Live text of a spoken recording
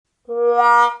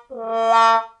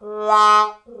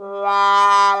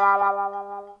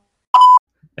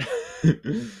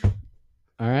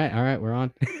All right, we're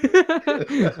on.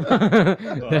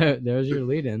 There's your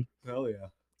lead in. Hell yeah.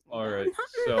 All right,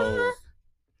 so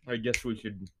I guess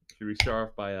should we start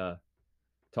off by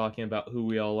talking about who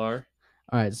we all are?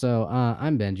 All right, so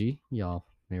I'm Benji. Y'all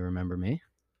may remember me.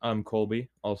 I'm Colby,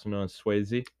 also known as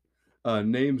Swayze.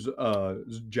 Name's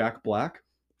Jack Black,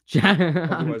 Jack,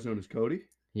 otherwise known as Cody.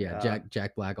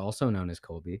 Jack Black, also known as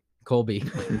Colby. Cody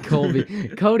and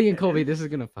Colby. This is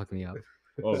gonna fuck me up.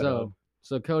 Oh,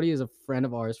 So Cody is a friend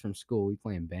of ours from school. We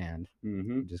play in band,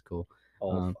 Mm-hmm. which is cool.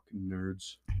 All fucking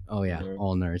nerds. Oh yeah, Nerd.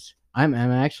 all nerds. I'm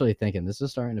actually thinking this is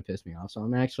starting to piss me off, so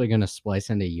I'm actually gonna splice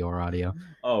into your audio.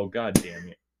 oh, god damn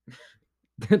it!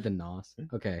 The NOS.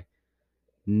 Okay.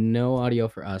 No audio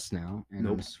for us now, and I'm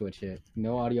Nope. gonna switch it.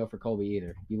 No audio for Colby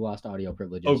either. You lost audio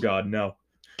privileges. Oh god, no!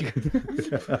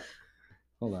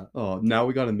 Hold on. Oh, now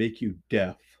we gotta make you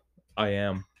deaf. I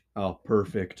am. Oh,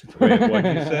 perfect. Wait,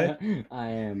 what'd you say? I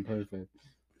am perfect.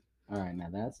 All right, now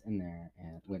that's in there,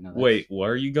 and wait, no. That's, Wait, what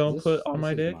are you gonna this- put on this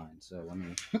my is dick? mine, so let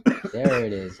me. There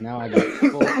it is. Now I got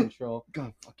full control.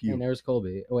 God, fuck you. And there's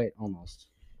Colby. Oh, wait, almost.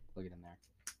 Plug it in there.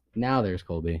 Now there's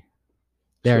Colby.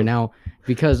 There, So- now,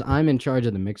 because I'm in charge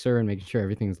of the mixer and making sure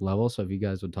everything's level, so if you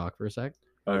guys would talk for a sec.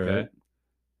 Okay,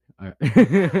 All right.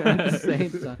 At the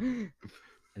same time.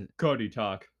 Cody,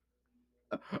 talk.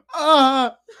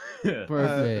 Ah!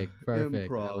 Perfect. I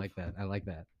improv. like that.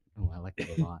 Oh, I like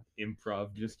that a lot.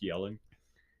 Improv, just yelling.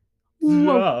 Skip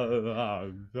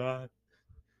Oh. that,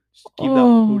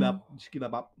 boot up, skip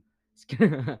that up, skip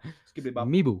it up.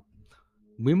 Meebu.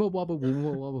 Weemo wobble,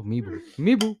 weemo wobble, meebu.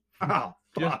 Meebu. Ah,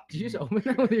 fuck. Did you just open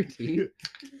that with your teeth?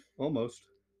 Almost.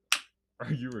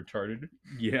 Are you retarded?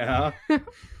 Yeah. Did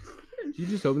you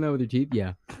just open that with your teeth?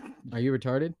 Yeah. Are you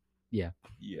retarded? Yeah.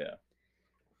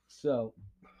 So,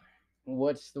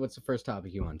 what's the first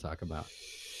topic you want to talk about?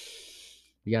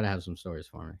 You gotta have some stories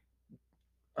for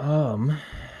me.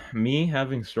 Me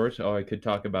having stories. Oh, I could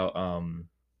talk about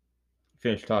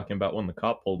finish talking about when the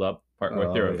cop pulled up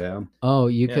partway through. Yeah. Oh,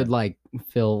 you Yeah. could like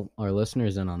fill our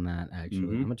listeners in on that. Actually,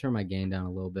 Mhm. I'm gonna turn my gain down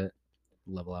a little bit,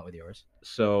 level out with yours.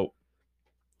 So,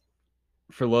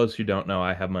 for those who don't know,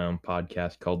 I have my own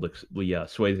podcast called the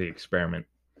Swayze Experiment,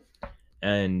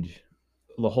 and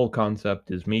the whole concept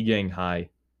is me getting high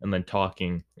and then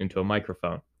talking into a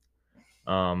microphone.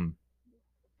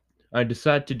 I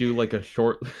decided to do like a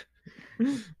short.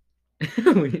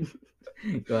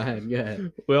 Go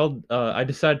ahead. Well, I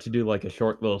decided to do like a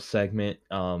short little segment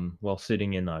while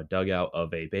sitting in a dugout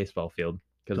of a baseball field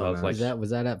because I was Dumbass. like, Was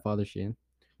that at Father Sheehan?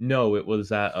 no, it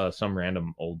was at some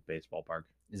random old baseball park.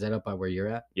 Is that up by where you're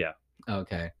at? Yeah. Oh,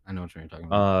 okay, I know what you're talking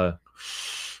about.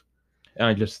 And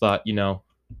I just thought,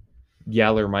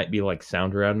 yeah, there might be like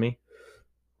sound around me,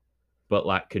 but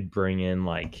that could bring in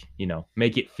like,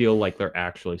 make it feel like they're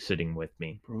actually sitting with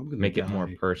me, Bro, I'm gonna make it more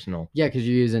die. personal. Yeah, because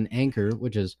you're using Anchor,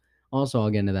 which is also, I'll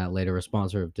get into that later, a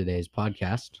sponsor of today's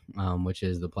podcast, which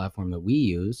is the platform that we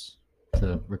use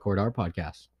to record our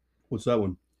podcast. What's that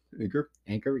one? Anchor?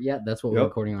 Anchor, yeah, that's what we're Yep.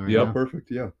 recording on right Yeah, now.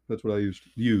 perfect. Yeah, that's what I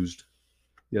used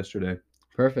yesterday.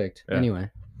 Perfect. Yeah. Anyway,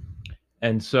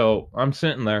 And so I'm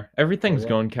sitting there, everything's Cola?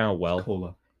 going kind of well.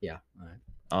 Cola. yeah. All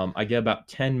right. I get about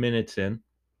 10 minutes in,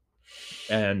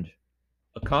 and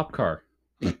a cop car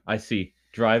I see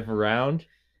drive around,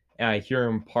 and I hear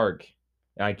him park.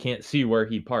 And I can't see where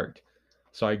he parked.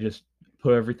 So I just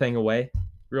put everything away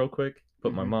real quick,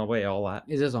 put my Mhm. mom away, all that.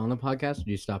 Is this on the podcast? Or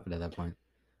do you stop it at that point?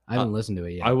 I haven't listened to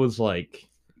it yet. I was like,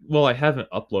 well, I haven't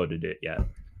uploaded it yet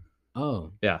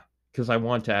Oh, because I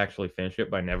want to actually finish it,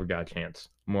 but I never got a chance.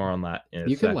 More on that in a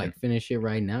you second. could like finish it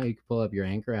right now. You could pull up your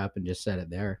Anchor app and just set it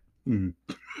there. And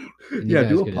you Yeah, guys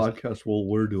do a could just- podcast while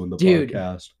we're doing the Dude,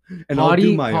 podcast. And I'll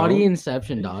do my potty own.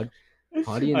 Inception, dog.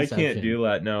 Potty I Inception. can't do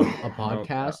that. No, A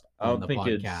podcast I on don't the think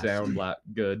it'd podcast. sound that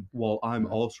good. While I'm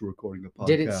also recording the podcast.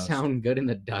 Did it sound good in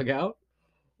the dugout?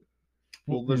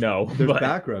 Well, there's, No, there's but-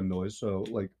 background noise. So,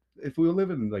 like, if we live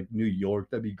in like New York,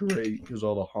 that'd be great because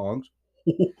all the honks.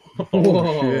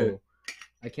 Oh, shit.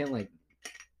 I can't like.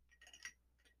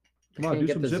 Come I on, can't do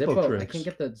get some the Zippo Zippo. I tricks. can't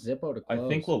get the Zippo to I close.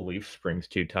 think the leaf spring's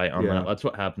too tight on Yeah. that. That's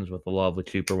what happens with a lot of the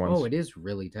cheaper ones. Oh, it is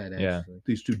really tight actually. Yeah.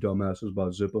 These two dumbasses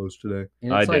bought Zippos today.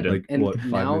 And I it's like, didn't. Like, and what,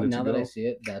 5 now minutes that I ago? see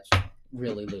it, that's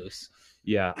really loose.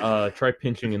 Yeah, try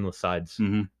pinching in the sides.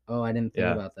 Oh, I didn't think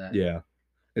Yeah. about that. Yeah,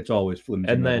 it's always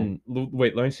flimsy. And metal. then,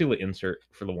 wait, let me see the insert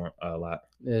for the one lat.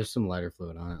 There's some lighter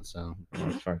fluid on it, so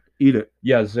That's fine. eat it.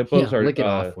 Yeah, Zippos yeah, are lick it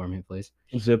off for me, please.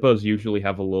 Zippos usually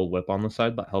have a little lip on the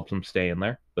side that helps them stay in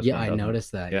there. This Yeah, one I doesn't.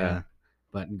 noticed that. Yeah. Yeah.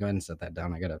 But go ahead and set that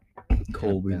down. I gotta.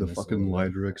 Colby, bend the this a fucking little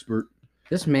bit. lighter expert.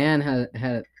 This man had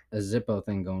a Zippo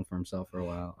thing going for himself for a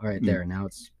while. All right, Mm. there. Now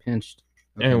it's pinched.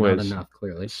 Okay, Anyways. not enough,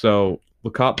 clearly. So the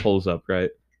cop pulls up, right?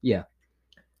 Yeah.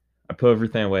 I put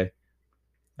everything away.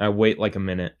 I wait like a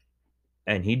minute,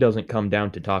 and he doesn't come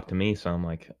down to talk to me. So I'm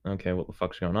like, okay, what the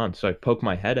fuck's going on? So I poke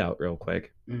my head out real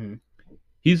quick. Mm-hmm.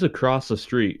 He's across the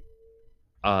street.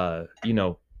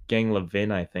 Gang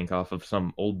Levin, I think, off of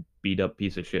some old beat up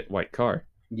piece of shit white car.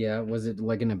 Yeah, was it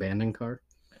like an abandoned car?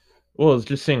 Well, it's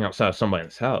just sitting outside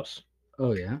somebody's house.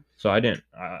 Oh yeah. So I didn't.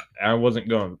 I wasn't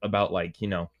going about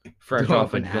fresh Go off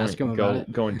up a and ask him joint, about go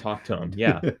it? go and talk to him.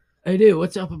 Yeah, Hey dude,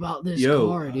 what's up about this Yo,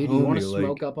 car, dude? You want to homie,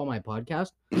 smoke like- up on my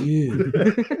podcast? dude.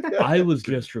 I was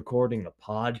just recording a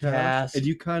podcast. And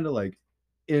you kind of like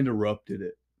interrupted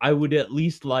it. I would at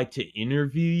least like to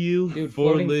interview you Dude, for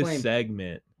floating this flame.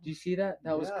 segment. Did you see that?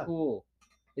 That was Yeah. cool.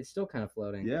 It's still kind of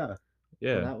floating. Yeah. Oh,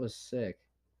 Yeah. that was sick.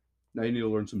 Now you need to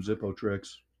learn some Zippo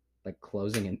tricks. Like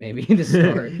closing it maybe to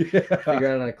start. Yeah. Figure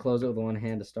out how to close it with one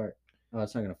hand to start. Oh,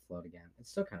 it's not gonna float again.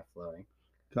 It's still kind of floating.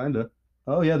 Kinda.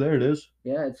 Oh yeah, there it is.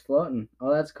 Yeah, it's floating.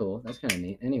 Oh, that's cool. That's kind of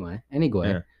neat. Anyway.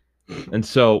 Yeah. And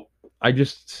so I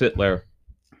just sit there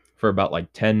for about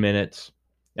like 10 minutes.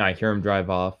 And I hear him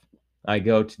drive off. I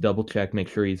go to double check, make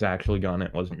sure he's actually gone.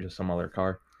 It wasn't just some other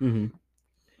car. Mm-hmm.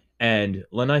 And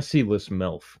then I see this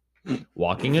MILF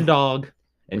walking a dog.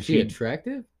 And Was she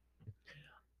attractive?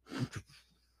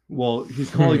 Well, he's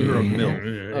calling her a milk.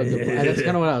 Oh, that's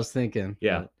kind of what I was thinking.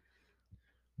 Yeah.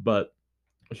 But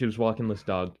she was walking this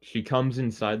dog. She comes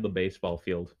inside the baseball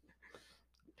field.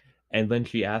 And then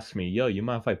she asks me, yo, you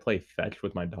mind if I play fetch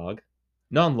with my dog?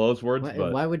 Not in those words,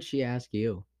 but Why would she ask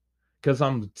you? because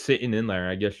I'm sitting in there.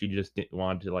 I guess she just didn't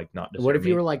want to not disturb What if me.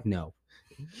 you were like, no,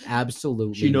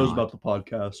 absolutely. She knows not. about the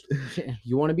podcast.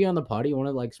 You want to be on the pod? You want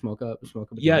to like smoke up? A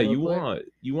Yeah, joint real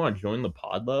you quick? want to join the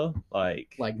pod though?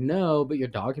 Like No, but your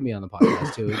dog can be on the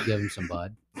podcast too. Give him some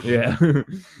bud. yeah.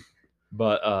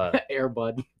 But Air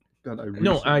bud. God,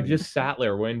 no, I recently- just sat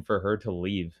there waiting for her to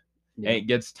leave. Yeah. And it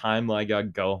gets time I gotta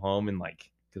go home and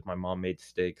because my mom made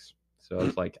steaks. So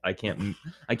it's like I can't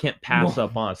pass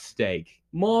up on a steak.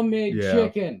 Mom made Yeah.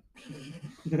 chicken.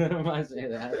 If I say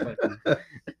that,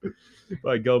 but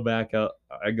I go back up.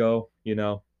 I go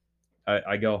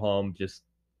home just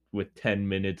with 10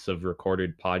 minutes of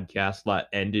recorded podcast that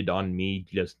ended on me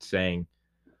just saying,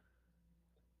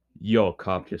 yo,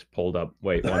 cop just pulled up.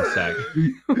 Wait, one sec.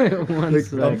 one Like,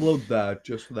 sec. upload that,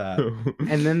 just that.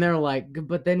 And then they're like,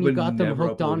 but then you Would got them never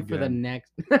hooked upload on for the again.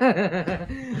 next.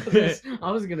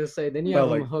 I was gonna say, then you Well,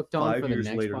 have them like, hooked on 5 for the years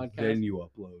next later, podcast. then you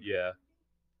upload. Yeah.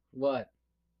 What?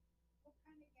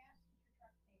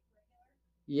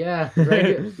 Yeah,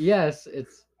 yes,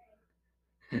 it's.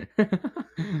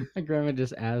 My grandma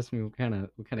just asked me what kind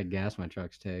of gas my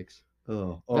truck takes.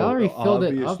 Oh, Valerie filled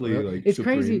it up. obviously, bro. like, It's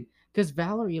Supreme. crazy because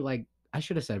Valerie, like, I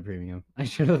should have said premium. I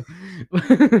should have,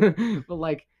 but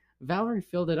like Valerie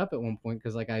filled it up at one point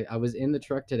because like I was in the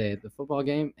truck today at the football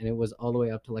game and it was all the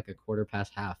way up to like a quarter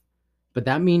past half, but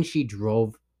that means she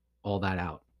drove all that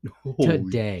out Holy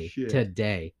today. shit.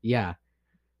 Today, yeah.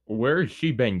 Where has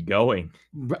she been going?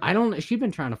 I don't. She's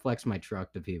been trying to flex my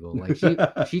truck to people.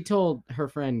 Like she told her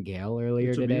friend Gail earlier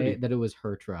It's a today beauty. that it was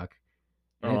her truck.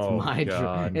 And it's Oh, my truck.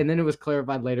 God. And then it was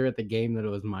clarified later at the game that it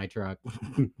was my truck.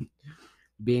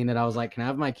 Being that I was like, can I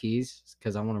have my keys?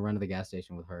 Because I want to run to the gas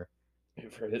station with her.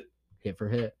 Hit for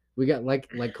hit. We got like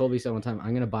Colby said one time,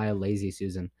 I'm gonna buy a lazy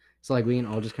Susan. So like we can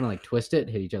all just kind of like twist it,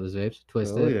 hit each other's vapes,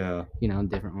 twist Oh it. yeah. You know,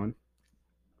 different one.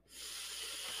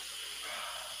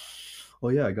 Oh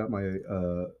yeah, I got my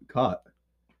cot.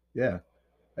 Yeah.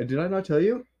 Did I not tell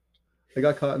you? I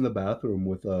got caught in the bathroom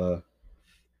with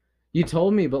You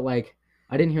told me, but like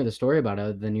I didn't hear the story about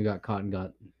it. Then you got caught and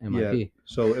got MIP.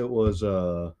 so it was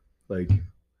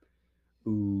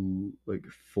like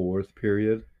fourth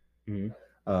period. Mhm.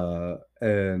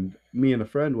 And me and a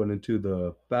friend went into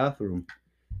the bathroom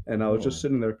and I was just Oh.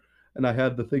 sitting there and I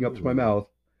had the thing up to my mouth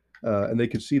and they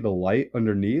could see the light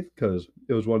underneath because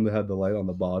it was one that had the light on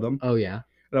the bottom. Oh yeah.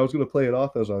 And I was gonna play it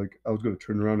off as I was gonna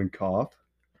turn around and cough,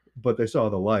 but they saw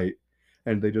the light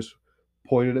and they just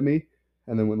pointed at me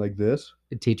and then went like this.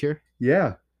 A teacher?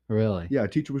 Yeah. Really? Yeah, a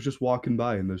teacher was just walking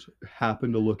by and just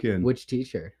happened to look in. Which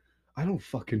teacher? I don't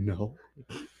fucking know.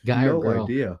 Guy no or girl?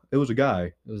 idea. It was a guy,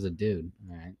 It was a dude.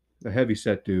 All right. a heavy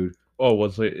set dude. Oh,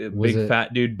 was it a Was big it-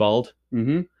 fat dude bald?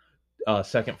 Mm-hmm.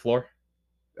 Second floor?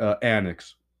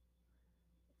 Annex.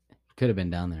 Could have been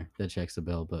down there. That checks the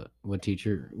bill. But what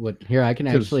teacher? What? Here, I can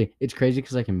 'Cause- actually. It's crazy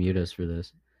because I can mute us for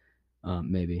this.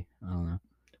 Maybe I don't know.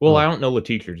 Well, Oh. I don't know the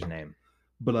teacher's name.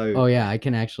 But I Oh yeah, I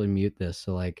can actually mute this.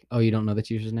 So like, oh, you don't know the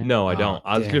teacher's name? No, I Oh, don't.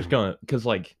 I was just damn. gonna, because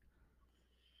like,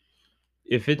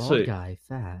 if it's Bald a guy,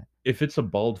 fat. if it's a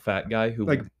bald fat guy who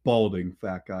Like balding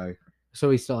fat guy. So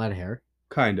he still had hair.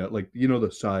 Kinda. Like, you know,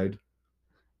 the side.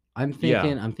 I'm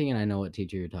thinking I know what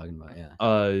teacher you're talking about.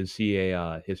 Yeah. Is he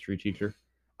a history teacher?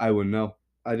 I wouldn't know.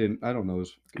 I don't know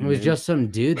his It was name. just some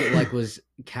dude that like was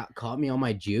caught me on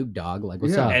my juke, dog. Like,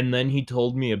 what's Yeah. up? And then he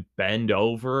told me to bend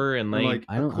over, and I'm then like,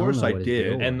 I don't- of course I don't know I what his did.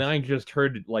 deal was. and then I just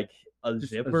heard like a Just a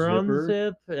zipper zipper,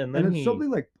 unzip, and And then then he something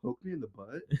like poked me in the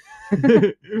butt.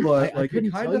 I But like it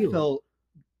couldn't kind tell of you. felt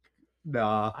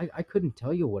nah. I couldn't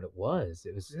tell you what it was.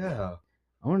 It was. Yeah.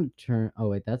 I want to turn. Oh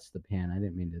wait, that's the pan. I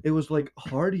didn't mean to. It was like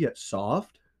hard yet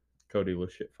soft. Cody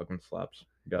was shit fucking slaps.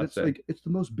 Gotta It's say. like it's the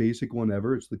most basic one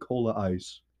ever. It's the cola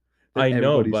ice. that I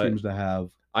know, everybody but seems to have.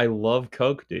 I love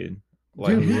Coke, dude. I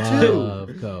Dude, me too.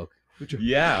 love Coke.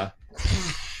 Yeah.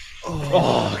 Oh,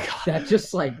 Oh god. Oh, That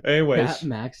just like Anyways, that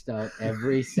maxed out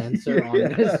every sensor on Yeah.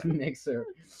 this mixer.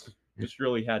 just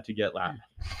really had to get that.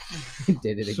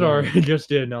 Did it again. Sorry, just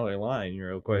did another line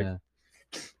real quick. Yeah.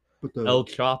 but the El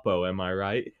Chapo, am I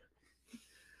right?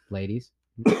 Ladies.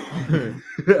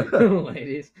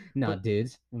 Ladies. Not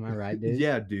dudes. Am I right, dudes?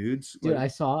 yeah, dudes. Dude, like, I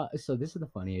saw. So this is the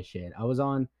funniest shit. I was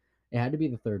on. It had to be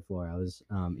the third floor. I was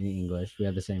in English. We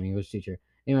had the same English teacher.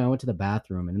 Anyway, I went to the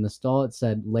bathroom, and in the stall it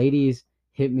said, "Ladies,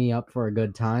 hit me up for a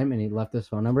good time," and he left his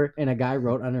phone number. And a guy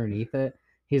wrote underneath it.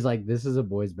 He's like, "This is a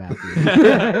boys' bathroom."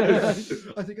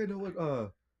 I think I know what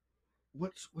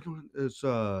one is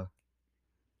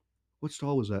what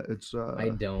stall was that? It's I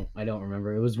don't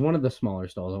remember. It was one of the smaller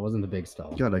stalls. It wasn't the big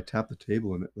stall. God, I tapped the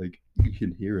table and it like you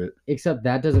can hear it. Except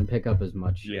that doesn't pick up as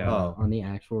much. Yeah. On the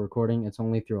actual recording, it's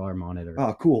only through our monitor.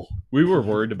 Oh, cool. We were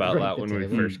worried about Right that at the when we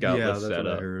table. first got yeah, this that's set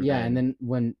what I up. heard. Yeah, and then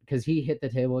because he hit the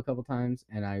table a couple times,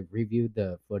 and I reviewed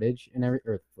the footage and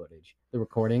the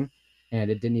recording, and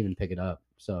it didn't even pick it up.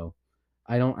 So,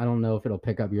 I don't know if it'll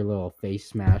pick up your little face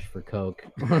smash for Coke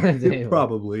on the table.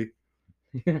 Probably.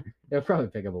 It'll probably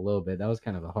pick up a little bit. That was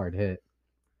kind of a hard hit.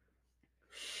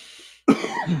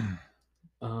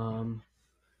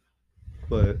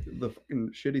 But the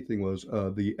fucking shitty thing was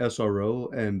the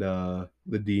SRO and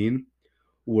the dean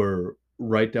were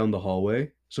right down the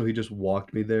hallway. So he just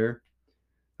walked me there.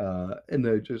 And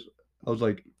I was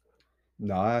like,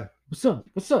 nah. What's up?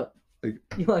 What's up? Like,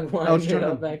 You like I want was to get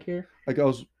trying up to- back here? Like I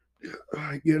was,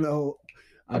 you know,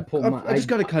 I pulled my. I just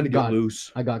got to kind of get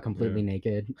loose. I got completely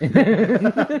naked.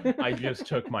 I just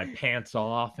took my pants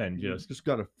off and Just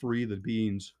got to free the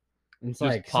beans. It's just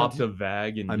like popped a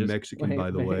bag and I'm just Mexican, by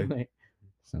the way.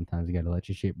 Sometimes you gotta let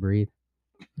your shit breathe.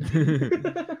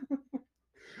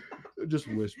 Just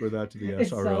whisper that to the It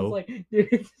sounds SRO. like,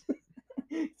 dude,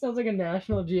 it sounds like a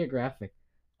National Geographic.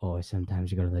 Oh,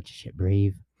 sometimes you gotta let your shit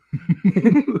breathe.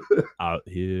 out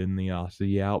here in the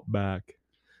Aussie outback.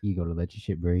 You gotta let your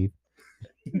shit breathe.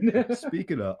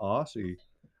 Speaking of Aussie,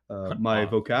 my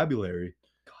vocabulary.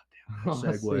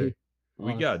 Segue.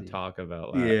 We gotta talk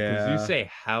about that. 'cause Yeah. you say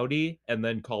howdy and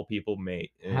then call people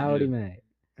mate. and Howdy, you- mate.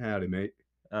 Howdy, mate.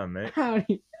 Oh, mate.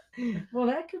 Howdy. Well,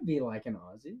 that could be like an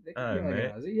Aussie. That could be like mate.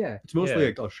 an Aussie. Yeah. It's mostly Yeah.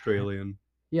 like Australian.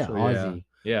 Yeah, So, yeah. Aussie.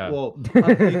 Yeah. Well,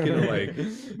 I'm thinking of like,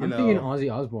 I'm thinking Ozzy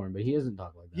Osbourne, but he doesn't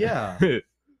talk like that. yeah,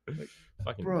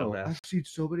 Fucking bro. dumbass. I've seen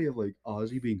so many of like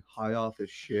Ozzy being high off his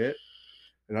shit,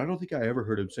 and I don't think I ever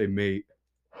heard him say mate.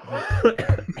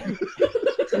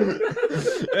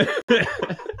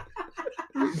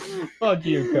 Fuck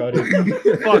you, Cody.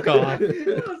 Fuck off.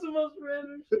 That was the most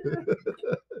random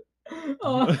shit.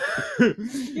 Oh,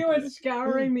 you went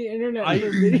scouring the internet I- for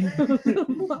videos of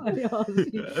my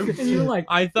Ozzy, and you're like,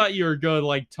 I thought you were gonna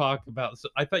like talk about.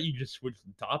 I thought you just switched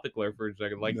the topic there for a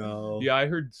second. Like, no. yeah, I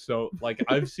heard so. Like,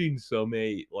 I've seen so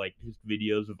many like just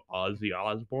videos of Ozzy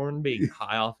Osbourne being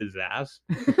high off his ass,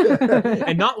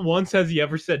 and not once has he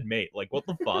ever said mate. Like, what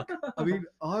the fuck? I mean,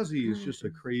 Ozzy is just a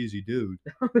crazy dude.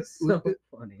 that was so it-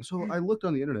 funny. So I looked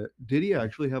on the internet. Did he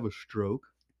actually have a stroke?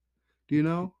 Do you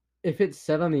know? If it's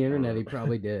said on the internet, he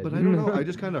probably did. But I don't know. I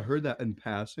just kind of heard that in We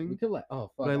passing. could like, oh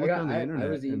fuck! I looked on the I internet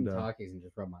was eating and, Takis and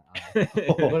just rubbed my eye.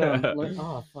 But, like,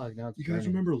 oh fuck! Now it's You guys burning.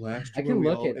 remember last I year when can we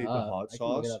look all it ate the up. hot I can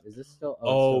look it sauce? up. Is this still?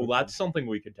 Oh, it's that's still something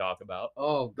we could talk about.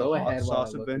 Oh, The go hot ahead. while I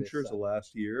sauce look this adventures up. of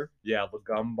last year. Yeah, the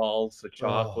gumballs, the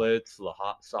chocolates, the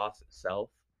hot sauce itself.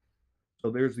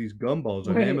 So there's these gumballs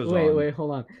on Wait, Amazon. wait,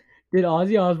 hold on. Did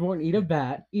Ozzy Osbourne eat a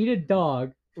bat, eat a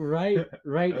dog, write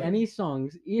any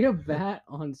songs, eat a bat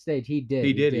on stage? He did.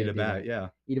 He did eat a bat, yeah.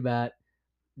 Eat a bat.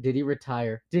 Did he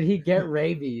retire? Did he get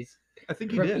rabies I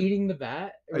think he from did. eating the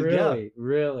bat? Yeah. Really?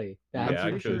 Really? That's I'm Yeah,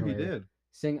 pretty sure he hilarious. did.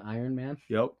 Sing Iron Man.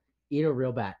 Yep. Eat a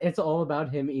real bat. It's all about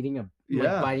him eating a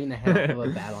Yeah. biting the head off of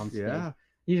a bat on stage. Yeah.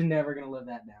 He's never gonna live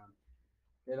that down.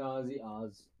 Did Ozzy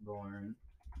Osbourne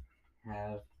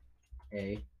have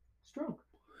a stroke?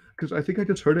 Because I think I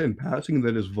just heard it in passing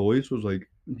that his voice was like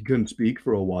he couldn't speak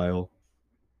for a while.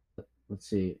 Let's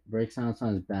see. Breaks out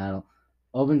on his battle.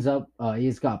 Opens up.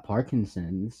 He's got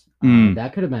Parkinson's. Mm.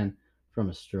 That could have been from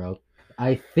a stroke.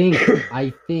 I think.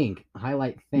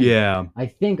 Highlight thing. Yeah. I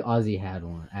think Ozzy had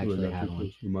one. Actually had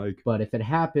one. Mike. But if it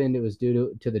happened, it was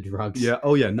due to the drugs. Yeah.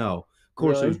 Oh yeah. No. Of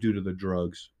course, Really? it was due to the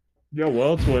drugs. Yeah. What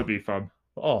else would it be from?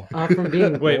 Oh. From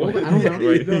being Wait, old? wait, I don't know.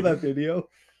 You know that video?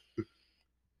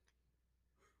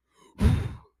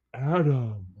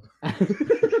 Adam.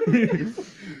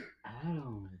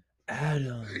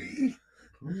 Adam.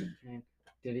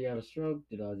 Did he have a stroke?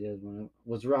 Did Ozzy have one?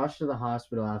 Was rushed to the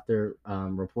hospital after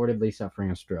reportedly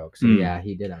suffering a stroke. So yeah,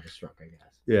 he did have a stroke, I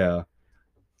guess. Yeah.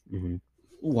 Mm-hmm.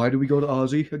 Why do we go to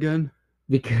Ozzy again?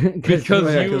 Because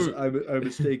I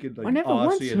mistaken like I never Aussie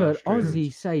once and heard Australians.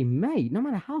 Ozzy say mate, no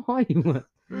matter how high he went.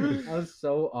 I was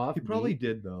so off. He probably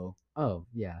did though. Oh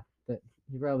yeah,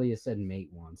 he probably has said mate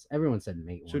once. Everyone said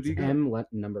mate once. So do you guys-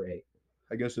 number 8.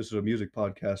 I guess this is a music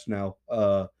podcast now.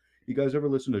 You guys ever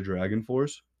listen to Dragon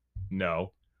Force?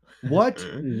 No. What?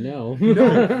 No.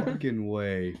 No fucking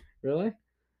way. Really?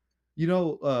 You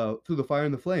know, Through the Fire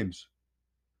and the Flames.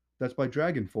 That's by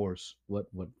Dragon Force. What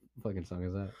fucking song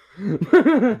is that?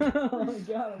 Oh my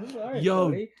god, I'm sorry. Yo,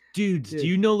 Cody. dudes, Dude. do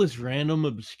you know this random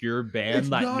obscure band It's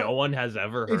that not- no one has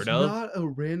ever It's heard of? not a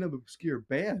random obscure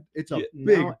band. It's a Yeah,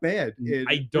 big now- band. In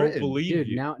I don't Britain. believe Dude,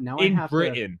 you. now In I have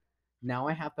Britain. now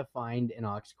I have to find an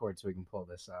aux cord so we can pull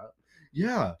this up.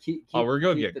 Yeah. Oh, we're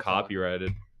gonna keep get the talk.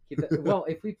 copyrighted. Well,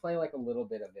 if we play like a little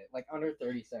bit of it, like under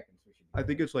 30 seconds, we should. I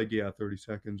think it's like 30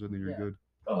 seconds and then you're Yeah. good.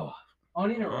 Oh,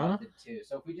 uninterrupted too.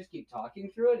 So if we just keep talking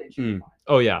through it, it should be fine.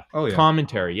 Oh yeah. Oh yeah.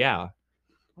 Commentary, yeah.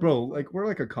 Bro, like we're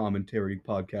like a commentary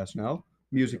podcast now.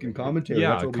 Music and commentary.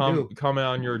 Yeah, That's what we do. comment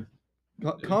on your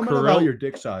Comment Corel- about your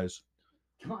dick size.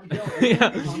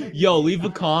 yeah. Yo, leave a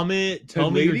comment. Tell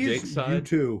And me your ladies, dick You size.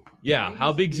 too. Yeah,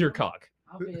 how big's your cock?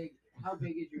 How big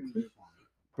is your meat?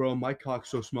 Bro, my cock's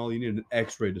so small you need an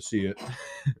X-ray to see it.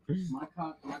 My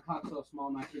cock's so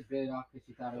small, my kid bit it off because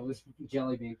she thought it was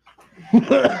jelly bean.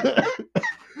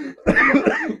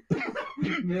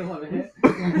 Middle of it.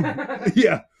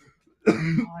 Yeah.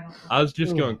 I was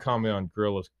just going to comment on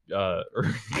Gorilla's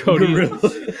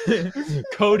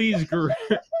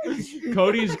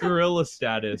Cody's gorilla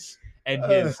status and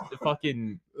his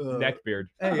fucking neck beard.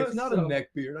 Hey, it's not a So-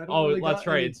 neck beard. I don't Oh, really that's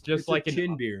got right. any- It's just a like an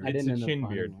chin beard. I It's didn't a end up chin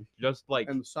finding beard, one. just like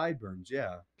And the sideburns, yeah.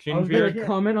 I chin was gonna beard.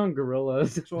 comment on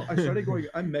gorillas. So I started going.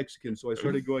 I'm Mexican, so I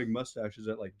started growing mustaches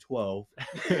at like 12.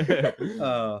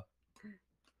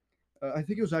 I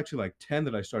think it was actually like 10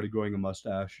 that I started growing a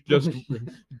mustache. just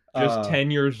Uh,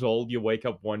 10 years old, you wake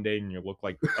up one day and you look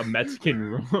like a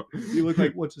Mexican. You look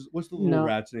like what's the little No,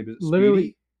 rat's name? Is it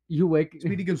literally, you wake.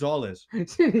 Speedy Gonzalez.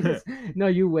 No,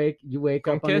 you wake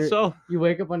up on your, Queso. you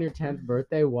wake up on your 10th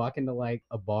birthday, walk into like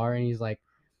a bar, and he's like,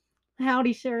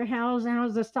 "Howdy, sir. How's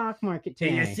the stock market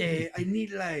today? I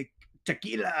need like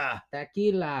tequila.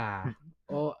 Tequila.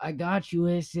 Oh, I got you,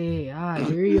 ese. Ah,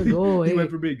 here you go. He Hey. went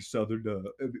from being Southern to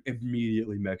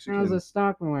immediately Mexican. How's the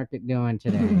stock market doing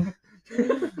today?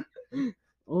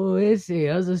 Oh, ese.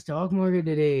 How's the stock market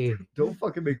today? Don't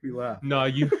fucking make me laugh. No,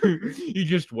 you you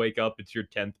just wake up. It's your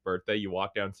 10th birthday. You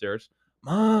walk downstairs.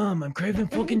 Mom, I'm craving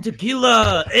fucking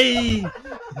tequila. Hey,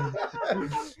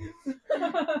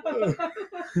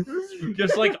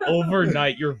 just like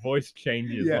overnight, your voice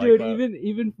changes. Yeah. like Dude, that.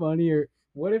 even funnier.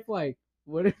 What if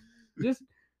just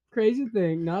crazy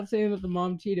thing, not saying that the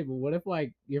mom cheated, but what if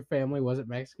like your family wasn't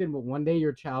Mexican, but one day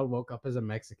your child woke up as a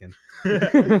Mexican?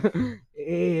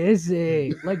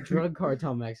 Ese, like drug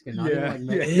cartel Mexican, not Yeah, even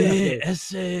like yeah. Hey,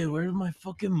 Mexican. Ese, where's my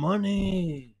fucking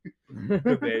money?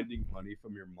 Demanding money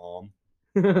from your mom.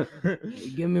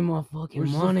 Give me my fucking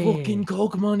Where's money. the fucking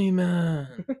coke money, man?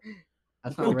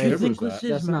 That's not Fucking racist. racist. English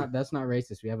That's not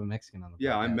racist. We have a Mexican on the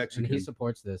Yeah, I'm podcast, Mexican. and he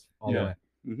supports this all Yeah. the way.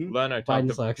 Mhm. Then I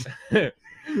Biden talked sucks. to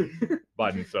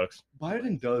Biden sucks.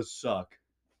 Biden does suck.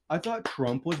 I thought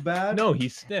Trump was bad. No, he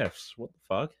sniffs. What the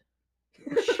fuck?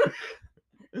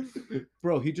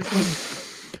 Bro, he just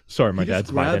like, Sorry, my he just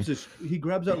dad's grabs Biden. he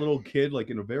grabs that little kid like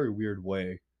in a very weird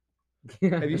way.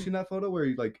 Have you seen that photo where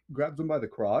he like grabs him by the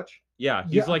crotch? Yeah,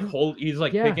 he's Yeah. like he's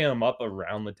like Yeah. picking him up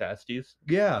around the testes,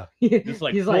 Yeah. just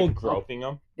like He's full like, groping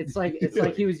him. It's like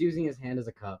he was using his hand as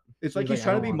a cup. It's like He's he's like,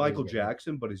 I trying to don't be want Michael these guys.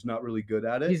 Jackson, but he's not really good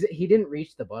at it. He didn't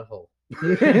reach the butthole.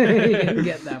 He didn't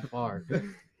get that far.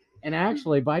 And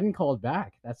actually, Biden called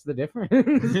back. That's the difference.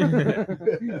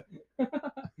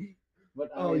 But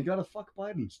Oh, you got a fuck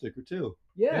Biden sticker too.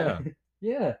 yeah.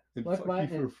 And Fuck fuck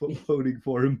Biden. you for voting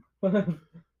for him.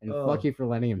 And Oh. fuck you for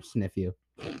letting him sniff you.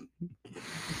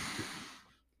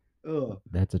 Ugh.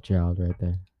 That's a child right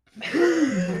there.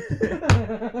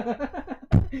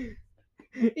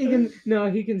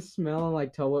 He can smell and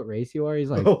like tell what race you are. He's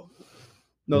like, Oh.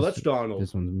 No, This- that's Donald.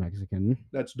 this one's Mexican.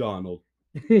 That's Donald.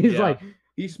 He's Yeah. like,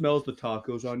 He smells the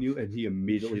tacos on you and he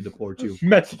immediately deports you.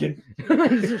 Mexican.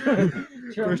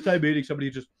 First time meeting somebody,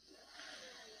 just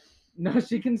No,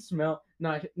 she can smell.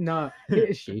 No,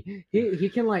 he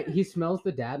can like he smells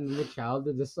the dad and the child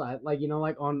to decide, like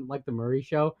like on like the Murray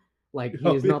show, like he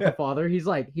is not the father. He's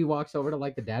like he walks over to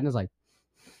like the dad and is like,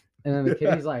 and then the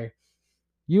kid he's like,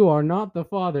 "You are not the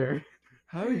father."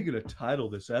 how are you gonna title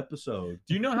this episode?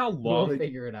 Do you know how We'll long?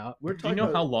 figure it out. We're Do you talking know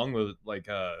about how long the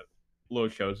little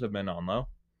shows have been on though?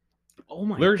 Oh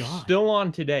my They're god, still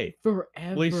on today.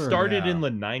 forever. They started Yeah. in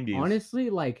the 90s. Honestly,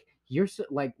 like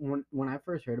like when I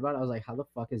first heard about it, I was like, how the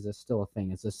fuck is this still a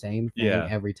thing? It's the same thing Yeah.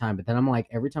 every time. But then I'm like,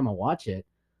 every time I watch it,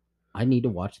 I need to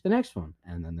watch the next one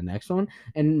and then the next one.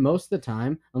 And most of the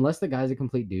time, unless the guy's a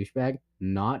complete douchebag,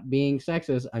 not being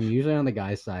sexist, I'm usually on the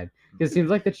guy's side. Because it seems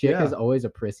like the chick Yeah. is always a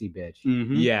prissy bitch.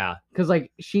 Mhm. Yeah. Because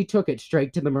like she took it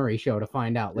straight to the Murray show to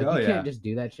find out. Like Oh, you yeah. can't just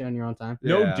do that shit on your own time.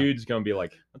 No Yeah. dude's gonna be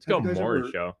like, let's go Have you guys more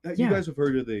ever- show. You Yeah. guys have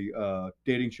heard of the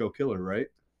dating show Killer, right?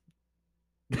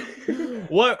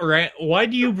 What rant? Why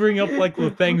do you bring up like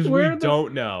the things we Where the-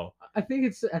 don't know? I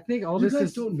think all You this guys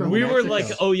is don't from know We were Mexico. like,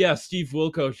 oh yeah, Steve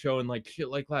Wilkos show and like shit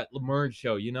like that, Lemurge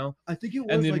show, you know? I think it was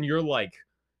And then like you're like,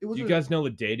 it was you a- guys know the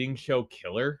dating show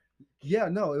Killer? Yeah,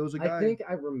 no, it was a guy. I think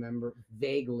I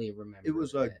vaguely remember. it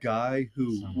was a it. guy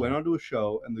who Somewhat. went onto a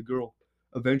show and the girl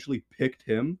eventually picked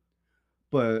him,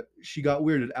 but she got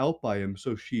weirded out by him,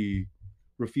 so she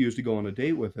refused to go on a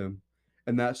date with him,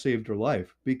 and that saved her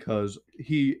life because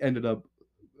he ended up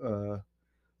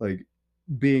like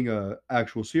being a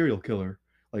actual serial killer,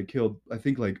 like killed I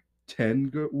think like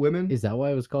 10 women. Is that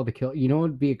why it was called the kill? You know,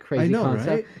 it'd be a crazy I know, concept.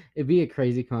 right? It'd be a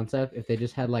crazy concept if they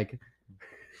just had like,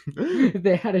 if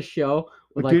they had a show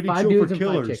with A like dating 5 show dudes for and 5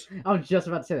 killers. chicks. I was just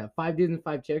about to say that 5 dudes and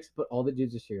 5 chicks, but all the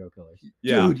dudes are serial killers.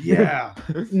 Yeah. Dude, yeah.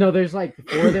 No, there's like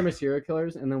 4 of them are serial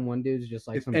killers, and then one dude's just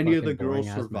like If some. any of fucking the girls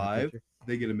boring-ass math survive, teacher.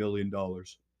 they get $1 million.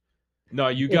 No,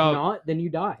 you If got not, then you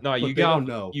die. no, But you they don't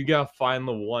got know. you gotta find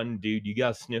the one dude. You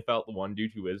gotta sniff out the one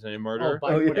dude who isn't a murderer. Oh,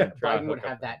 Biden, yeah. Try to Biden would hook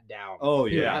up. have that down. Oh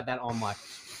He would yeah. have that on lock.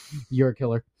 You're a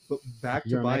killer. But back to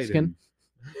You're a Biden.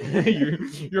 Mexican?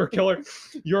 you're a killer.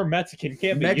 You're Mexican.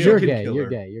 Can't be Mexican You're you. gay. killer. You're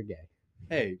gay. You're gay.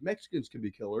 Hey, Mexicans can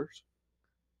be killers.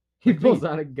 He Like me. pulls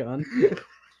out a gun.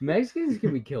 Mexicans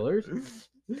can be killers.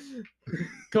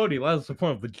 Cody, that's the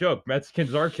point of the joke.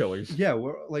 Mexicans are killers. Yeah,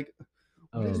 we're like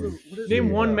what is Oh, the- what is Name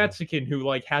the, one uh, Mexican who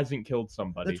like hasn't killed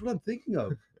somebody. That's what I'm thinking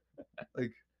of.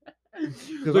 Like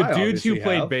 'cause The I dudes who obviously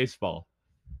played have. baseball.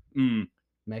 Mexican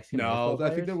No, baseball I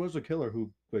think players? there was a killer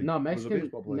who No, was a Mexican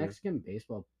baseball player. Mexican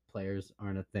baseball players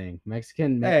aren't a thing.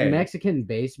 Mexican Hey. Mexican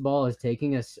baseball is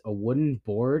taking a wooden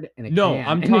board and a No, can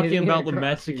I'm and talking hitting it about the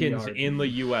across your Mexicans yard. in the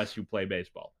U.S. who play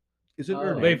baseball. Is it Oh.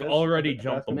 Hernandez? They've already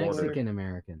jumped the border. Mexican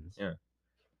Americans. Yeah.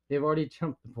 They've already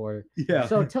jumped the border. Yeah.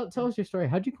 So tell us your story.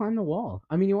 How'd you climb the wall?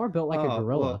 I mean, you are built like a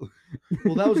gorilla.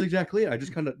 Well, that was exactly it. I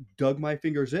just kind of dug my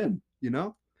fingers in, you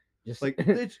know? Just Like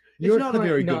you it's were not a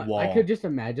very good wall. I could just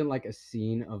imagine like a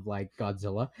scene of like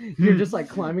Godzilla. You're just like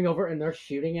climbing over and they're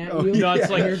shooting at Oh, you. No, it's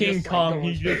Yeah. like You're King just, Kong. going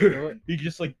He straight just through it. he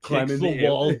just like kicks Climbing the the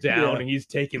wall air. down Yeah. and he's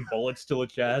taking bullets to the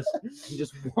chest. You're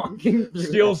just walking through.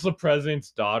 Steals the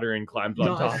president's daughter and climbs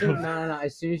No, on top as soon, of no.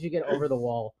 As soon as you get over the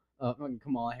wall, fucking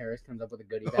Kamala Harris comes up with a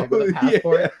goodie bag Oh, with a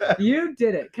passport. yeah. You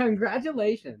did it!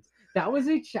 Congratulations! That was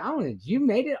a challenge. You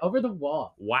made it over the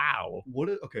wall. Wow. What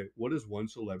is one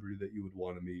celebrity that you would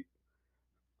want to meet?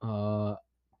 I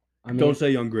mean, Don't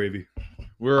say Young Gravy.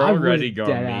 We're I already was going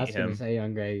to dead meet ass gonna him. say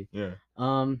Young Gravy. Yeah.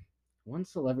 One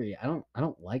celebrity. I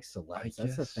don't like celebs.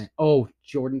 That's the guess. thing. Oh,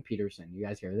 Jordan Peterson. You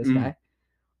guys hear this Mm. guy?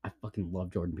 I fucking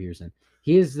love Jordan Peterson.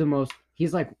 He is the most.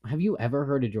 He's like. Have you ever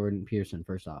heard of Jordan Peterson?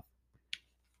 First off,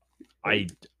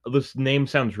 This name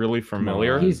sounds really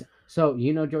familiar. on. he's so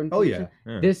you know Jordan. Oh, Peterson?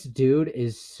 Yeah. This dude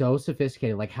is so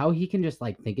sophisticated. Like how he can just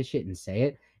like think of shit and say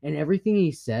it, and everything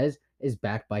he says is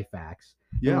backed by facts.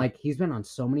 Yeah. And like he's been on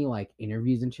so many like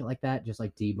interviews and shit like that, just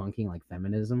like debunking like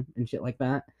feminism and shit like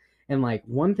that. And like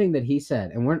one thing that he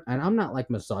said, and I'm not like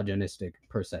misogynistic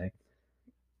per se,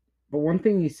 but one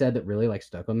thing he said that really like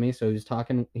stuck with me. So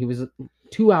he was a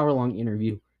 2-hour long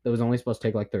interview that was only supposed to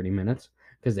take like 30 minutes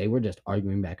because they were just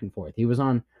arguing back and forth. He was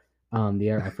on the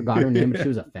air. I forgot her name, but she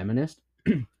was a feminist.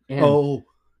 and, Oh,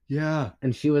 yeah.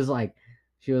 and she was talking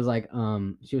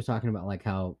about like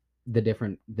how the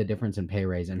difference in pay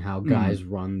raise and how guys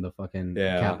run the fucking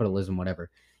Yeah. capitalism, whatever.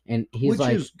 And he's Which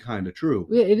like, is kind of true.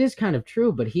 yeah, it is kind of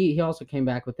true, but he also came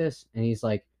back with this, and he's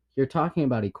like, you're talking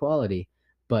about equality,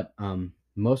 but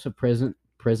most of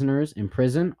prisoners in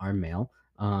prison are male.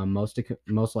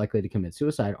 most likely to commit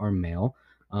suicide are male.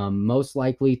 Most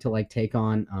likely to like take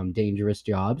on dangerous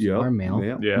jobs Yep, are male.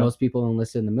 Yeah. Most people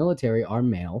enlisted in the military are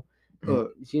male. And,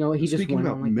 he just Speaking went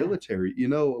about on like military,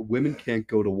 women can't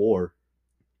go to war.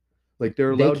 Like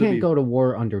they're that. They allowed to can't be go to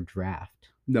war under draft.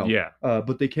 no, Yeah.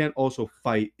 but they can't also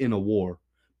fight in a war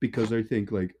because they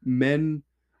think like men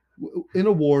in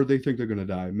a war they think they're gonna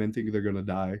die. Men think they're gonna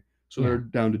die, so they're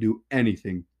down to do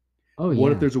anything. Oh What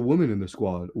yeah. if there's a woman in the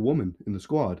squad?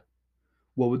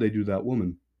 What would they do to that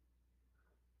woman?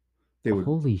 They would.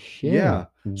 Holy shit. Yeah.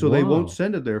 So they won't Whoa.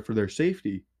 send it there for their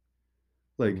safety.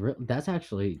 Like That's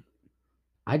actually,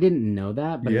 I didn't know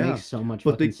that, but it Yeah, makes so much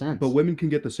but fucking sense. but women can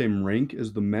get the same rank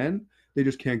as the men. They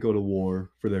just can't go to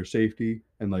war for their safety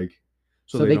and like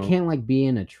so they they don't- can't like be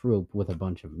in a troop with a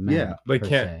bunch of men. Yeah, they per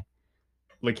can't. se.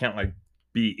 They can't like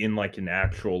be in like an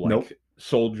actual like Nope.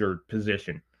 soldier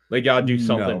position. They gotta do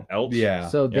something No. else. Yeah.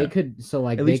 So they Yeah. could, so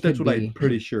like At they least that's could what be, I'm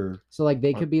pretty sure. so like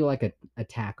they could be like a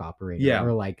attack operator, Yeah.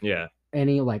 or like Yeah.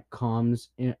 any like comms,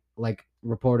 like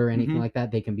reporter, anything Mhm. like that.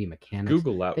 They can be mechanics.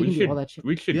 Google that. They We can do should. all that shit.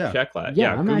 We should Yeah. check that.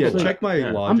 Yeah, I'm Google Yeah, actually- that. check my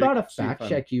Yeah. logic. I'm about to see if fact I'm-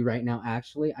 check you right now.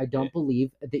 Actually, I don't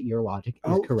believe that your logic is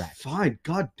Oh, correct. fine.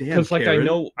 God damn. Because like Karen. I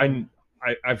know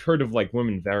I've heard of like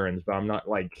women veterans, but I'm not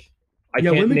like I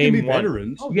Yeah, can't women name can be one.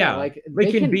 veterans. Oh, Yeah, like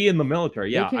They can be in the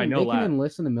military. Yeah, I know they that. can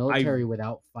enlist in the military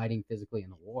without fighting physically in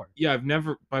the war. Yeah, I've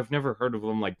never heard of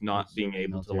them like not There's so being many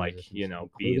able to military like positions, be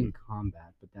including in.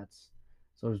 combat. But that's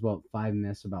so. There's about 5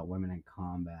 myths about women in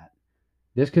combat.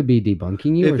 This could be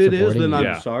debunking you. If or it is, supporting then you. I'm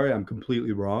Yeah. sorry. I'm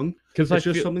completely wrong. Because It's I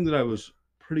just feel, something that I was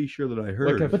pretty sure that I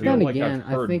heard. I But feel then like I've again,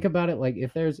 I heard- think about it like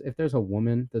if there's a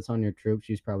woman that's on your troop,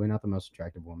 she's probably not the most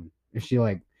attractive woman. If she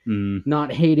like Mm.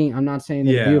 not hating, I'm not saying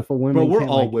that Yeah, beautiful women. Bro, we're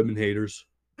can't, all like, women haters.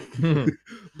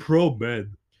 Pro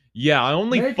men. yeah, I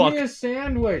only Make fuck. me a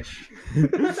sandwich.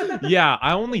 Yeah,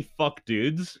 I only fuck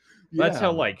dudes. That's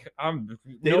how Yeah. like I'm.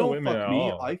 They no don't women fuck at me.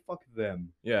 all. I fuck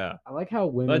them. Yeah, I like how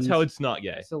women. that's how it's not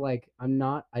gay. So like, I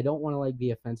don't want to like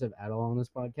be offensive at all on this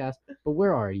podcast, but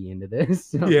we're already into this.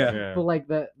 So, Yeah. Yeah. But like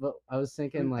but I was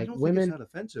thinking I like don't women, think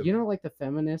it's that offensive. you know, like the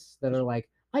feminists that are like,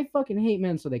 I fucking hate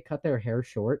men, so they cut their hair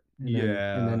short and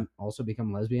Yeah. then also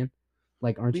become lesbian.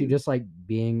 Like, aren't you mean- just like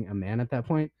being a man at that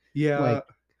point? Yeah. like,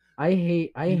 I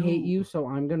hate You you, know- so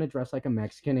I'm gonna dress like a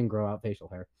Mexican and grow out facial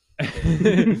hair.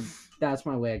 That's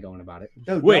my way of going about it.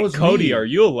 that Wait, was Cody, me. are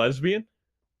you a lesbian?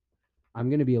 I'm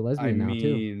gonna be a I lesbian now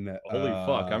too. mean, Holy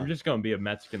fuck! I'm just gonna be a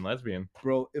Mexican lesbian.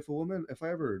 bro. If I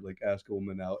ever like ask a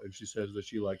woman out and she says that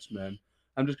she likes men,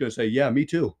 I'm just gonna say, yeah, me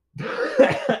too.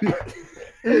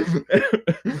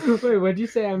 Wait, what'd you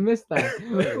say? I missed that.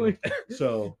 Wait,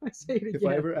 So say it if I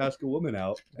again. ever ask a woman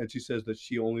out and she says that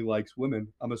she only likes women,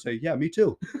 I'm gonna say, yeah, me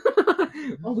too.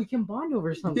 Oh, we can bond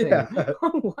over something. Yeah.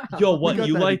 Oh, wow. Yo, what got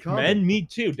you that in like common. men? Me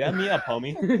too. Damn me up,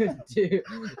 homie. Dude,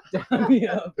 down me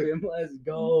up, him. Let's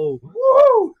go.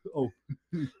 Woo! Oh,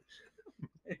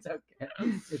 It's okay.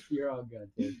 You're all good,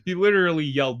 dude. He literally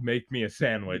yelled, "Make me a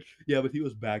sandwich." yeah, but he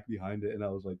was back behind it, and I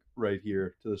was like right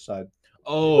here to the side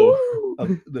Oh,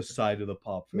 of the side of the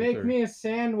pop filter. Make me a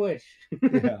sandwich.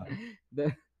 Yeah.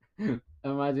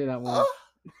 Imagine that one.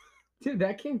 Dude,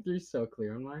 that came through so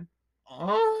clear on mine.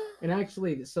 And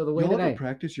actually, so the way You'll that ever I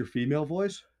practice your female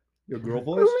voice, your girl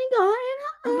voice. Oh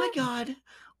my god.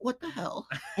 What the hell?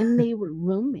 and they were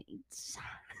roommates.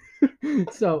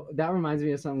 So that reminds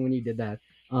me of something when you did that.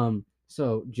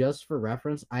 So just for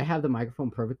reference, I have the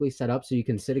microphone perfectly set up so you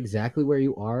can sit exactly where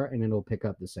you are and it'll pick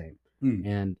up the same. Hmm.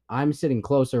 And I'm sitting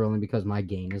closer only because my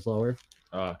gain is lower.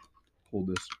 Hold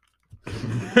this.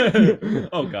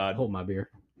 oh god, Hold my beer.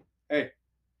 Hey.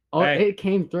 Oh, Hey. it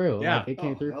came through. Yeah. Like, it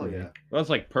came through hell for me. yeah. that's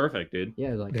like perfect, dude. Yeah,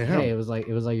 it was like, Damn. hey, it was like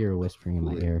you were whispering in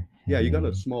my Holy- ear. Yeah, you got Hey.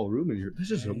 a small room in here.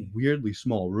 This is a Hey. weirdly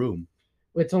small room.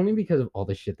 It's only because of all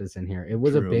the shit that's in here. It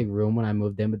was a True. big room when I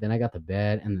moved in, but then I got the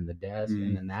bed and then the desk Mm.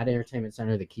 and then that entertainment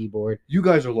center, the keyboard. You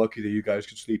guys are lucky that you guys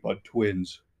can sleep on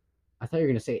twins. I thought you were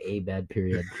gonna say a bed.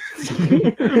 Period.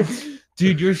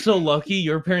 Dude, you're so lucky.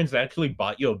 Your parents actually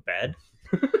bought you a bed.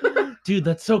 Dude,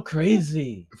 that's so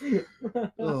crazy.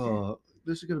 Oh,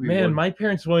 this is gonna be Man, one- my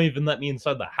parents won't even let me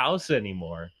inside the house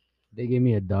anymore. They gave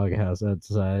me a dog house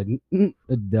outside,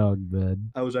 a dog bed.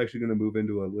 I was actually gonna move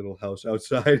into a little house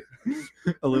outside,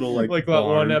 a little like Like that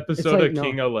one barn. episode like- of no.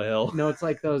 King of the Hill. No, it's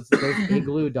like those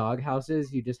igloo dog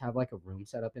houses. You just have like a room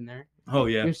set up in there. Oh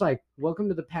yeah, You're just like, welcome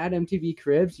to the Pad MTV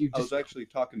Cribs. You I was just actually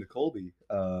talking to Colby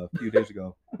a few days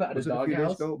ago. about a Was it a dog few days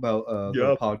house. ago about the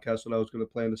Yup. podcast that I was gonna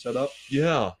plan to set up?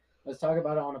 Yeah. Let's talk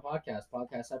about it on a podcast.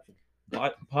 Podcastception.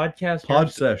 Podcast.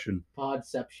 Pod session.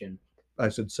 Podception. I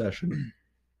said session.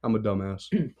 I'm a dumbass.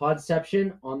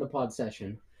 Podception on the pod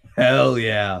session. Hell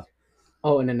yeah.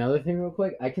 Oh, and another thing, real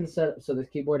quick, I can set up. So this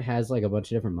keyboard has like a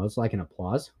bunch of different modes, like an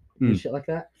applause and shit like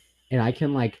that. And I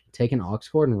can like take an aux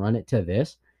cord and run it to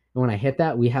this. And when I hit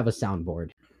that, we have a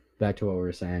soundboard. Back to what we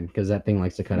were saying, because that thing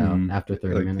likes to cut out after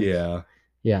 30 minutes. Yeah.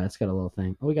 Yeah, it's got a little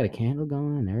thing. Oh, we got a candle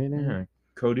going and everything. Yeah.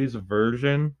 Cody's a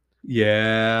virgin.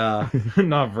 Yeah.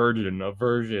 Not virgin, a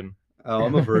virgin. Oh,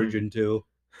 I'm a virgin too.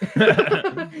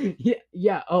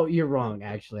 Yeah. Oh, you're wrong.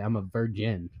 Actually, I'm a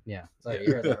virgin. Yeah. Sorry,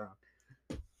 you heard that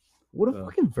wrong. What a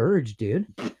fucking verge, dude.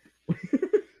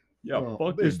 Yeah,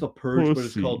 it's the Purge, pussy. but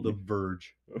it's called the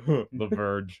Verge. The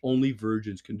Verge. Only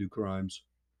virgins can do crimes.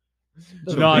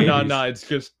 No.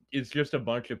 It's just a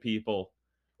bunch of people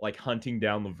like hunting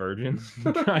down the virgins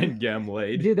to try and get them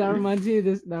laid. Dude, that reminds me of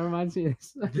this. That reminds me of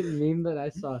this fucking meme that I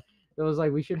saw. It was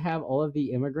like we should have all of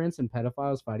the immigrants and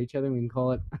pedophiles fight each other. And we can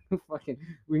call it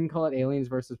We can call it aliens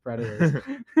versus predators.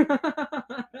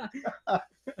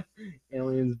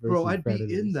 Aliens versus Bro, I'd predators.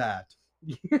 be in that.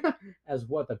 As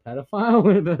what, the pedophile?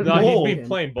 Or the No, he'd be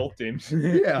playing both teams.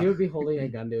 Yeah. He would be holding a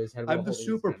gun to his head. while I'm the holding his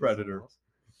super gun to predator. someone else.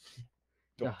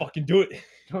 Don't fucking do it.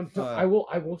 Don't. I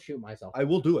will shoot myself. I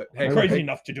will do it. Hey, Crazy hey,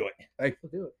 enough to do it. I'll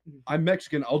do it. I'm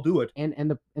Mexican. I'll do it. And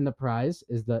the prize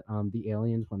is that the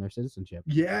aliens won their citizenship.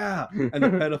 Yeah. And the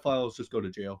pedophiles just go to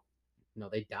jail. No,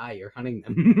 they die. You're hunting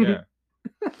them. Yeah.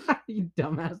 You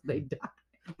dumbass. They die.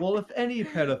 Well, if any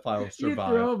pedophiles You survive.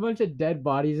 throw a bunch of dead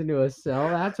bodies into a cell.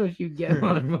 That's what you get,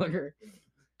 motherfucker.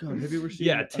 God, have you ever seen?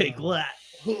 Yeah, take that.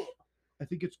 I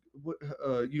think it's what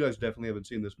you guys definitely haven't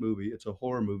seen this movie. It's a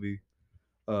horror movie.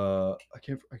 I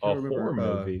can't A remember. horror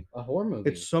movie. A horror movie.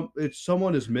 It's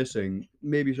someone is missing.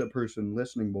 Maybe a person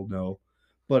listening will know,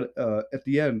 but at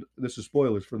the end, this is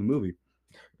spoilers for the movie.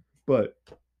 But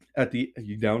are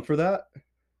you down for that?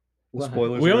 What?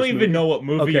 Spoilers. We for don't this even movie? know what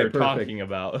movie Okay, you're perfect. talking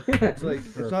about. It's like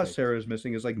it's not Perfect. Sarah is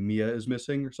missing. It's like Mia is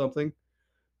missing or something.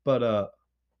 But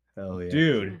hell yeah,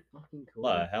 Dude, Fucking cool.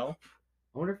 what the hell?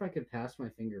 I wonder if I could pass my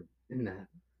finger in that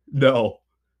no,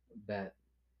 bet.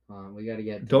 We gotta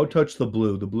get. don't touch the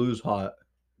blue. The blue's hot.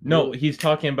 No, he's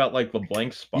talking about like the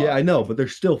blank spot. Yeah, I know, but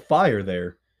there's still fire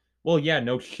there. Well, yeah,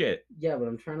 no shit. Yeah, but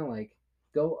I'm trying to like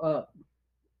go up.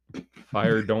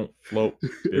 Fire don't float.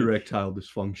 bitch. Erectile I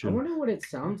dysfunction. wonder what it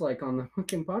sounds like on the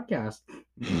fucking podcast.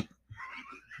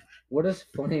 What does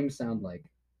flame sound like?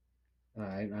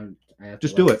 I have to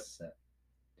Just do let it. set.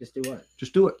 Just do what?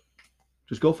 Just do it.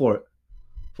 Just go for it.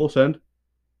 Full send.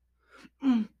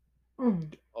 Oh.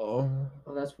 Oh,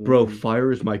 that's Bro, warm.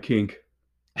 fire is my kink.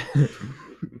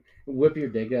 Whip your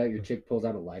dick out. Your chick pulls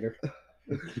out a lighter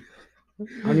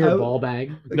on your I- ball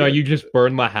bag. No, you just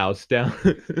burn the house down.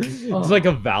 It's Oh. like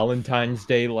a Valentine's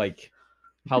Day, like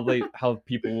how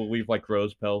people will leave like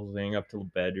rose petals hanging up to the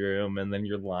bedroom, and then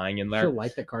you're lying in there. She'll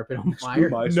light the carpet on Screw fire.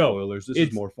 my No, spoilers. This it's-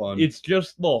 is more fun. It's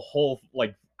just the whole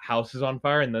like house is on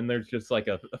fire, and then there's just like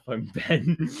a bed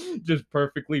just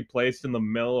perfectly placed in the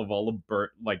middle of all the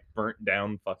burnt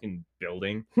down fucking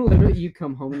building. Literally, you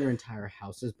come home and their entire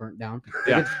house is burnt down. Like,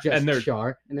 Yeah, it's just and there's-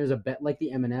 char, and there's a bed like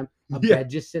the M&M, a Yeah. bed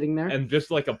just sitting there, And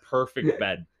just like a perfect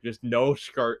bed, just no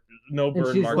skirt, no And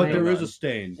burn she's marks. but laying there no is a none.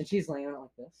 stain. and she's laying on it like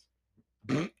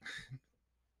this.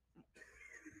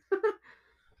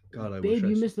 God, I Babe, wish I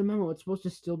you s- missed the memo. It's supposed to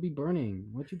still be burning.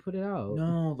 Why'd you put it out?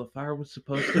 No, the fire was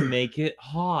supposed to make it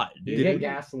hot, You dude. get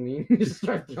gasoline. You just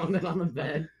start throwing it on the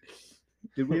bed.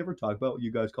 Did we ever talk about you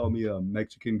guys call me a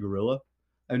Mexican gorilla?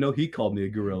 I know he called me a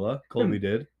gorilla. Colby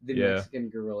did. The Yeah. Mexican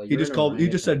gorilla. He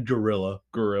just said gorilla.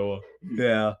 Gorilla.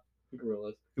 Yeah,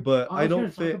 gorillas. but Oh, I was gonna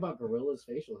don't talk fit. about gorillas'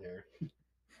 facial hair.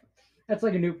 That's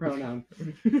like a new pronoun.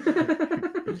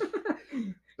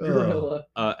 Gorilla.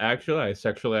 Actually, I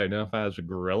sexually identify as a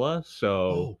gorilla, so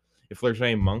Oh, if there's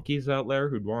any monkeys out there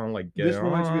who'd want to like get this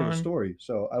reminds me of a on- story.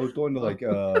 So I was going to like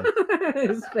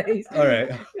His face. all right,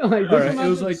 You're like, all this right. It reminds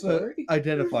was me of like a story.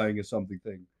 identifying as something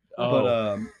thing. Oh,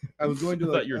 But I was going I to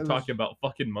thought like. you were I was- talking about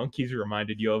fucking monkeys.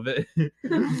 Reminded you of it,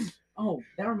 Oh,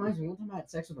 that reminds me. One time I had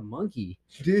sex with a monkey.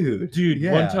 dude. dude.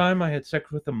 Yeah. One time I had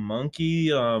sex with a monkey.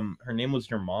 Her name was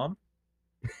your mom.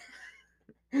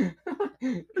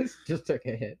 This just took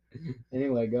a hit.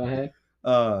 Anyway, go ahead.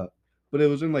 But it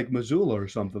was in like Missoula or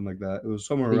something like that. It was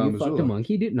somewhere Did around you fuck a Missoula.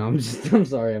 monkey, dude? No, I'm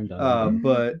sorry, I'm done.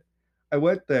 But I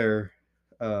went there.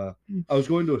 I was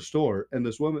going to a store, and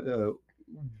this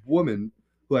woman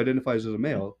who identifies as a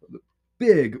male,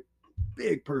 big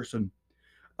person,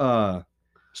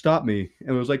 stopped me, and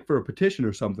it was like for a petition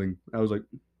or something. I was like,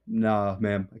 "Nah,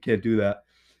 ma'am, I can't do that."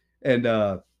 And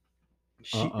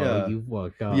she, You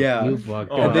fucked up. yeah. You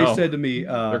fucked Oh, up. and they no. said to me,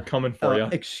 They're coming for you.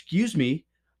 "Excuse me,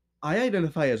 I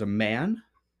identify as a man,"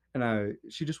 and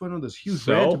she just went on this huge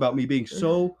So? rant about me being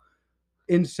so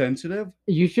insensitive.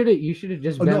 You should have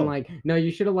just been no. like, no,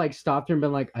 you should have like stopped her and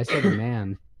been like, I said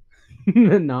man,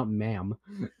 not ma'am.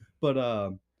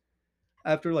 But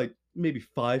after like maybe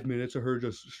 5 minutes of her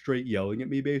just straight yelling at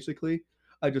me, basically,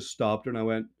 I just stopped her and I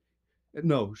went,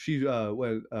 no, she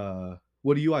went,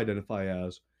 what do you identify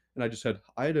as? And I just said,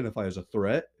 I identify as a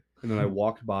threat. And then I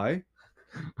walked by.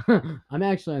 I'm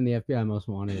actually on the FBI Most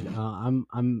Wanted. I'm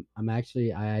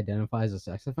actually, I identify as a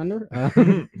sex offender.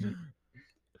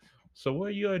 So what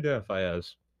do you identify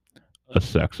as? A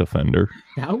sex offender.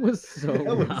 That was so That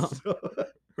loud. was so...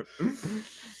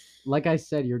 Like I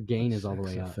said, your gain is all the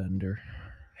way up. Offender.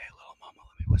 Hey, little mama,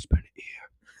 let me whisper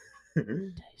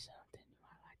in Tell you something, you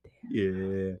might the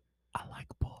ear. Yeah. I like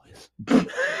boys.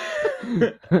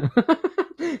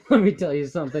 Let me tell you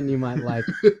something you might like.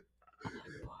 I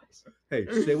like boys. Hey,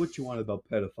 say what you want about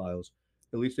pedophiles.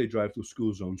 At least they drive through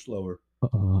school zone slower. I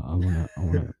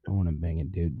wanna bang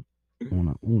it, dude. I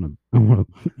wanna.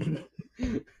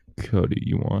 Cody,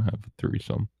 you want to have a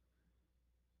threesome?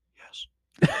 Yes.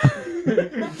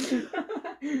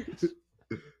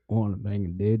 I wanna bang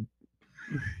it, dude.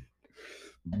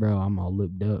 Bro, I'm all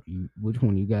looped up. Which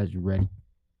one of you guys are ready?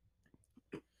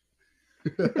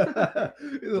 You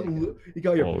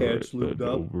got your All pants right, lubed bend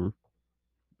up. over.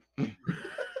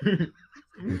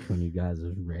 Which one of you guys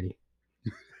is ready?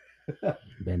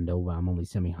 Bend over. I'm only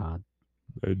semi-hot.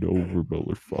 Bend over,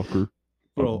 motherfucker.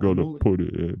 Bro, I'm gonna only- put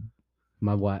it in.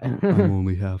 My wife. I'm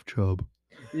only half chub.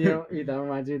 That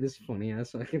reminds me of this funny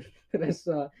ass fucking that I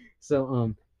saw.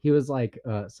 So he was like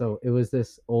so it was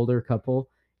this older couple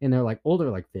and they're like older,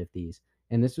 like 50s,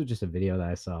 and this was just a video that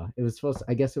I saw. It was supposed to,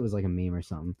 I guess it was like a meme or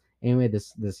something. Anyway,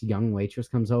 this young waitress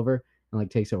comes over and like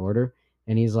takes her order,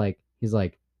 and he's like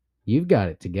you've got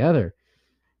it together,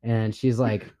 and she's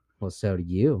like, well, so do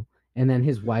you. And then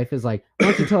his wife is like, why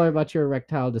don't you tell her about your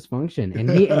erectile dysfunction? And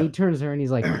he turns to her and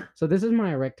he's like, so this is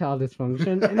my erectile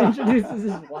dysfunction, and introduces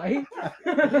his wife.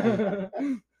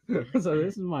 So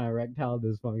this is my erectile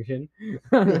dysfunction.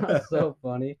 That's so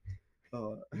funny.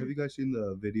 Have you guys seen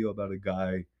the video about a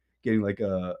guy getting like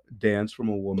a dance from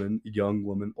a woman, young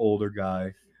woman, older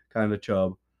guy, kind of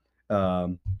chub,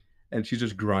 and she's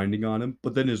just grinding on him,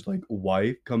 but then his like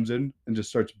wife comes in and just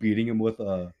starts beating him with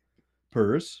a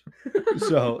purse.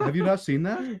 So have you not seen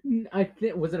that? I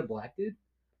think, was it a black dude?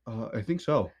 I think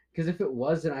so. Because if it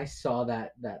was, then I saw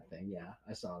that thing. Yeah,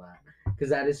 I saw that. Because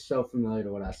that is so familiar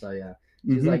to what I saw. Yeah,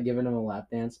 he's Mhm. like giving him a lap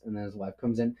dance, and then his wife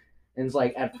comes in, and it's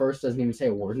like at first doesn't even say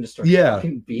a word and just starts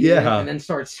fucking beating him, and then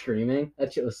starts screaming.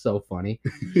 That shit was so funny.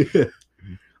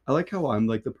 I like how I'm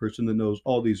like the person that knows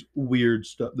all these weird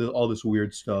stuff, all this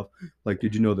weird stuff. Like,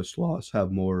 did you know the sloths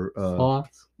have more?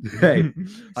 Sloths. Hey,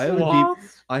 I have a deep,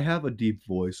 Sloths? I have a deep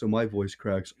voice, so my voice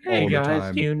cracks Hey all the guys,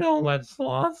 time. do you know that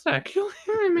sloths actually?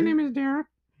 Hi, my name is Derek.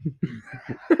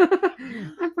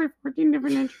 I play 14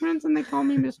 different instruments, and they call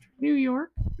me Mr. New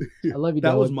York. I love you.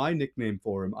 That was Dylan. my nickname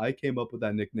for him. I came up with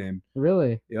that nickname.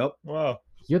 Really. Yep. Wow.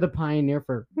 You're the pioneer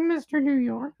for Mr. New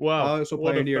York. Wow. I also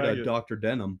what a pioneered faggot. Dr.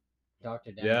 Denim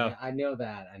Dr. Denim. Yeah. I knew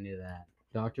that. I knew that.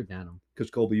 Dr. Denim. because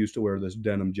Colby used to wear this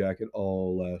denim jacket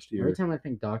all last Every year. time I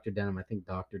think Dr. Denim, I think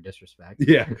Dr. Disrespect.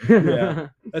 Yeah, yeah.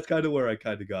 That's kind of where I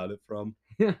kind of got it from.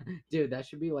 Dude, that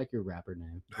should be like your rapper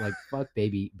name. Like, fuck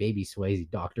baby Swayze,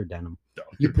 Dr. Denim.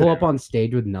 You pull up on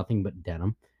stage with nothing but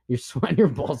denim. You're sweating your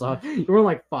balls off. You're wearing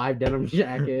like 5 denim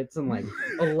jackets and like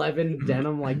 11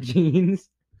 denim like jeans.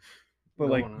 But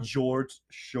Going like on. jorts,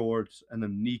 shorts, and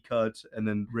then knee cuts, and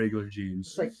then regular jeans.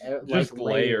 It's like, Just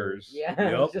layers. Yeah,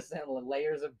 Yep. it's just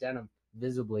layers of denim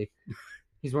visibly.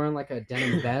 He's wearing like a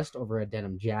denim vest over a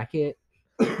denim jacket.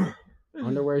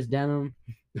 Underwear's denim.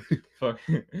 Fuck.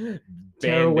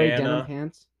 Tearaway denim Bandana.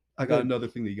 pants. I got another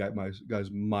thing that you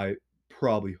guys might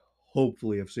probably,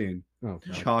 hopefully have seen. Oh,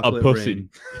 God. Chocolate pussy.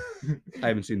 Rain. I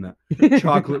haven't seen that.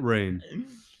 Chocolate Rain.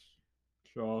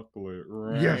 Chocolate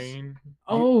Yes. rain.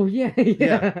 Oh yeah,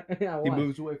 yeah. He what?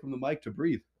 moves away from the mic to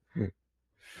breathe.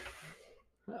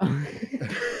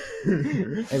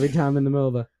 Every time in the middle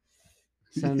of a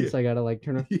sentence, I gotta like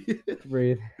turn off,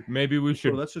 breathe. Maybe we Bro,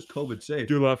 should that's just COVID safe.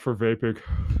 do that for vaping.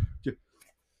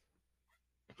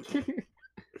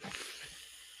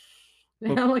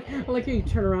 I like how you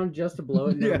turn around just to blow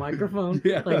it into Yeah. the microphone.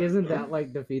 Yeah. Like, isn't that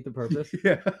like defeat the purpose?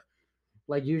 Yeah,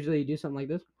 Like usually you do something like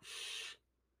this.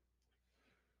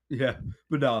 yeah,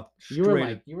 but no, You were straight.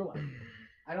 like,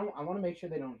 I want to make sure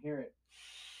they don't hear it.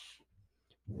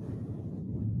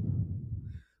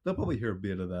 They'll probably hear a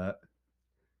bit of that.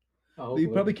 Oh, You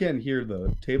probably can't hear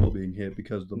the table being hit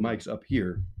because the mic's up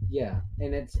here. yeah,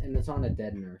 and it's on a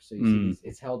deadener, so you see Mm.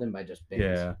 it's held in by just bins.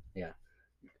 Yeah. Yeah.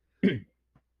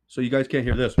 So you guys can't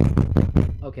hear this.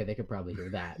 Okay, they could probably hear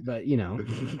that, but you know,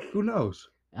 Who knows?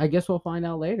 I guess we'll find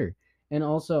out later. And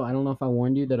also, I don't know if I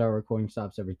warned you that our recording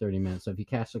stops every 30 minutes. So if you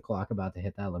catch the clock about to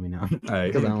hit that, let me know. Hey,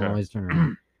 Because I don't okay. always turn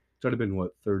around. It's already been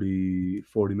what 30,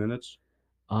 40 minutes.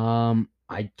 We're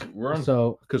on.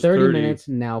 So 'Cause 30 30 minutes,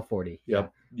 now 40.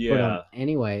 Yep. Yeah. But,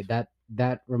 anyway,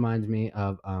 that reminds me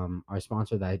of our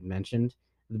sponsor that I mentioned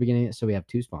at the beginning. So we have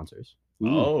 2 sponsors.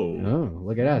 Oh. Oh,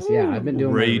 look at us. Yeah, I've been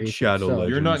doing my Raid research. Shadow So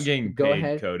Legends. You're not getting Go paid,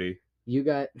 ahead. Cody.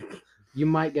 you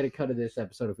might get a cut of this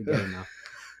episode if we get enough.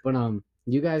 But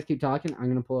you guys keep talking. I'm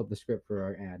gonna pull up the script for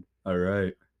our ad. All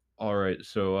right, All right.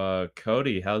 So,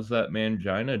 Cody, how's that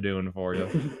mangina doing for you?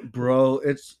 bro.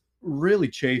 It's really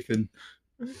chafing.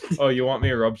 Oh, you want me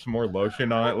to rub some more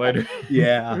lotion on it later?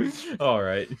 Yeah. All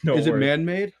right. No Is it worries.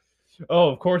 man-made? Oh,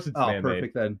 of course it's Oh, man-made.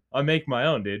 perfect then, I make my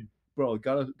own, dude. bro.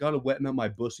 Gotta wetten up my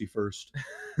bussy first.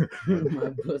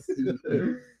 My pussy.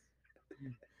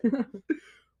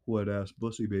 Wet ass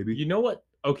bussy, baby. You know what?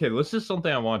 Okay, this is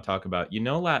something I want to talk about. You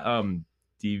know that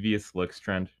devious looks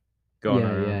trend going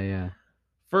around? Yeah.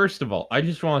 First of all, I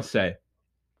just want to say,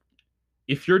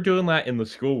 if you're doing that in the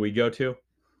school we go to,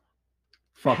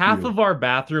 Fuck half you. of our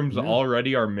bathrooms Yeah.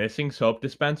 already are missing soap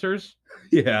dispensers.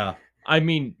 Yeah. I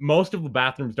mean, most of the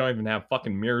bathrooms don't even have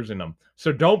fucking mirrors in them.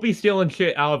 So don't be stealing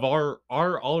shit out of our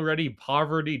already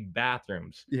poverty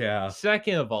bathrooms. Yeah.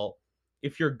 Second of all,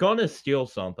 if you're gonna steal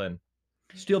something,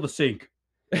 Steal the sink.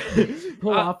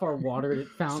 Pull I- off our water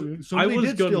fountain. Somebody was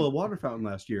did gonna- steal a water fountain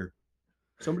last year.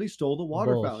 Somebody stole the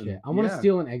water Bullshit. fountain. I want to Yeah.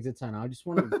 steal an exit sign. I just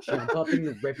want to jump up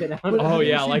and rip it out. But Oh, have you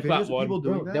yeah, ever I seen like that videos of one. people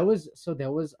doing Bro, that? there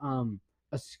was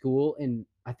a school in,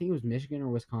 I think it was Michigan or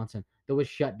Wisconsin, that was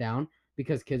shut down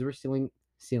because kids were stealing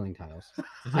ceiling tiles.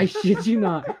 I shit you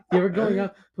not. They were going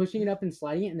up, pushing it up and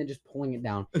sliding it, and then just pulling it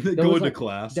down. And then There go was, into like,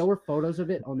 class. There were photos of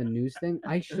it on the news thing.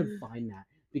 I should find that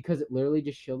because it literally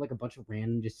just showed like a bunch of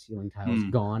random just ceiling tiles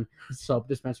gone, soap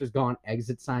dispensers gone,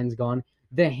 exit signs gone.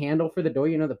 The handle for the door,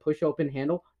 you know, the push open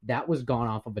handle, that was gone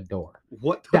off of a door.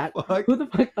 What the That fuck? who the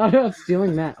fuck thought of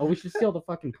stealing that? Oh, we should steal the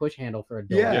fucking push handle for a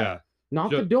door. Yeah.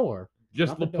 Not Ju- the door.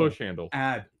 just Not the the door. push handle.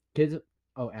 Add. Kids.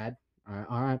 Oh, add.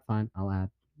 All right, fine. I'll add.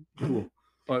 Cool.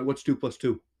 All right, what's 2 plus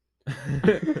 2?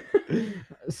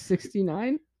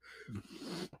 69.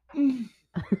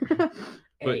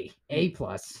 A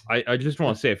plus. I just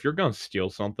want to say, if you're gonna steal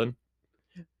something,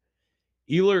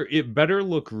 either it better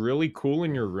look really cool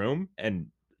in your room, and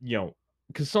you know,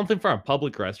 because something from a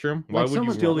public restroom, why Like would you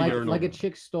someone- steal want the like, that? urinal? like a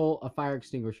chick stole a fire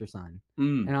extinguisher sign,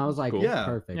 Mm. and I was like, Cool. Yeah,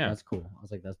 perfect. yeah. That's cool. I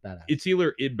was like, that's badass. It's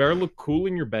either it better look cool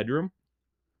in your bedroom,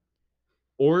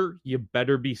 or you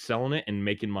better be selling it and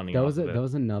making money. That off was of it. that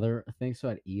was another thing. So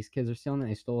at East, kids are stealing it.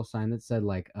 They stole a sign that said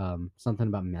like something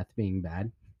about meth being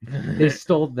bad. They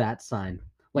stole that sign,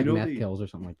 like know meth the- kills or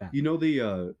something like that. You know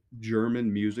the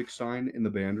German music sign in the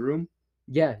band room?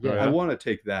 Yeah, Oh, yeah. yeah? I want to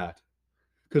take that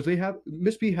because they have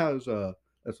Miss B has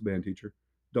that's the band teacher.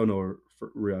 Don't know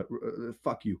her.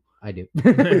 Fuck you. I do.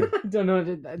 Don't know.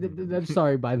 I'm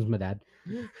sorry, Biden's my dad.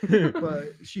 But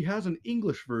she has an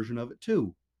English version of it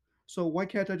too. So why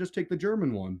can't I just take the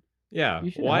German one? Yeah. You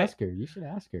should Why? ask her. You should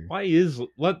ask her. Why is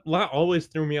that always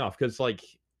threw me off? Because like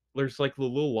there's like the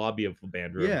little lobby of the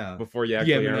band room. Yeah. Before you The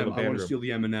actually enter the M&M. I band want to room. steal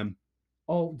the M&M.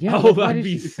 Oh yeah. Oh, why that'd did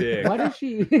be she- sick. Why did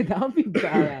she? That would be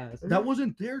badass. That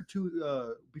wasn't there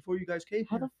before you guys came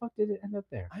How here. the fuck did it end up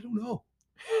there? I don't know.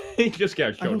 He just got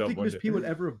I showed don't up think one Miss day. P would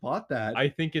ever have bought that. I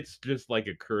think it's just like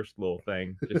a cursed little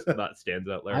thing, just that stands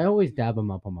out there. I always dab him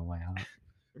up on my way out.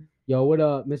 Yo, what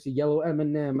up, Mr. Yellow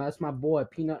M&M? That's my boy,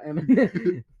 Peanut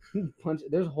M&M. Punch.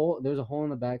 There's a hole in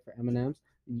the back for M&Ms.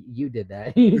 You did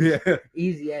that. Yeah.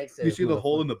 Easy access. You see the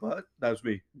hole in the butt? That was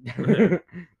me.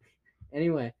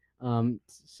 Anyway,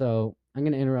 so I'm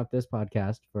gonna interrupt this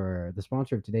podcast for the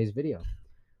sponsor of today's video,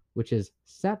 which is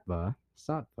Satva.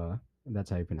 That's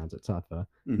how you pronounce it. Satva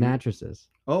Mhm. mattresses.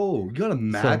 Oh, you got a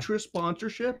mattress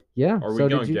sponsorship? Yeah. Are we so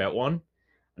gonna did you... get one?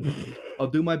 I'll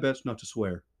do my best not to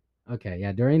swear. Okay.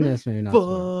 Yeah. During this, maybe not.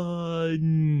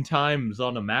 Fun times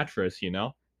on a mattress, you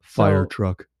know. So-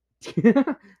 truck.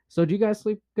 So, do you guys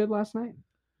sleep good last night?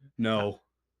 No.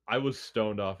 I was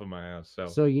stoned off of my ass, so,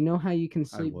 So you know how you can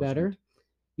sleep better?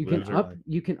 wasn't. Loser.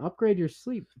 You can upgrade your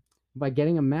sleep by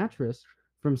getting a mattress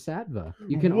from Satva.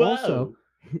 You can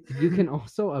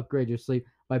also upgrade your sleep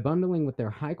by bundling with their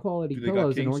high quality Do they got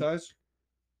pillows. king size?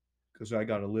 Because I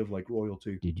gotta live like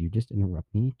royalty. Did you just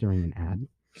interrupt me during an ad?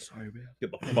 Sorry, man.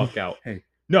 get the fuck out. Hey.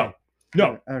 No,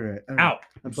 no, All right. out,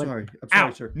 I'm But- sorry. I'm sorry,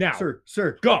 out, sir. now.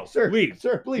 Sir. go, Sir. leave,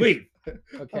 Sir, please. leave.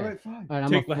 Okay. All right, fine. All right, I'm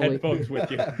Take a the fully... headphones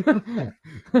with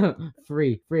you.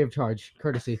 free of charge,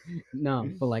 courtesy. No,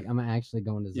 but like I'm actually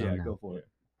going to zone Yeah, now. go for it.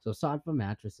 So Satva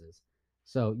mattresses.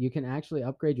 So you can actually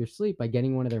upgrade your sleep by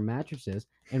getting one of their mattresses.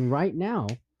 And right now,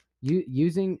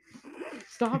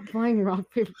 stop playing rock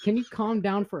paper. Can you calm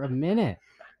down for a minute?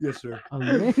 Yes, sir. A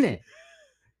minute.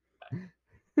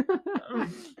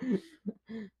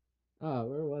 Oh,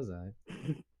 where was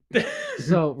I?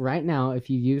 So right now, if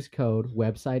you use code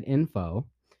website info,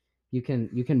 you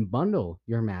can bundle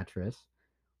your mattress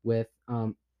with a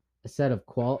set of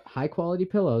high quality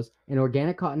pillows and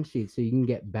organic cotton sheets, so you can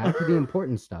get back to the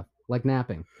important stuff like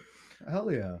napping.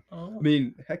 Hell yeah. Oh. I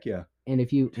mean, heck yeah. And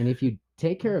if you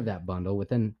take care of that bundle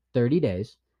within 30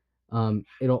 days,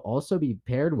 it'll also be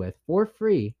paired with, for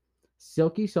free,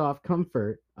 silky soft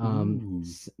comfort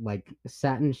like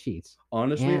satin sheets.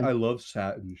 Honestly, And I love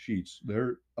satin sheets.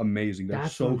 They're amazing. They're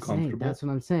so comfortable. That's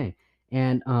what I'm saying.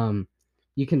 And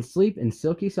you can sleep in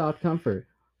silky soft comfort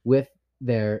with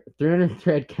their 300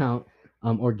 thread count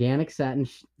organic satin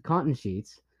cotton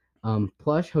sheets,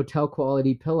 plush hotel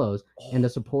quality pillows, and a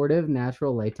supportive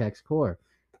natural latex core.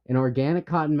 An organic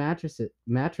cotton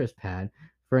mattress pad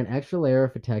for an extra layer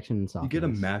of protection and You softness. get a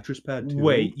mattress pad too.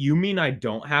 Wait, you mean I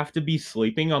don't have to be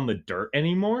sleeping on the dirt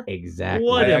anymore? Exactly.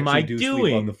 What am I actually do sleep on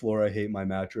doing? the floor. I hate my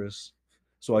mattress,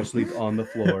 so I sleep on the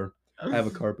floor. I have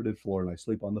a carpeted floor and I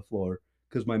sleep on the floor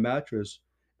because my mattress.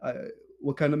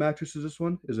 What kind of mattress is this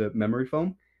one? Is it memory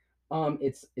foam?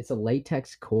 It's a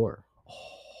latex core,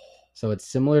 so it's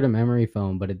similar to memory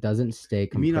foam, but it doesn't stay You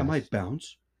compressed. mean I might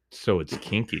bounce? So it's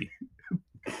kinky.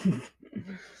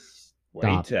 Stop.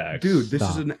 Latex. Dude, this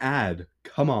Stop. is an ad.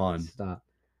 Come on. Stop.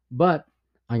 But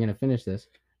I'm gonna finish this.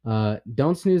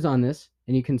 Don't snooze on this,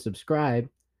 and you can subscribe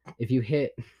if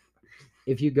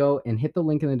you go and hit the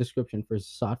link in the description for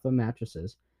Saatva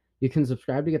mattresses. You can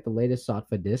subscribe to get the latest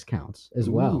Saatva discounts as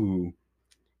well. Ooh.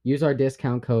 Use our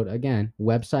discount code again,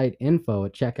 website info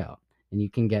at checkout, and you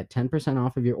can get 10%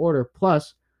 off of your order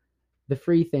plus the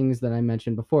free things that I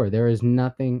mentioned before. There's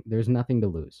nothing to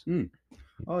lose.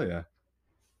 Oh yeah.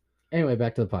 Anyway,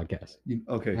 back to the podcast.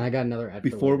 Okay. And I got another ad for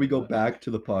Before we later, go but- back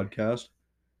to the podcast,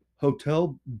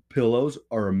 hotel pillows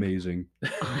are amazing.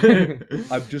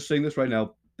 I'm just saying this right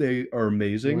now. They are You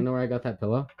amazing. wanna know where I got that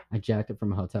pillow? I jacked it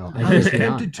from a hotel. I was shit you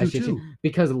not. tempted I to shit you- too.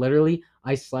 because literally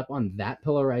I slept on that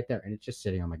pillow right there, and it's just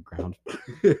sitting on the ground.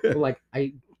 Like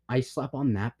I slept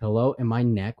on that pillow, and my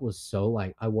neck was so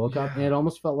like I woke up and it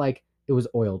almost felt like it was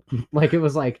oiled. Like it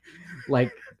was like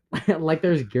like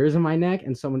there's gears in my neck,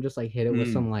 and someone just like hit it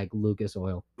with some like Lucas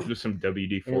oil. Just some And it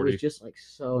was WD-40. just like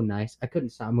so nice. I couldn't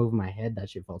stop moving my head. That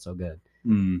shit felt so good.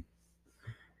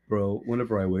 Bro,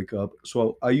 whenever I wake up,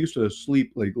 so I used to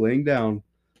sleep like laying down,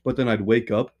 but then I'd wake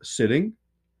up sitting.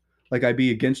 Like I'd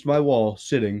be against my wall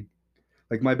sitting.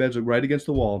 Like my bed's right against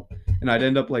the wall. And I'd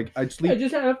end up like I'd I sleep.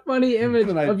 just had a funny image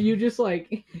And I- of you just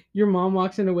like your mom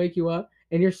walks in to wake you up,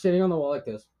 and you're sitting on the wall like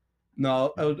this.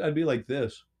 No, I'd be like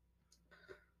this.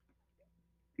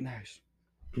 Nice.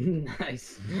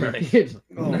 Nice. Nice.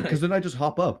 Oh, because then I just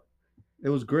hop up. It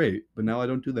was great, but now I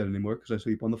don't do that anymore because I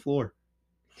sleep on the floor.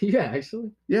 Yeah,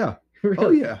 actually. Yeah,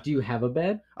 Really? yeah. Do you have a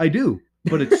bed? I do,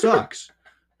 but it sucks.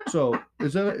 So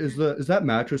is that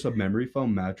mattress a memory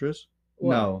foam mattress?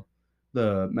 What? No,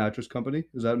 the mattress company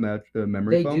is that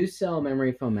memory They foam? do sell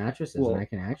memory foam mattresses, Well, and I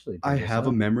can actually. I dig this have a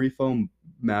up. memory foam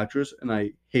mattress and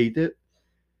I hate it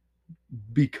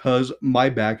because my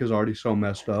back is already so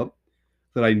messed up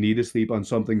that I need to sleep on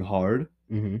something hard.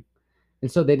 Mhm.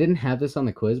 And so they didn't have this on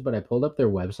the quiz, but I pulled up their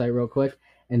website real quick,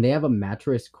 and they have a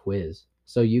mattress quiz,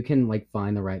 so you can like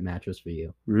find the right mattress for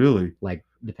you, Really? like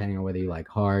depending on whether you like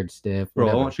hard, stiff. Bro, I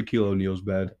whatever. want Shaquille O'Neal's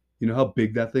bed. You know how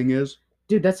big that thing is?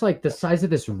 Dude, that's like the size of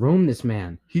this room. This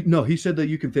man. He said that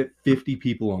you can fit 50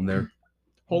 people on there.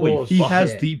 Holy Bullshit. He fuck.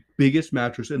 has the biggest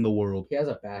mattress in the world. He has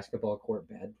a basketball court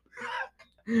bed.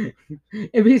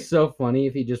 It'd be so funny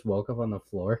if he just woke up on the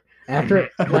floor after.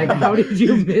 Like, how did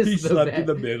you miss He the slept bed? in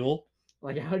the middle.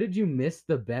 Like, how did you miss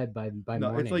the bed by No,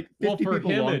 morning? it's like 50 Well, for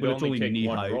people him, long, it'd but it's only take knee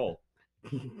one height. roll.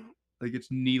 Like it's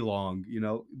knee long, you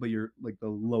know, but you're like the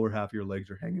lower half of your legs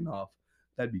are hanging off.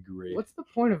 That'd be great. What's the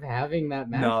point of having that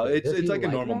mattress? No, it's Does he like a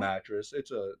normal that? mattress.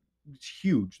 It's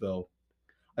huge though.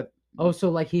 Oh, so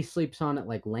like he sleeps on it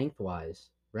like lengthwise,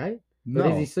 right? Or No,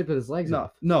 does he sleep with his legs no,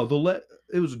 off? no.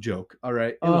 It was a joke. All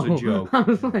right, it was a joke. I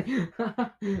was like,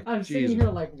 I'm sitting Jesus. here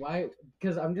like, why?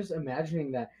 Because I'm just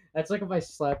imagining that. That's like if I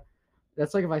slept.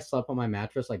 That's like if I slept on my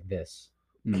mattress like this.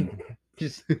 Mm.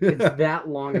 Just it's that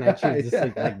long, and I choose to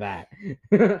sleep like that.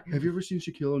 Have you ever seen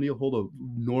Shaquille O'Neal hold a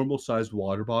normal sized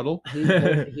water bottle? he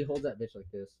holds that bitch like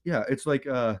this. Yeah, it's like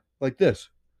this.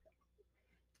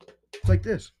 It's like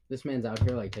this. This man's out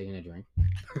here like taking a drink.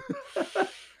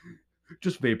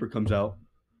 Just vapor comes out.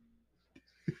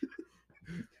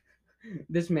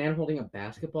 This man holding a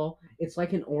basketball. It's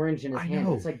like an orange in his I hand.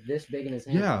 know. It's like this big in his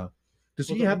hand. Yeah. Does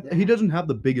he Look have? at He that. doesn't have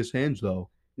the biggest hands though.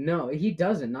 No, he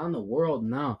doesn't. Not in the world.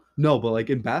 No. No, but like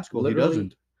in basketball, Literally, he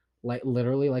doesn't. Like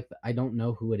literally, like I don't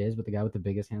know who it is, but the guy with the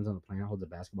biggest hands on the planet holds a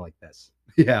basketball like this.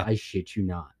 Yeah. I shit you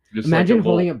not. Just Imagine like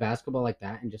holding a basketball like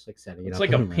that and just like setting it It's up.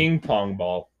 like a in the rim ping pong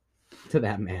ball. to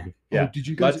that man. Yeah. Did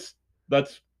you guys?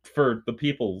 That's for the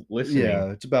people listening. Yeah,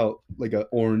 it's about like a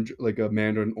orange, like a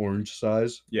mandarin orange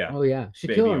size. Yeah. Oh yeah,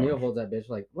 Baby Shaquille O'Neal orange. holds that bitch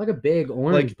like a big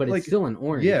orange, but like- it's still an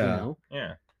orange. yeah. You know,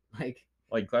 Yeah.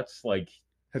 like That's like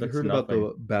Have you That's heard about nothing.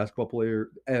 the basketball player,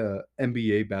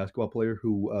 NBA basketball player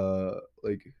who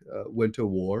went to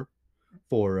war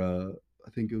for I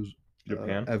think it was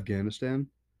Japan. Afghanistan.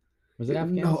 was it No,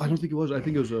 Afghanistan? I don't think it was. I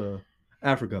think it was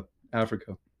Africa.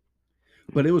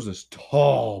 But it was this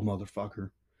tall motherfucker.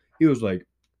 He was like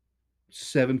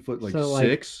 7 foot, like So,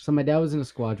 6. So my dad was in a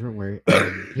squadron where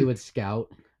he would scout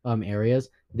areas.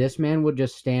 This man would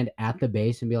just stand at the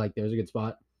base and be like, "There's a good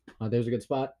spot. There's a good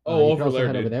spot. Oh, you over can also there,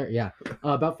 head over dude." there. Yeah,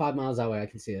 about 5 miles that way. I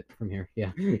can see it from here.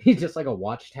 Yeah, he's just like a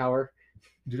watchtower.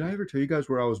 Did I ever tell you guys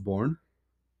where I was born?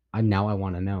 Now I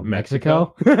want to know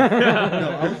Mexico? No,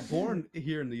 I was born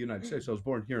here in the United States. I was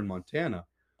born here in Montana.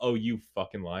 Oh, you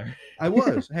fucking liar. I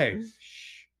was. Hey,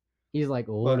 shh. He's like,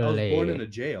 But I was born "Orale." in a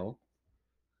jail.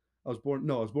 I was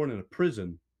born in a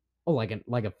prison. Oh, like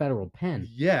a federal pen.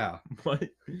 Yeah. What?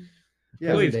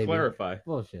 Yeah. Please baby. clarify.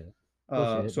 Bullshit.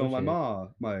 So bullshit. my mom,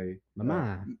 my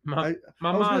Mama. My, I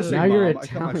my was gonna mom's say Now you're mom. I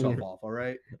cut myself Italian. off. All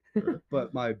right.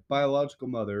 But my biological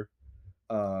mother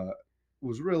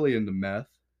was really into meth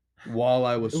while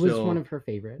I was It was still one of her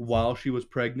favorites. while she was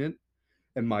pregnant,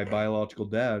 and my biological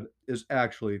dad is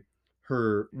actually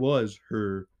her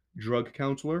drug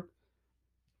counselor.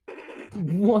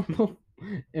 What the?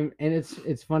 And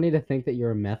it's funny to think that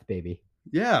you're a meth baby.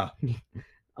 Yeah,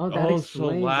 Oh, that Oh, so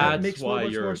explains. lad- that. that That's makes why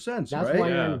much you're- more sense, That's right? why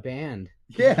you're in Yeah. a band.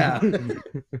 Yeah.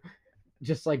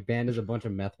 Just like band is a bunch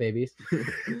of meth babies.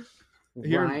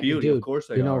 Here in Ryan- Beauty, dude, of course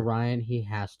they you know are. Ryan, he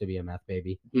has to be a meth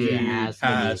baby. He He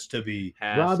has to be.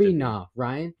 Has Robbie, to be. nah.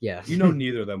 Ryan, yes. You know,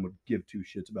 neither of them would give two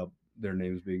shits about their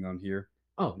names being on here.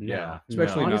 Oh no, Yeah,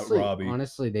 especially not honestly, Robbie.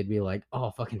 Honestly, they'd be like, "Oh,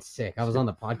 fucking sick! I was on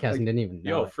the podcast Like, and didn't even know."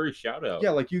 Yo, it." free shout out.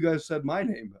 Yeah, like you guys said my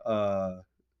name.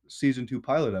 Season 2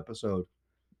 pilot episode.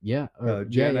 Yeah, or,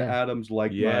 Jana yeah. Adams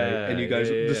liked Yeah. my, and you guys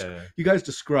yeah. you guys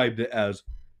described it as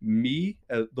me,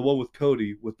 the one with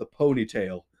Cody with the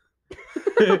ponytail.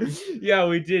 Yeah,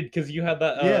 we did because you had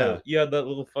that. Yeah. You had that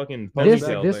little fucking. This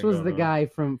ponytail this thing was going the on. guy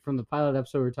from the pilot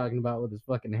episode we were talking about with his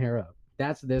fucking hair up.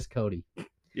 That's this Cody.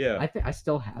 Yeah, I think I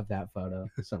still have that photo.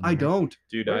 Somewhere. I don't.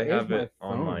 dude, Where I is have my it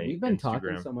on phone? my. We've been Instagram.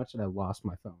 talking so much that I lost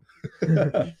my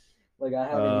phone. Like I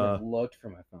haven't even looked for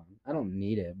my phone. I don't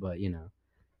need it, but you know,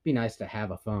 be nice to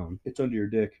have a phone. It's under your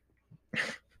dick.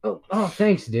 Oh,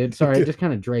 thanks, dude. Sorry, it just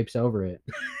kind of drapes over it.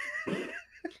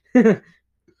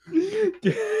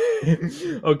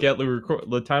 Okay, at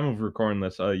the time of recording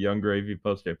this, Young Gravy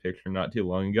posted a picture not too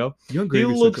long ago. Young He Gravy's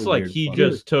such looks a like weird he fuck.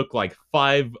 just took like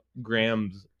 5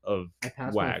 grams of I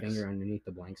passed wax. my finger underneath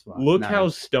the blank spot. Look how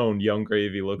Nice. stoned Young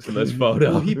Gravy looks in this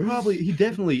photo. Well, he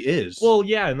definitely is. Well,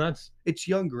 yeah, and that's it's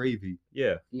Young Gravy.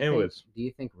 yeah. Do you Anyways, think, do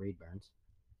you think Reed burns?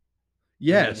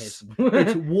 Yes, It's-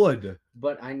 it's wood.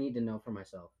 But I need to know for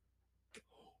myself.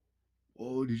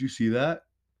 Oh, did you see that?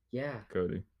 Yeah,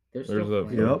 Cody. there's There's still a-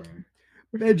 flame in Yep. there.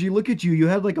 Benji, look at you. You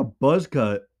had like a buzz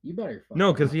cut. You better.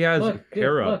 No, fucking 'cause he has look, dude,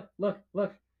 hair up.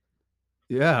 Look.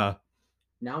 Yeah.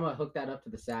 Now I'm gonna hook that up to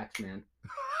the sax, man.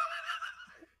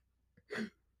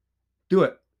 Do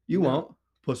it. You No. won't,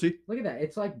 pussy. Look at that.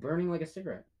 It's like burning like a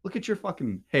cigarette. Look at your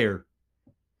fucking hair.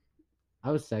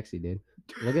 I was sexy, dude.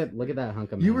 Look at that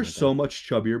hunk of. You man were right so there. much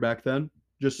chubbier back then.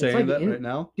 Just It's saying like that right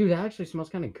now. Dude, that actually smells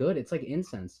kind of good. It's like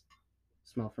incense.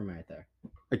 Smell from right there.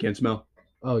 I can't smell.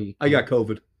 Oh, you. I got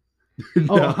COVID.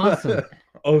 Oh, awesome.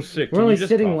 Oh, sick. We're Can only you just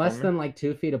sitting cough less on me? than like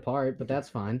 2 feet apart, but that's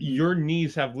fine. Your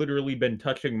knees have literally been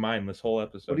touching mine this whole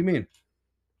episode. What do you mean?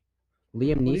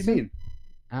 Liam What do Neeson. you mean?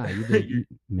 Ah, you did.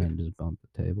 Man, just bump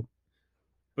the table.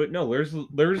 But no, there's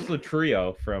the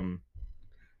trio from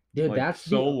Dude, like, that's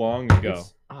so the, long ago.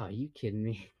 it's- Oh, you kidding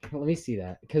me? Let me see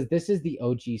that because this is the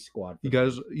OG squad. You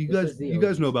guys, This is the you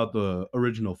guys know OG. about the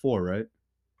original 4, right?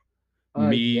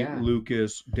 Me, Yeah.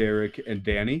 Lucas, Derek, and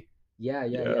Danny. Yeah.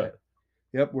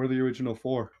 Yep, we're the original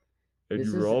 4. And This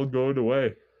you're is- all going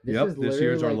away. Yep, this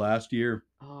year's our last year.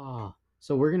 Oh,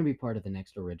 so we're gonna be part of the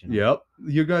next original. Yep,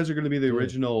 you guys are going to be the Dude,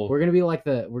 original. We're gonna be like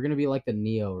the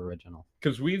Neo original.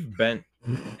 Because we've been,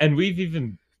 and we've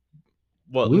even,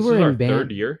 well, We this were is our in band-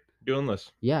 third year doing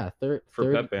this Yeah, third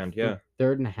for Pep Band. Yeah.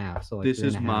 third and a half. So like This three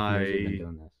and is a half years we've been my-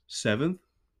 doing this. 7th.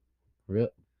 Real.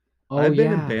 Oh I've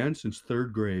been yeah. in band since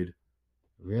 3rd grade.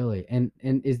 Really? And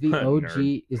is the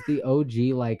Nerd.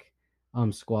 OG like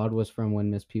squad was from when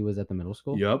Miss P was at the middle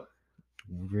school? Yep.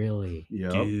 Really?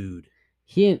 Yep. Dude.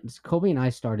 Colby and I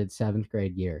started 7th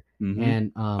grade year. Mhm.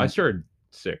 And I started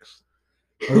 6th.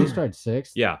 oh, you started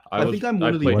 6th? Yeah, I think I'm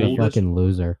one of the What a oldest. fucking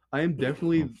loser. I am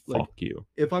definitely like, Fuck you.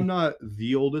 if I'm not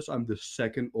the oldest, I'm the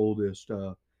second oldest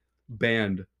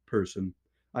band person.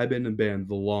 I've been in band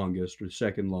the longest or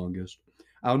second longest.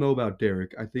 I don't know about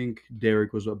Derek. I think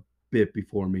Derek was a bit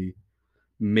before me.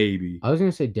 Maybe. I was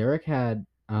gonna say Derek had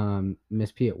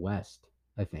Miss P at West,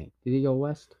 I think. Did he go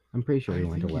West? I'm pretty sure he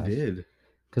went to think West. he did.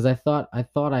 Because I thought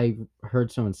I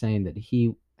heard someone saying that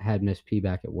he had Miss P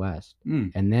back at West,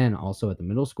 and then also at the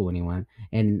middle school when he went,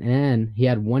 and then he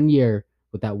had 1 year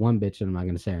with that one bitch, and I'm not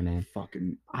gonna say her name.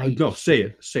 Fucking no, say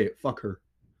it. Fuck her.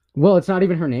 Well, it's not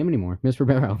even her name anymore, Miss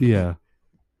Ribeiro. Yeah.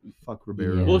 Fuck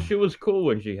Ribeiro. Yeah. Well, she was cool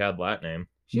when she had that name.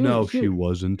 She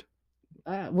wasn't.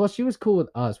 Well, she was cool with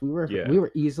us. We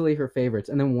were easily her favorites.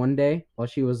 And then one day, while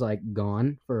she was like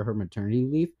gone for her maternity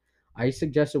leave, I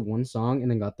suggested one song and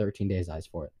then got 13 Days Ice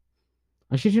for it.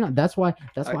 I shit you not. That's why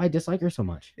I dislike her so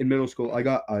much. In middle school, I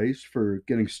got ice for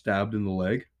getting stabbed in the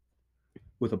leg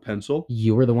with a pencil.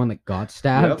 You were the one that got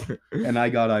stabbed. Yep. And I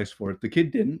got ice for it. The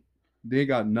kid didn't. They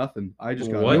got nothing. I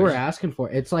just got What? ice. You were asking for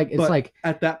it. It's like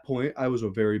at that point, I was a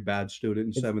very bad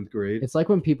student in 7th grade. it's like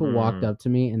when people walked up to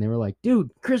me and they were like,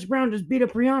 "Dude, Chris Brown just beat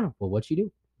up Rihanna." Well, what'd she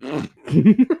do? Well,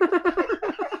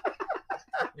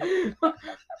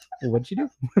 what'd she do?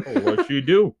 What'd she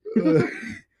do?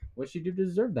 What'd she do to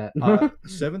deserve that?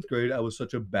 7th grade, I was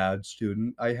such a bad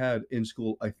student. I had in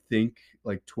school, I think,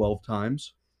 like 12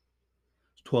 times.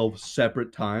 12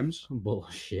 separate times.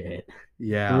 Bullshit.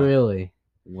 Yeah. Really?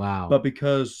 Wow. But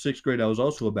because 6th grade, I was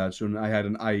also a bad student, I had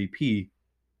an IEP.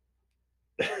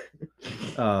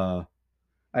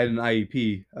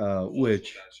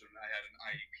 Which...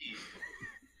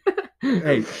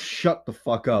 Hey, shut the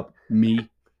fuck up, me.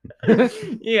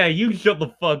 Yeah, you shut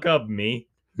the fuck up, me.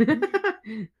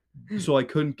 So I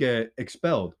couldn't get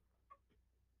expelled.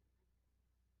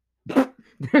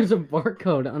 There's a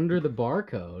barcode under the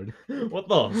barcode. What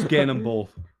the? Scan them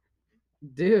both.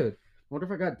 Dude, I wonder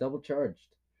if I got double charged.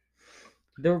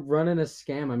 They're running a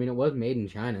scam. I mean, it was made in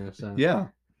China, so. Yeah.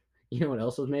 You know what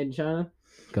else was made in China?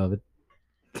 COVID.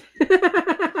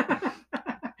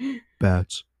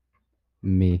 Bats.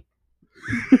 Me.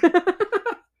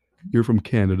 You're from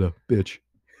Canada, bitch.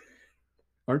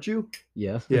 Aren't you?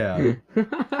 Yes. Yeah.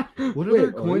 What are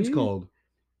their coins called?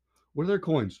 What are their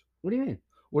coins? What do you mean?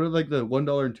 What are like the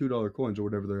 $1 and $2 coins or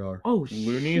whatever they are? Oh,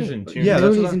 Loonies shit. and Toonies. Yeah,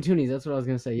 that's Loonies and Toonies. That's what I was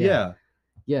gonna say. Yeah.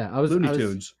 Yeah. I was Looney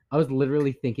Tunes. I was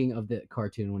literally thinking of the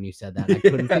cartoon when you said that. I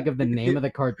couldn't think of the name of the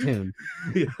cartoon.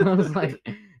 Yeah. I was like,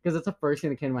 because that's the first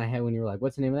thing that came to my head when you were like,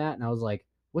 "What's the name of that?" And I was like,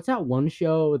 "What's that one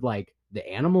show with like the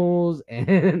animals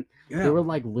and they were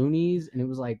like loonies and it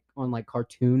was like on like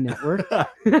Cartoon Network?"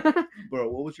 Bro,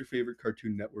 what was your favorite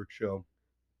Cartoon Network show?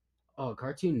 Oh,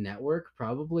 Cartoon Network,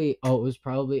 probably. Oh, it was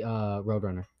probably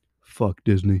Roadrunner. Fuck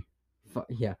Disney.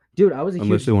 Yeah, dude, I was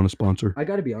unless they want to sponsor. I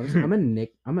gotta be honest. I'm a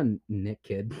Nick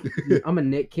kid. I'm a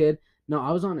Nick kid. No,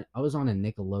 I was on a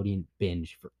Nickelodeon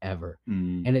binge forever,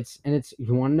 and it's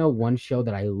you want to know one show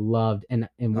that I loved, and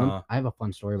one I have a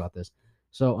fun story about this.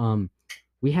 So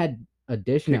we had a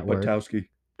Dish Network. Wachowski.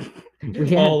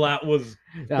 That was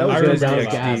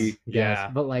gas. Yeah,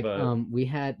 but like we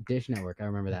had Dish Network. I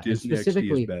remember that. Disney and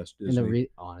specifically XD is best. Disney.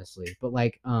 Honestly, but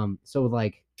like so with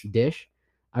like Dish.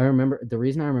 I remember the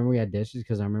reason I remember we had Dish is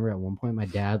because I remember at one point my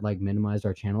dad like minimized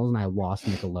our channels and I lost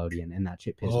Nickelodeon and that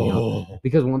shit pissed me off.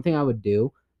 Because one thing I would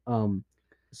do,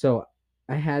 so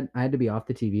I had to be off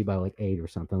the TV by like 8 or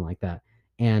something like that,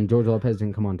 and George Lopez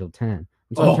didn't come on until 10. And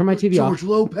so I turned my TV off. George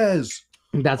Lopez.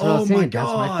 That's what I was saying. That's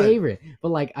my favorite. But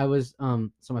like I was,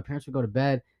 so my parents would go to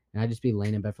bed and I'd just be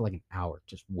laying in bed for like an hour,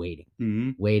 just waiting,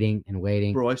 waiting and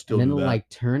waiting. Bro, I still and do then that.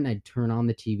 I'd turn on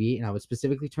the TV and I would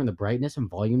specifically turn the brightness and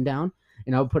volume down.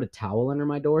 And I would put a towel under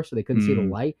my door so they couldn't see the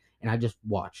light. And I just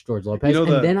watched George Lopez.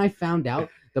 And then I found out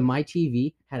that my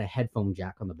TV had a headphone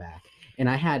jack on the back. And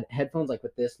I had headphones like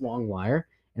with this long wire.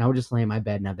 And I would just lay in my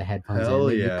bed and have the headphones in.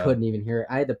 And you couldn't even hear it.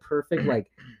 I had the perfect like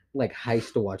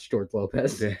heist to watch George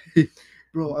Lopez.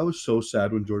 Bro, I was so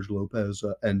sad when George Lopez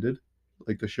ended,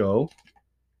 like the show.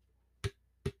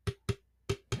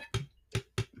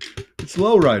 It's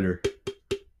Lowrider.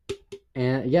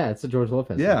 And yeah, it's a George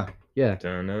Lopez. Yeah. Song. Yeah.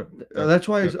 That's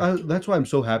why I'm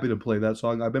so happy to play that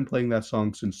song. I've been playing that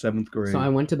song since 7th grade. So I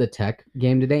went to the tech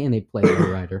game today and they played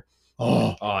Lowrider.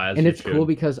 And it's cool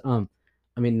because I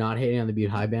mean, not hating on the Butte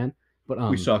High band, but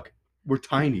we suck. We're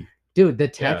tiny. Dude, the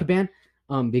tech band,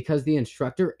 because the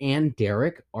instructor and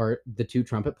Derek are the two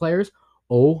trumpet players.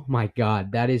 Oh my God,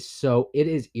 it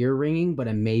is ear ringing, but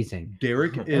amazing.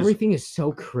 Derek is Everything is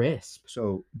so crisp.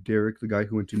 So Derek, the guy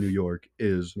who went to New York,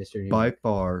 is Mr. New by York.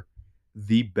 far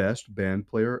the best band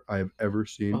player I have ever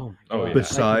seen. Oh, Oh, yeah.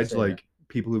 Besides, I can say like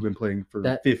people who've been playing for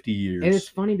That- 50 years. and it's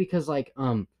funny because like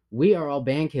we are all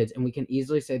band kids, and we can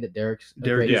easily say that Derek's a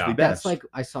Derek great- is the That's best. like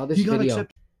I saw this He got video,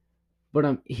 accepted.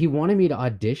 but he wanted me to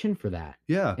audition for that.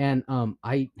 Yeah. And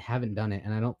I haven't done it,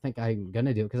 and I don't think I'm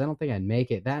gonna do it because I don't think I'd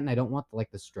make it. That, and I don't want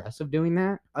the stress of doing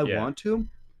that. I Yeah. want to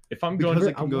If I'm going because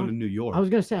to I can go to New York. I was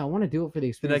gonna say I want to do it for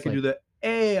the Then I experience. can do the,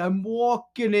 hey, I'm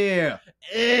walking here.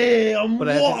 Hey, I'm But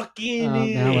I have to- walking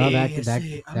Now, well, Yes, that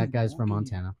hey, I'm guy's from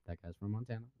walking. Montana. That guy's from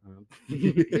Montana.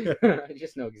 I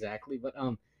just know exactly. But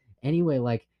anyway,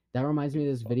 like that reminds me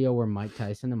of this video where Mike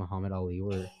Tyson and Muhammad Ali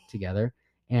were together,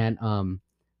 and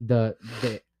the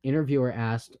interviewer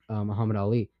asked Muhammad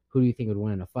Ali, "Who do you think would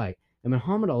win in a fight?" And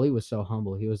Muhammad Ali was so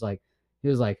humble. He was like,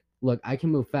 "Look, I can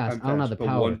move fast. I'm I don't have fast, the but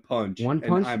power. One punch, and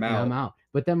I'm out. I'm out."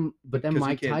 But then Because he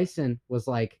Mike can't- Tyson was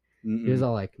like, he was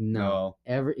all like, "No."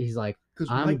 He's like, Because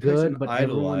I'm Mike good, Tyson but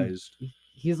everyone- idolized.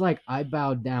 he's like, I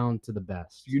bowed down to the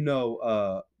best.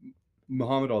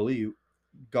 Muhammad Ali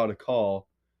got a call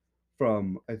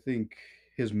from, I think,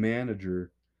 his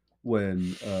manager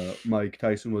when Mike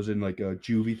Tyson was in like a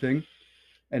juvie thing,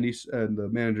 and the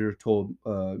manager told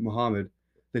Muhammad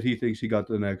that he thinks he got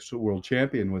the next world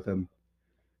champion with him,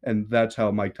 and that's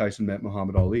how Mike Tyson met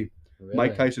Muhammad Ali. Really?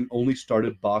 Mike Tyson only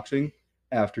started boxing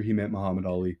after he met Muhammad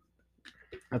Ali.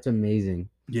 That's amazing.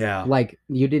 Yeah. Like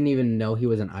you didn't even know he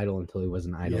was an idol until he was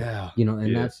an idol. Yeah. You know, and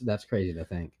Yeah. that's crazy to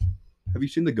think. Have you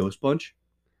seen the Ghost Punch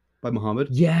by Muhammad?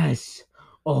 Yes.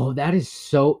 Oh, that is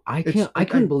so. I It's can't. I like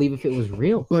couldn't believe if it was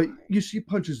real. But you see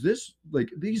punches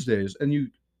these days, and you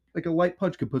like a light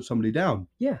punch could put somebody down.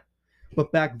 Yeah.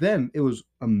 But back then, it was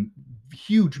a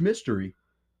huge mystery.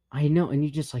 I know, and you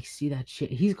just like see that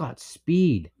shit. He's got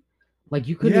speed. Like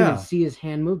you couldn't even Yeah. see his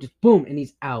hand move. Just boom, and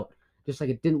he's out. Just like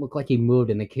it didn't look like he moved,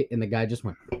 and the guy just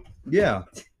went. Yeah.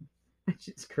 That's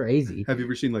just crazy. Have you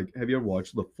ever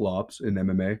watched the flops in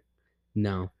MMA?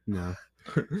 No.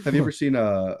 Have you ever seen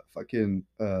fucking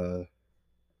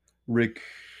Ric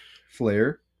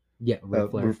Flair Yeah, Ric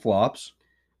Flair. flops?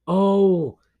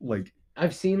 Oh, Like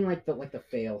I've seen like the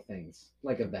fail things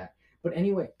like of that. But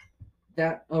anyway,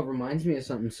 that reminds me of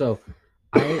something. So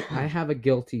I have a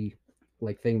guilty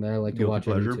thing that I like to Guilty watch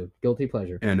pleasure? on YouTube. Guilty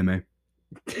pleasure. anime.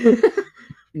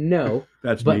 No,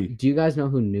 That's but me. do you guys know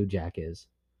who New Jack is?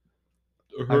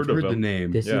 I've heard of heard the him.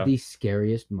 name. This Yeah. is the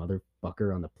scariest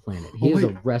motherfucker on the planet. Oh, He is a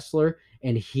wait. wrestler,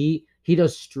 and he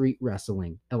does street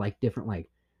wrestling at like different like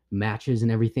matches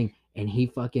and everything. And he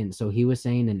was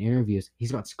saying in interviews,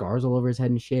 he's got scars all over his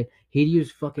head and shit. He'd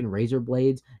use fucking razor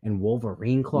blades and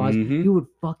Wolverine claws. Mhm. He would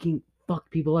fucking fuck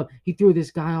people up. He threw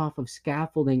this guy off of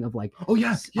scaffolding of like Oh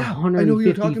yeah, yeah. I know who 150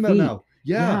 you're talking about feet. now.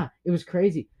 Yeah. It was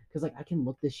crazy. Because like I can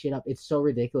look this shit up. It's so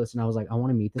ridiculous. And I was like, I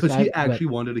want to meet this Because guy. he but- actually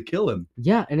wanted to kill him.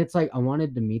 yeah, and it's like I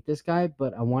wanted to meet this guy,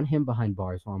 but I want him behind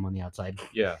bars while I'm on the outside.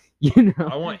 Yeah. You know,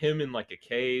 I want him in like a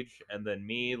cage, and then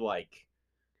me like,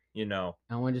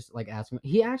 I want to just like ask him.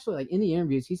 He actually like in the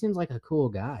interviews, he seems like a cool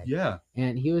guy. Yeah.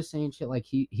 And he was saying shit like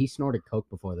he snorted coke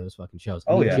before those fucking shows.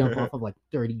 Oh, He'd yeah. jump off of like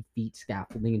 30 feet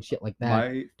scaffolding and shit like that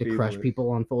My to crush favorite- people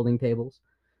on folding tables.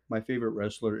 My favorite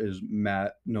wrestler is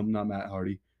Matt. No, not Matt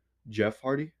Hardy. Jeff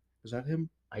Hardy. Is that him?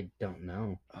 I don't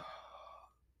know.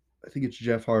 I think it's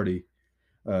Jeff Hardy.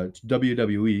 It's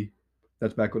WWE.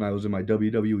 That's back when I was in my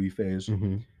WWE phase.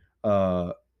 Mhm.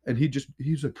 And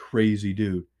he's a crazy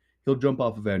dude. He'll jump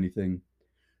off of anything.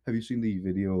 Have you seen the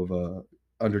video of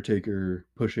Undertaker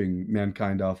pushing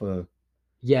Mankind off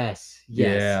Yes,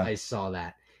 Yeah. I saw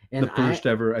that. And the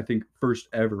first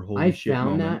ever holy I shit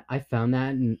found moment? that I found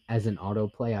that as an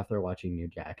autoplay after watching New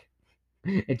Jack.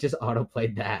 It just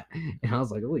autoplayed that, and I was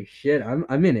like, "Holy shit, I'm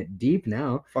in it deep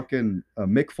now." Fucking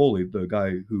Mick Foley, the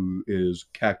guy who is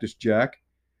Cactus Jack,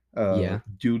 Yeah.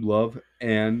 Dude Love,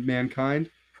 and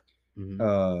Mankind,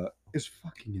 Mhm. is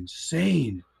fucking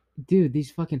insane. Dude,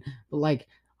 these fucking like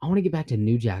I want to get back to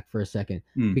New Jack for a second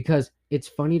Hmm. because it's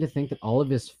funny to think that all of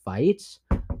his fights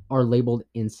are labeled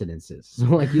incidences. So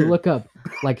like you look up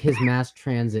like his mass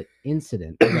transit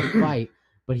incident, like a fight,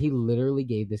 but he literally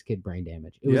gave this kid brain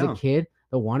damage. It was Yeah. a kid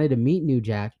that wanted to meet New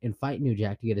Jack and fight New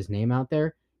Jack to get his name out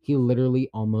there. He literally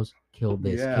almost killed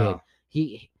this Yeah. kid.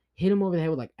 He hit him over the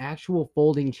head with like actual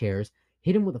folding chairs,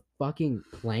 hit him with a fucking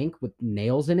plank with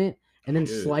nails in it, and then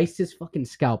Dude. sliced his fucking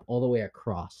scalp all the way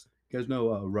across. You guys know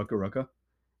Rucka Rucka?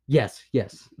 Yes.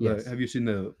 Have you seen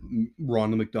the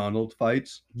Ronald McDonald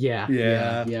fights? Yeah.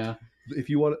 Yeah. Yeah. If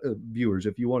you want viewers,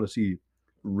 if you want to see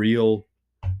real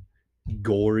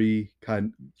gory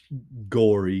kind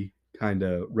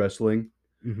of wrestling,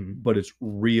 but it's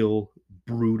real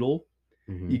brutal.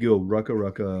 You go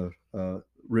Rucka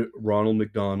Ronald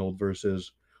McDonald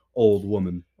versus old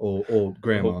woman, old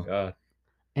grandma. Oh God.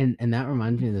 And that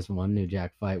reminds me of this one New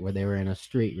Jack fight where they were in a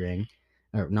street ring,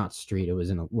 or not street, it was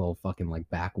in a little fucking like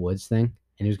backwoods thing,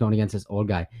 and he was going against this old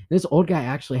guy. And this old guy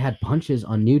actually had punches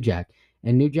on New Jack,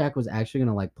 and New Jack was actually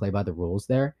gonna like play by the rules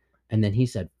there, and then he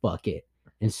said fuck it,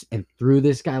 and threw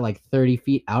this guy like 30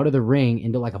 feet out of the ring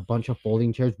into like a bunch of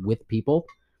folding chairs with people,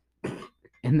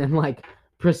 and then like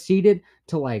proceeded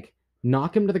to like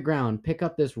knock him to the ground, pick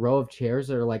up this row of chairs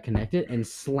that are like connected, and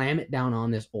slam it down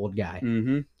on this old guy.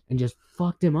 And just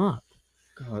fucked him up.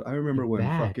 God, I remember when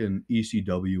fucking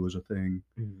ECW was a thing.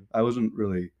 I wasn't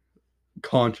really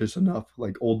conscious enough,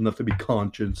 like old enough to be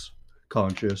conscious.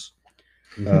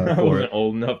 I wasn't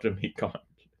old enough to be conscious.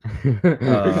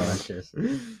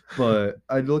 But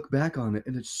I look back on it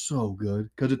and it's so good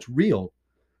because it's real.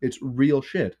 It's real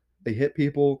shit. They hit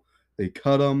people, they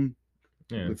cut them,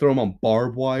 they throw them on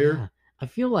barbed wire. Yeah. I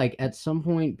feel like at some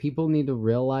point people need to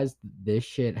realize this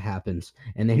shit happens,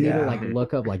 and they need to like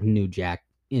look up like New Jack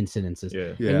incidences.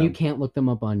 And you can't look them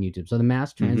up on YouTube. So the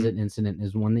mass transit incident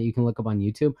is one that you can look up on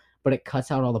YouTube, but it cuts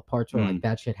out all the parts where like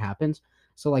that shit happens.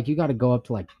 So like you got to go up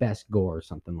to like Best Gore or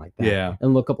something like that,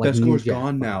 and look up like Best Gore's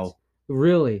gone fights. now.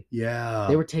 Really? Yeah.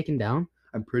 They were taken down.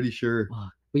 I'm pretty sure.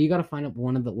 But you got to find up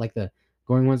one of the like the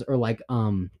goring ones, or like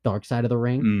Dark Side of the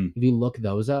Ring. If you look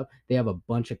those up, they have a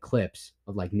bunch of clips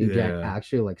of like New Jack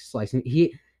actually like slicing.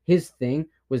 His thing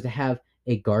was to have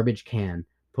a garbage can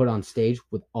put on stage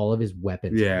with all of his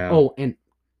weapons. Oh, and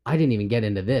I didn't even get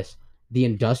into this. The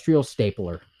industrial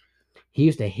stapler. He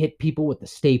used to hit people with the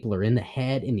stapler in the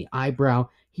head, in the eyebrow.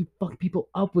 He fucked people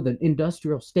up with an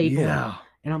industrial stapler.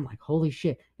 And I'm like, holy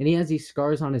shit. And he has these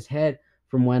scars on his head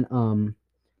from when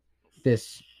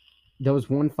there was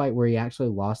one fight where he actually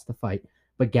lost the fight,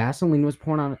 but gasoline was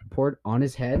poured on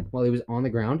his head while he was on the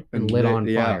ground and lit on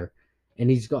fire. And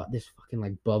he's got this fucking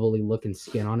like bubbly looking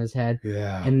skin on his head.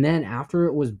 And then after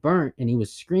it was burnt and he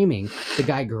was screaming, the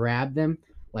guy grabbed them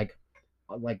like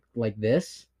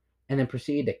this, and then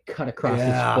proceeded to cut across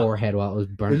his forehead while it was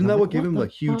burnt. Isn't that what gave him a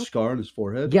huge scar on his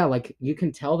forehead? Yeah, like you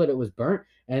can tell that it was burnt,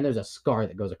 and there's a scar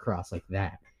that goes across like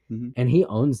that. And he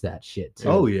owns that shit too.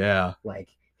 Oh yeah. Like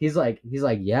he's like,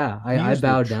 yeah, I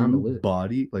bowed down to Wizard.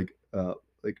 Body, like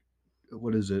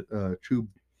what is it? True,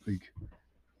 like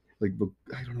I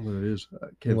don't know what it is. I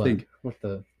can't think. What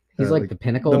the? He's like the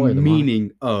pinnacle, the or the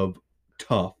meaning of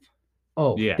tough.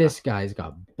 Oh yeah, this guy's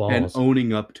got balls and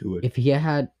owning up to it. If he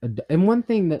had, and one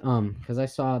thing that because I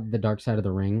saw the Dark Side of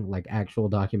the Ring like actual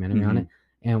documentary on it,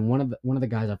 and one of the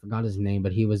guys, I forgot his name,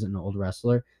 but he was an old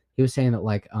wrestler. He was saying that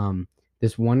like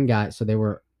this one guy, so they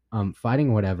were fighting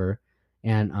or whatever,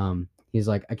 and he's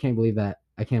like, I can't believe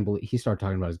he started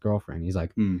talking about his girlfriend. He's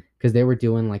like, because they were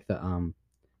doing like the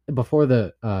before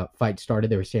the fight started,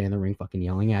 they were standing in the ring fucking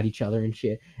yelling at each other and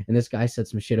shit, and this guy said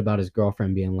some shit about his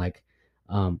girlfriend being like,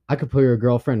 I could pull your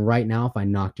girlfriend right now if I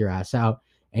knocked your ass out.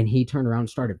 And he turned around and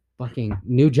started fucking,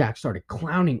 New Jack started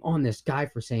clowning on this guy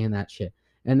for saying that shit.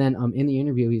 And then in the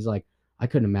interview, he's like, I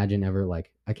couldn't imagine ever,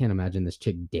 like, I can't imagine this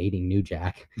chick dating New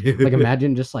Jack. Like,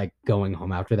 imagine just like going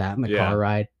home after that in the car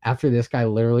ride after this guy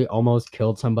literally almost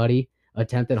killed somebody,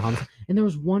 attempted homicide. And there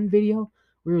was one video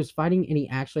where he was fighting and he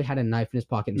actually had a knife in his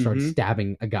pocket and started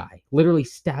stabbing a guy, literally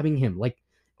stabbing him. Like,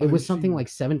 it was something like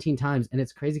 17 times. And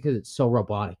it's crazy because it's so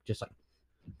robotic. Just like,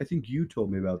 I think you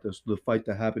told me about this, the fight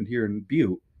that happened here in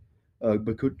Butte,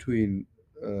 between,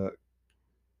 I'm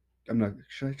not,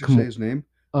 should I just say his name?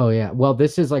 Oh, yeah. Well,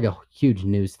 this is like a huge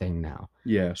news thing now.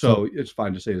 Yeah, so it's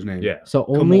fine to say his name. Yeah. So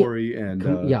only Komori and...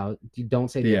 you don't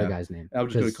say the other guy's name. I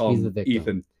was just going to call him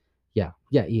Ethan. Yeah,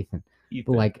 Ethan.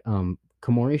 But like,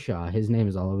 Komori Shaw, his name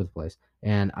is all over the place.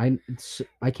 And I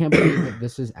can't believe that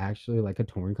this is actually like a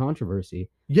torn controversy.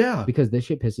 Yeah. Because this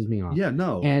shit pisses me off. Yeah,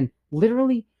 no. And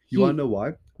literally... You want to know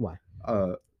why? Why?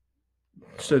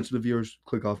 Sensitive viewers,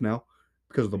 click off now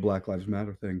because of the Black Lives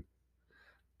Matter thing.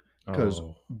 Because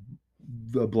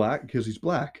because he's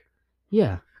black.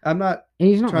 Yeah. I'm not. And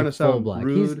he's not trying like to sound full black.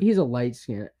 rude. He's a light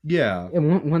skin. Yeah.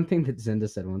 And one thing that Zinda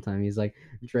said one time, he's like,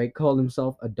 Drake called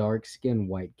himself a dark skinned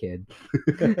white kid.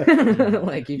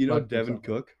 Like you know Devin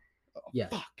Cook. Oh, yeah.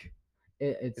 Fuck.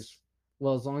 It's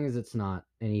well, as long as it's not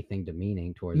anything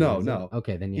demeaning towards. No.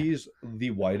 Okay, then yeah. He's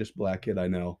the whitest black kid I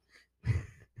know.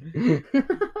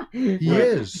 He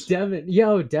is.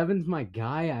 Devin's my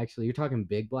guy. Actually, you're talking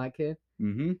big black kid.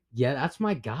 Mm-hmm. Yeah, that's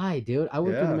my guy, dude. I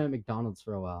worked with him at McDonald's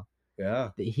for a while. Yeah.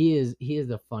 He is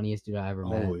the funniest dude I ever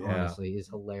met. Oh, yeah. Honestly, he's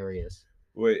hilarious.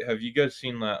 Wait, have you guys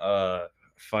seen that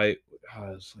fight.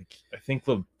 It's like I think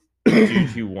the dude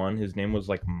who won, his name was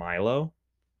like Milo.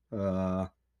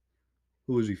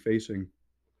 Who was he facing?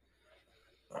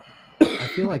 I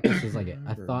feel like this is like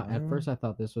I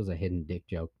thought this was a hidden dick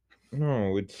joke.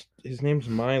 No, his name's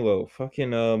Milo.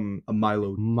 Fucking A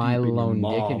Milo. Milo deep in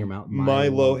your dick in your mom. mouth.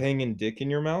 Milo hanging dick in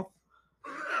your mouth.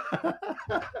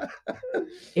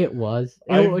 It was.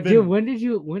 I've Dude, been- when did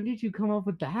you come up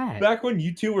with that? Back when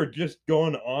you two were just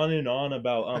going on and on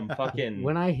about fucking.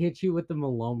 When I hit you with the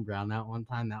Malone Brown that one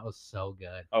time, that was so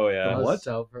good. Oh That yeah. was What?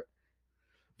 So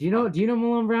Do you know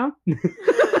Malone Brown?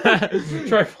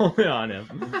 Try pulling on him.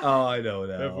 Oh, I know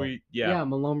that. If we, Yeah,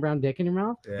 Malone Brown dick in your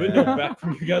mouth. But no, back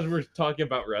when you guys were talking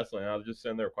about wrestling, I was just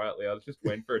sitting there quietly. I was just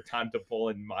waiting for a time to pull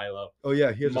in Milo. Oh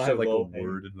yeah, he has to say like a Milo and-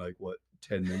 word in like what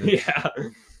 10 minutes. Yeah.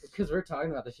 Because we're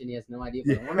talking about the shit, he has no idea.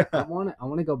 But I want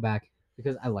to go back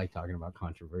because I like talking about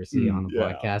controversy on the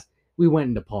yeah. podcast. We went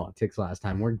into politics last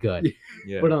time. We're good.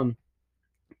 Yeah. But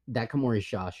that Kamori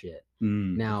Shaw shit.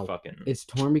 Mm. Now fucking. it's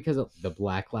torn because of the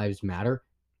Black Lives Matter.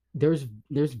 There's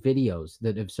videos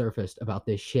that have surfaced about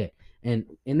this shit, and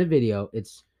in the video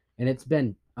it's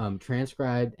been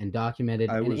transcribed and documented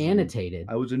and annotated.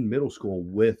 I was in middle school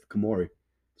with Kamori,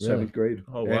 7th grade.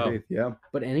 Oh, and wow. 8th, yeah.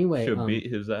 But anyway, Should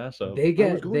beat his ass up. they I was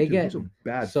get going they to. get He's a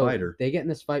bad so fighter. they get in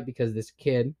this fight because this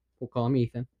kid, we'll call him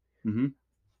Ethan,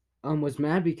 Mm-hmm. was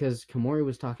mad because Kamori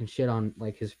was talking shit on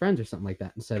like his friends or something like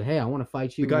that, and said, "Hey, I want to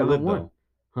fight you The guy lived one-on-one."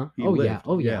 though. Huh? He Oh lived. yeah.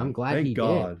 Oh yeah. I'm glad Thank he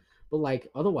God. did. But like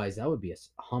otherwise that would be a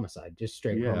homicide, just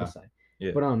straight Yeah. homicide.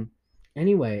 Yeah. But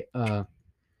anyway,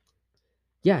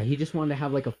 yeah, he just wanted to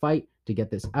have like a fight to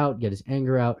get this out, get his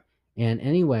anger out. And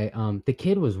anyway, the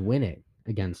kid was winning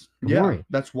against Kamori. Yeah,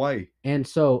 that's why. And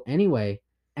so anyway,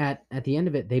 at the end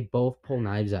of it, they both pull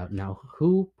knives out. Now,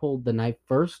 who pulled the knife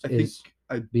first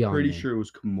I'm beyond pretty me. sure it was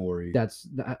Kamori. That's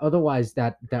otherwise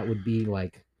that would be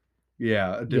like,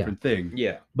 yeah, a different thing.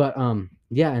 Yeah. but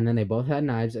yeah, and then they both had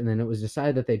knives, and then it was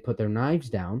decided that they'd put their knives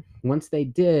down. Once they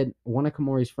did, one of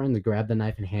Kamori's friends grabbed the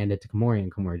knife and handed it to Kamori,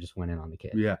 and Kamori just went in on the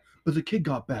kid. Yeah, but the kid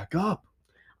got back up.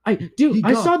 I He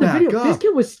got saw the back video. This up.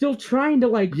 kid was still trying to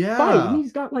like fight. Yeah. And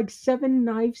he's got like 7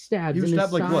 knife stabs. He was in his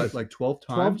stabbed like what, side. like 12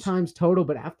 times? 12 times total,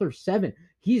 but after 7,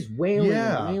 he's wailing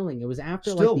Yeah. and wailing. It was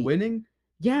after Still like winning.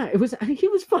 yeah, it was. He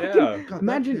was fucking. Yeah. God, that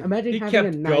imagine kid- He having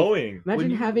kept a knife. going. Imagine When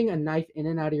you- having a knife in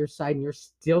and out of your side, and you're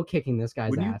still kicking this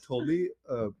guy's When you ass. told me,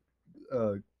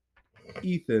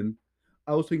 Ethan,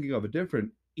 I was thinking of a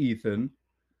different Ethan.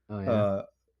 Oh yeah.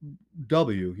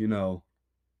 W,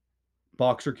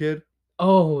 boxer kid.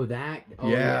 Oh that. Oh,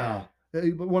 yeah.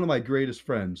 But one of my greatest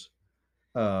friends.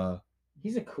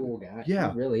 He's a cool guy.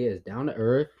 Yeah. He really is down to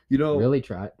earth. Really Really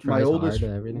tries my hard oldest,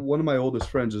 and everything. one of my oldest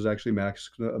friends is actually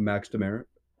Max Demerit.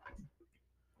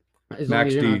 As long Max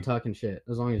as you're D. not talking shit.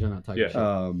 As long as you're not talking Yeah.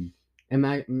 shit.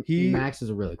 And he- Max is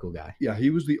a really cool guy. Yeah, he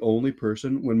was the only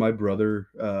person when my brother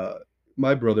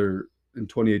in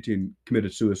 2018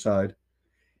 committed suicide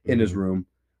in his room.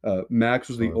 Max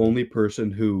was the Horrible.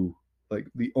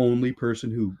 only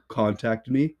person who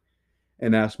contacted me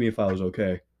and asked me if I was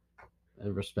okay.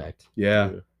 Respect.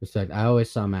 Yeah, Respect. I always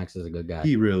saw Max as a good guy.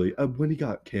 he really. When he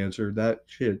got cancer, that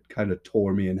shit kind of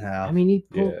tore me in half. I mean, he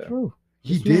pulled Yeah. through.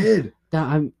 he this man- did.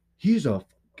 He's He's a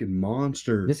fucking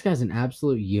monster. This guy's an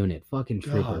absolute unit. Fucking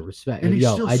trooper. God. Respect. and he's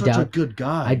Yo, still I such a doubt. good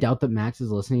guy. I doubt that Max is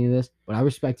listening to this, but I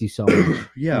respect you so much.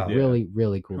 Yeah, Yeah. Really,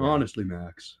 really cool. guy. honestly,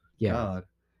 Max. Yeah. God.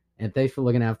 And thanks for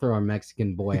looking after our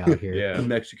Mexican boy out here. Yeah. The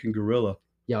Mexican gorilla.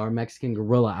 Yeah, our Mexican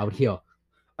gorilla out here.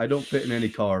 I don't fit in any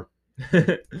car.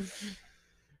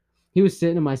 He was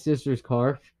sitting in my sister's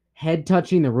car, head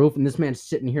touching the roof, and this man's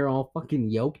sitting here all fucking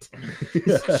yoked,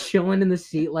 just chilling in the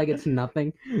seat like it's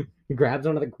nothing. He grabs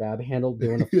onto the grab handle,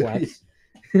 doing a flex.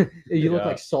 You look Yeah.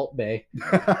 like Salt Bay.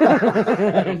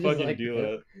 I don't Just fucking like-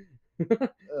 do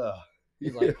that. Ugh.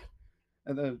 He's like,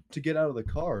 And then to get out of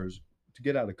cars,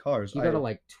 you gotta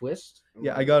like twist.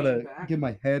 yeah, I lean gotta back. get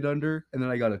my head under, and then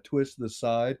I gotta twist to the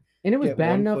side. And it was get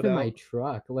bad one enough foot in my out.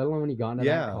 truck, let alone when you got into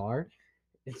Yeah. that car.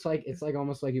 It's like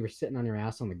almost like you were sitting on your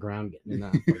ass on the ground getting in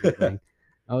that fucking thing.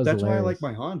 That was That's why I hilarious.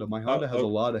 like my Honda. My Honda has a oh.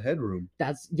 lot of headroom.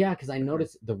 That's yeah, because I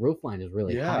noticed the roof line is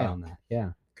really high Yeah. on that.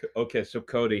 Yeah. Okay, so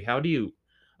Cody, how do you,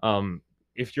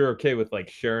 if you're okay with like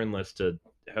sharing this to,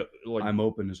 like, I'm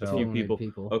open as a hell. few 200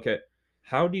 people. Okay,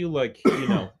 how do you like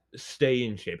stay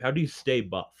in shape? How do you stay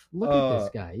buff? Look at this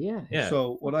guy. Yeah. Yeah.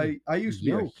 So what I used to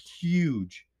be Yoked. a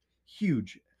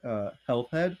huge health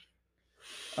head.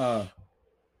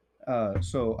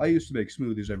 So I used to make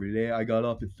smoothies every day. I got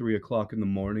up at 3 o'clock in the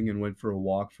morning and went for a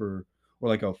walk or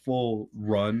like a full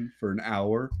run for an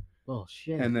hour, Oh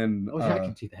shit. and then oh, yeah, I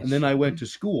could do that. and then I shit. went to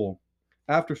school.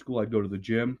 After school, I'd go to the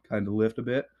gym, kind of lift a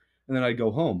bit, and then I'd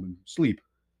go home and sleep.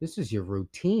 This is your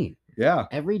routine Yeah.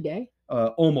 every day.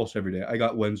 Almost every day. I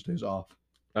got Wednesdays off.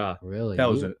 Really? That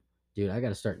was it. Dude, I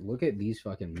gotta start. Look at these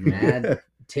fucking mad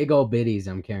tiggle bitties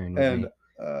I'm carrying with And me.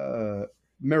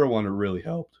 marijuana really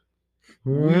helped.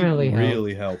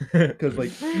 Really helped. Because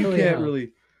like you Really can't helped.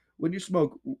 really, when you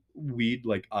smoke weed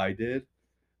like I did,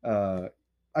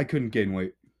 I couldn't gain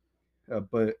weight.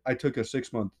 But I took a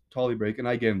 6-month Tolly break and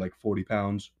I gained like 40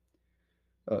 pounds.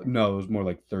 No, it was more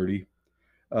like 30.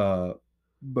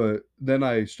 But then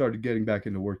I started getting back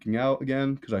into working out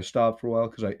again because I stopped for a while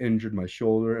because I injured my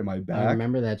shoulder and my back. I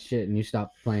remember that shit, and you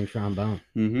stopped playing trombone.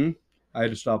 I had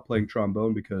to stop playing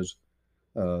trombone because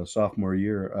sophomore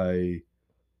year I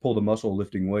pulled a muscle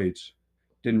lifting weights.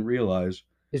 Didn't realize.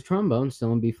 Is trombone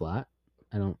still in B flat?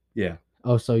 I don't. Yeah.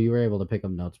 Oh, so you were able to pick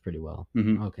up notes pretty well.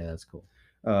 Okay, that's cool.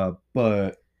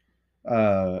 But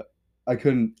I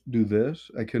couldn't do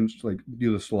this. I couldn't like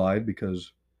do the slide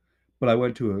but I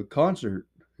went to a concert.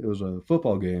 It was a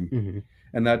football game,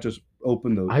 and that just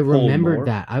opened the. I remembered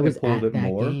that. I was at that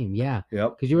more. game. Yeah.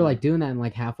 Yep. Because you were like doing that, and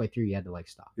like halfway through, you had to like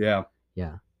stop. Yeah.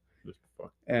 Yeah.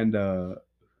 And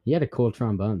he had a cool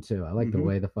trombone too. I like the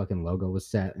way the fucking logo was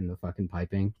set and the fucking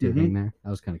piping tubing there. That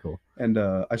was kind of cool. And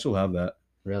I still have that.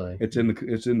 Really? It's in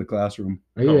the classroom.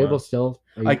 Are you able still?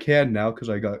 I can now because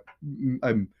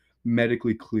I'm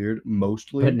medically cleared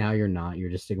mostly. But now you're not. You're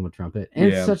just sticking with trumpet.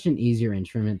 And it's such an easier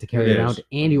instrument to carry around,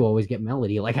 and you always get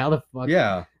melody. Like how the fuck?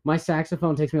 Yeah. My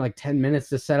saxophone takes me like 10 minutes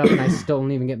to set up, and I still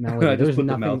don't even get melody. I just put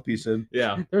the mouthpiece in.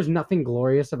 Yeah. There's nothing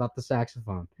glorious about the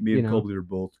saxophone. Me and Colby are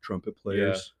both trumpet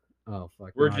players. Yeah. Oh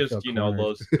fuck. We're just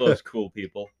those cool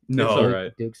people. No. It's all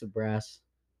right. Dukes of Brass,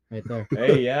 right there.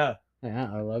 Hey, yeah.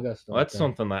 Yeah, our logo still. Well, that's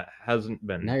something that hasn't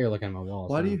been. Now you're looking at my walls.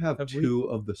 Why do you have two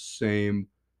of the same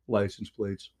license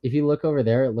plates? If you look over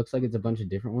there, it looks like it's a bunch of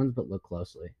different ones, but look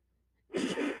closely.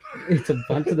 It's a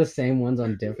bunch of the same ones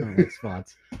on different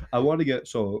spots. I wanted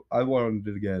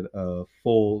to get a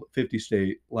full 50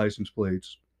 state license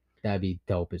plates. That'd be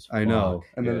dope as fuck. I know.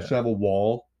 And then just have a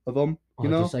wall of them. You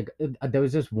know? Just like there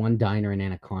was this one diner in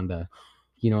Anaconda.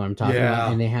 You know what I'm talking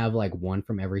about? And they have like one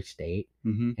from every state,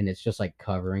 and it's just like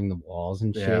covering the walls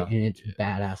and shit, and it's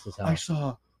badass as hell. I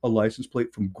saw a license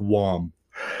plate from Guam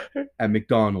at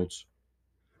McDonald's.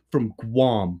 From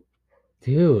Guam.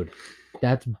 Dude,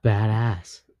 that's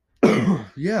badass.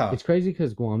 Yeah. It's crazy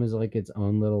because Guam is like its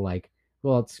own little like,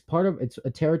 well, it's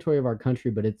a territory of our country,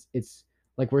 but it's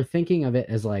like we're thinking of it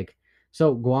as like,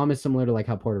 so Guam is similar to like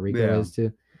how Puerto Rico is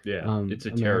too. Yeah, it's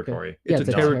a territory. It's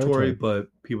a territory, but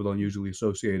people don't usually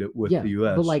associate it with the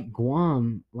U.S. But like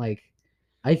Guam, like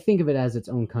I think of it as its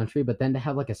own country, but then to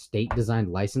have like a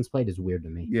state-designed license plate is weird to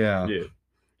me. Yeah.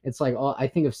 It's like I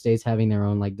think of states having their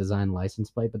own like design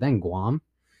license plate, but then Guam,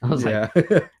 I was like,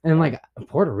 and like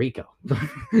Puerto Rico,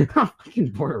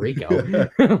 fucking Puerto Rico,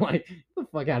 like get the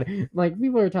fuck out of here. Like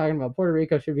people are talking about Puerto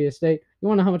Rico should be a state. You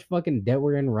want to know how much fucking debt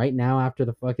we're in right now after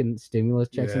the fucking stimulus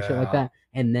checks and shit like that,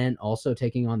 and then also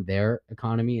taking on their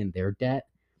economy and their debt.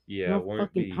 Yeah,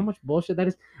 how much bullshit that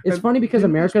is. It's funny because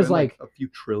America's like a few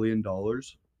 $1 trillion.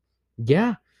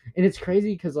 Yeah, and it's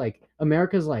crazy because like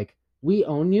America's like, we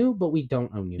own you, but we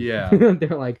don't own you. Yeah.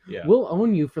 They're like, we'll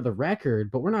own you for the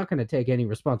record, but we're not going to take any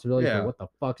responsibility for what the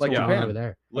fuck's going on over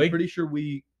there. I'm pretty sure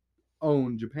we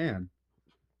own Japan.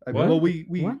 What? Well, we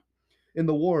in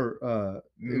the war,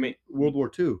 in World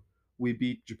War II, we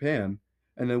beat Japan,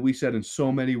 and then we said in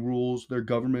so many rules, their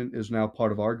government is now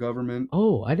part of our government.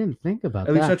 Oh, I didn't think about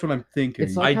that. At least that's what I'm thinking.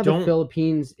 It's like how the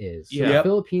Philippines is. So Yeah. The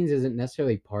Philippines isn't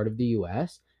necessarily part of the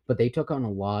U.S., but they took on a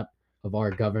lot of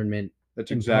our government. That's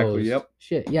exactly,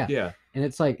 shit. Yeah. Yeah. And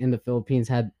it's like, and the Philippines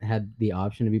had the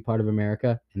option to be part of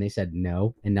America, and they said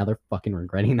no, and now they're fucking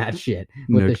regretting that shit.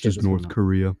 Next is North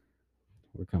Korea.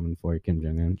 We're coming for you, Kim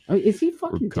Jong Un. Oh, is he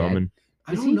fucking dead?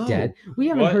 Is he dead? We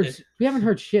haven't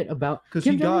heard shit about because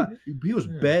he was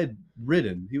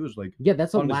bedridden. He was like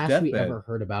that's the last we ever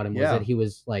heard about him was that he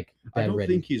was like bedridden. I don't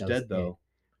think he's dead though.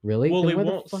 Really? Well, they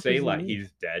won't say like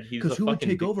he's dead. Because who would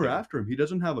take over after him? He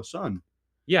doesn't have a son.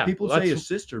 Yeah, people say his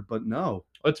sister, but no.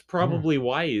 That's probably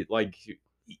why. Like,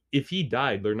 if he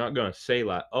died, they're not gonna say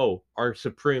like, "Oh, our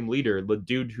supreme leader, the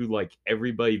dude who like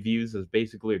everybody views as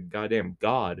basically a goddamn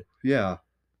god." Yeah,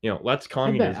 that's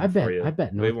communism for you. I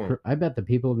bet the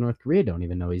people of North Korea don't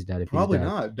even know he's dead. Probably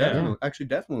not. Definitely, actually,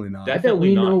 definitely not. I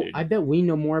bet we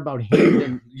know more about him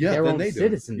than their own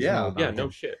citizens. Yeah, no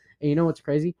shit. And you know what's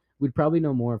crazy? We'd probably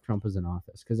know more if Trump was in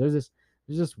office because there's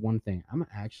this one thing.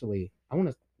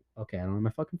 Okay, I don't have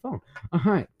my fucking phone. All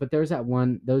right, but there was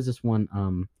this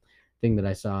one thing that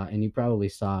I saw, and you probably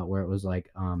saw it, where it was like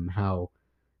how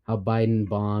Biden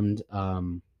bombed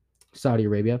Saudi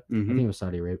Arabia. I think it was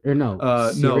Saudi Arabia. Or no,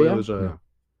 Syria? no, it was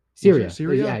Syria.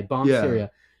 Syria? Yeah, he bombed Yeah.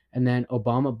 Syria. And then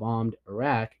Obama bombed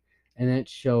Iraq. And then it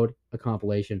showed a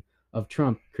compilation of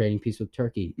Trump creating peace with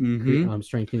Turkey,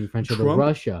 strengthening friendship with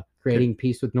Russia, creating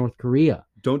peace with North Korea.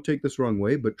 Don't take this wrong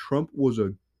way, but Trump was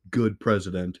a good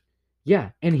president.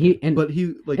 Yeah, and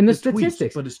the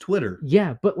statistics, but his Twitter.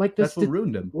 Yeah, but like that's what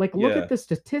ruined him. Like, look at the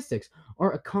statistics.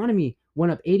 Our economy went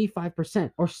up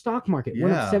 85%. Our stock market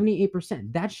went up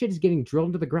 78%. That shit is getting drilled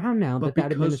into the ground now that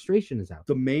administration is out.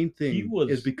 The main thing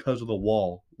is because of the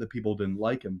wall that people didn't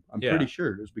like him. I'm pretty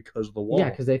sure it was because of the wall. Yeah,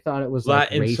 because they thought it was like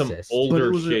racist. Some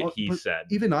older shit he said.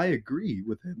 Even I agree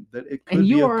with him that it could and be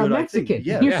you a are good a Mexican.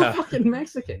 idea. You're a fucking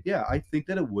Mexican. Yeah, I think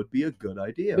that it would be a good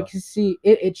idea. Because see,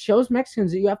 it shows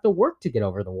Mexicans that you have to work to get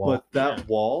over the wall. But that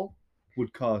wall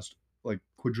would cost like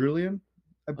quadrillion,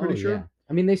 I'm pretty sure. Yeah.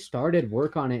 I mean, they started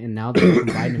work on it, and now the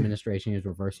Biden administration is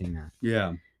reversing that.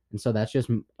 Yeah. And so that's just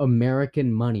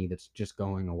American money that's just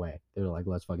going away. They're like,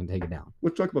 let's fucking take it down.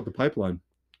 Let's talk about the pipeline.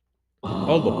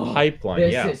 Oh, the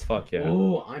pipeline. Yeah, fuck yeah.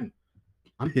 Oh, I'm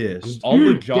pissed. All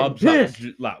the jobs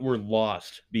that were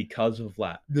lost because of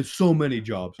that. There's so many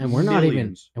jobs. And we're not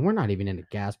even into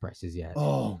gas prices yet.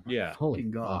 Oh, yeah. Holy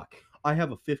fuck. I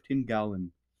have a 15-gallon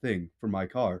thing for my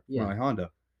car, for my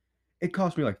Honda. It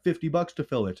cost me like $50 to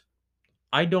fill it.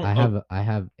 I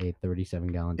have a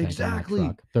 37-gallon tank. Exactly. On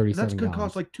my truck. 37 That's gonna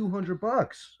cost like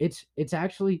 $200. It's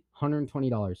actually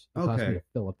 $120. It cost me to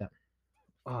fill up that.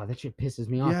 Oh, that shit pisses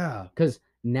me off. Yeah. Because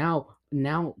now,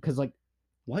 because like,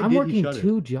 why I'm did he working shut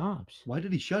 2 jobs. Why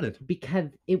did he shut it? Because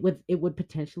it would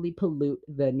potentially pollute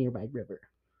the nearby river.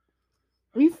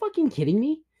 Are you fucking kidding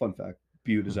me? Fun fact: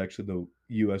 Butte is actually the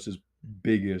U.S.'s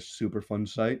biggest Superfund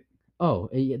site. Oh,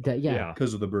 yeah.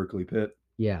 Because of the Berkeley pit.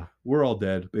 Yeah. We're all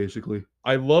dead, basically.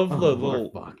 I love the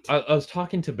little. I was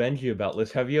talking to Benji about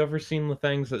this. Have you ever seen the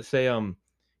things that say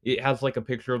it has like a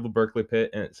picture of the Berkeley pit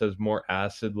and it says more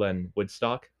acid than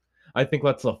Woodstock? I think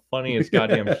that's the funniest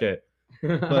goddamn shit.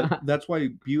 But that's why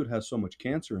Butte has so much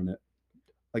cancer in it.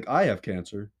 Like, I have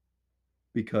cancer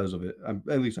because of it.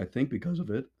 At least I think because of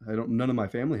it. None of my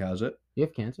family has it. You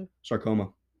have cancer?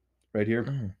 Sarcoma. Right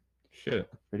here. Shit.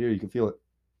 Right here, you can feel it.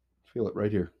 Feel it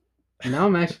right here. Now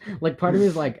I'm actually like, part of me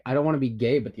is like, I don't want to be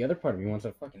gay, but the other part of me wants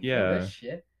to fucking feel that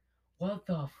shit. What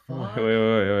the fuck?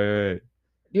 Wait.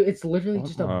 Dude, it's literally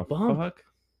just a bump. Fuck?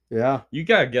 Yeah. You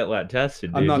gotta get that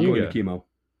tested, dude. I'm not going to chemo.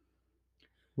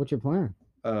 What's your plan?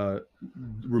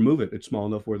 Remove it. It's small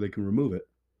enough where they can remove it.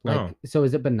 Like, so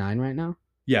is it benign right now?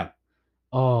 Yeah.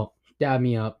 Oh, dab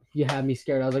me up. You had me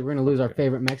scared. I was like, we're gonna lose our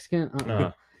favorite Mexican.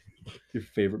 Your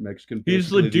favorite Mexican?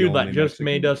 He's the dude that just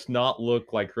made us not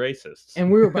look like racists.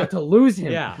 And we were about to lose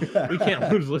him. Yeah, we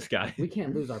can't lose this guy. We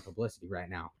can't lose our publicity right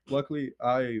now. Luckily,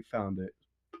 I found it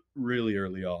really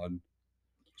early on.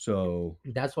 So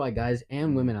that's why, guys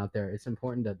and women out there, it's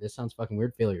important that this sounds fucking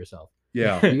weird. Feel yourself.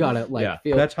 Yeah. You gotta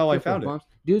feel. That's how I found it.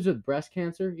 Dudes with breast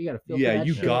cancer, you gotta feel. Yeah,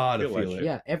 you shit. gotta feel it.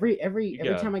 Yeah, every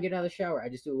time I get out of the shower, I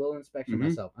just do a little inspection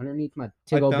myself underneath my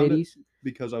tickle bitties.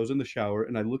 Because I was in the shower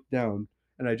and I looked down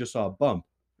and I just saw a bump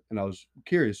and I was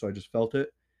curious, so I just felt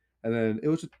it, and then it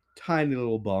was a tiny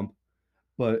little bump,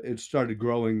 but it started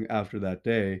growing after that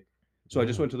day. So I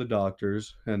just went to the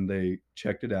doctors and they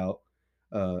checked it out.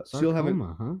 Still haven't.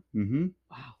 Huh? Mm-hmm.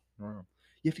 Wow.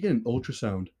 You have to get an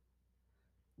ultrasound.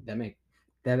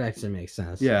 That actually makes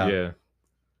sense. Yeah.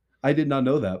 I did not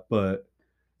know that, but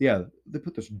yeah, they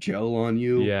put this gel on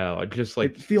you. Yeah, just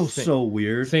like it feels so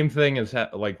weird. Same thing as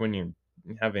like when you're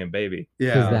having a baby.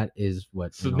 Yeah, because that is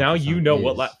what. So now you know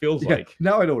what that feels like.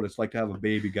 Now I know what it's like to have a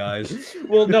baby, guys.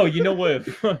 Well, no, you know what?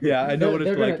 Yeah, I know what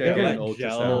it's like to have an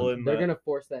ultrasound. They're gonna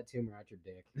force that tumor out your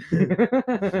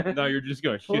dick. No, you're just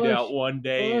gonna shit out one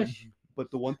day. But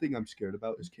the one thing I'm scared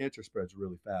about is cancer spreads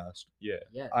really fast. Yeah.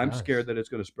 I'm scared that it's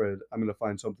going to spread. I'm going to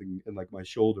find something in like my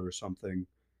shoulder or something,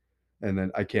 and then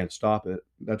I can't stop it.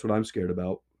 That's what I'm scared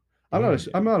about.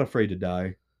 I'm not afraid to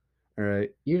die. All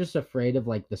right. You're just afraid of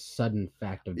like the sudden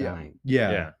fact of dying.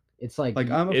 Yeah. It's like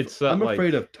I'm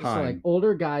afraid of time. So like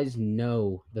older guys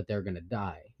know that they're going to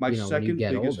die. My second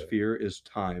biggest fear is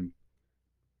time.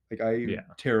 Like I'm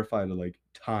terrified of like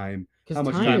time. How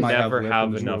much time I never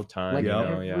have enough time. Like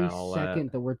every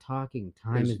second that we're talking,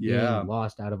 time is being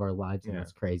lost out of our lives, and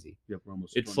it's crazy. Yep, we're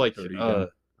almost. It's like oh,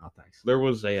 thanks.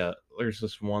 There's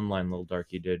this one line Little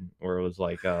Darky did where it was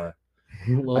like I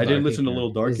didn't listen to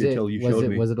Little Darky until you showed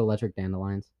me. Was it Electric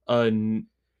Dandelions? No,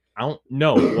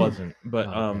 it wasn't.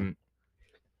 But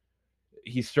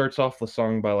he starts off the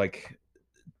song by like,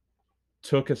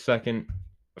 took a second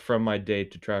from my day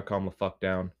to try to calm the fuck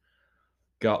down.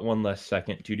 Got one less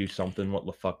second to do something. What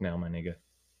the fuck now, my nigga?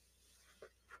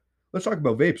 Let's talk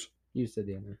about vapes. You said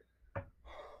the other.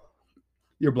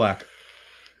 You're black.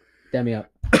 Damn me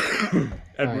up.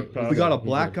 Edward Alright, We got a He's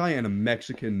black good. guy and a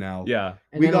Mexican now. Yeah,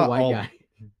 And we then got a white all- guy.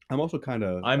 I'm also kind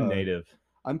of. I'm native.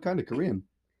 I'm kind of Korean.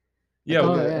 Yeah,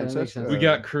 Oh, got yeah, that makes ancest- sense. we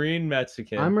got Korean,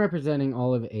 Mexican. I'm representing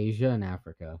all of Asia and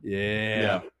Africa.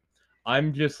 Yeah.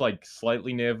 I'm just like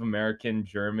slightly Native American,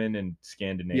 German, and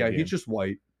Scandinavian. Yeah, he's just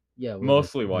white. Yeah,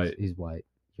 Mostly white. He's white.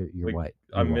 You're Like, white.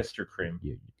 I'm You're white. Mr. Cream.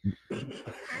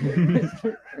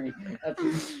 Mr. Cream.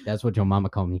 That's what your mama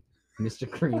called me, Mr.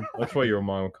 Cream. That's why your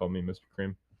mom called me Mr.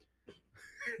 Cream.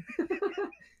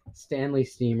 Stanley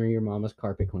Steamer, your mama's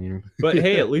carpet cleaner. But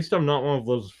hey, at least I'm not one of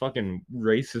those fucking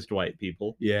racist white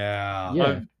people. Yeah. Yeah,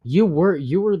 I'm- you were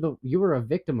a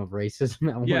victim of racism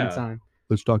at Yeah. one time.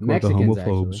 Let's talk Mexicans,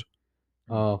 actually.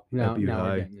 Oh no, That'd be no, we're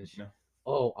high. getting this. No.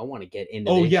 Oh, I want to get into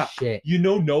Oh, this yeah. shit. You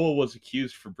know Noah was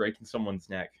accused for breaking someone's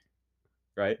neck,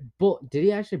 right? But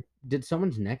did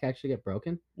someone's neck actually get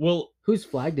broken? Well, Whose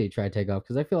flag did he try to take off?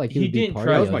 Because I feel like he He would be didn't part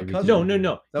try- of That was the my LGBT. cousin.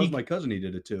 no. That was He- my cousin. He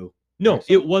did it too. No,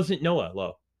 Axel? it wasn't Noah,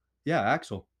 Lo. Yeah,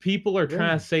 Axel. People are trying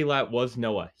Really? to say that was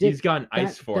Noah. Dick, He's gotten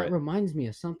ice for that it. reminds me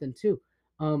of something too.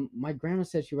 My grandma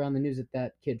said she ran the news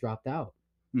that kid dropped out.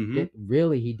 Mm-hmm.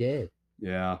 Really, he did.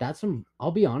 Yeah. That's some.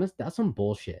 I'll be honest. That's some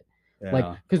bullshit. Yeah.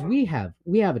 Like, because we have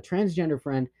a transgender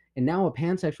friend and now a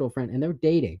pansexual friend, and they're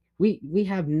dating. We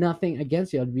have nothing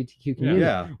against the LGBTQ community.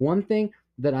 yeah. One thing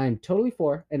that I'm totally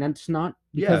for, and it's not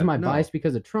because of my no. bias,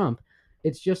 because of Trump.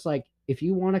 It's just like, if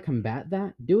you want to combat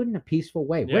that, do it in a peaceful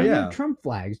way. Yeah. Wear Yeah. your Trump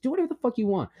flags. Do whatever the fuck you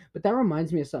want. But that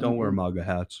reminds me of something. Don't wear MAGA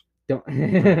hats. Don't.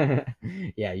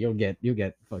 Yeah, you'll get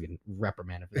fucking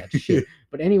reprimanded for that shit.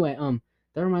 But anyway,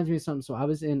 that reminds me of something. So I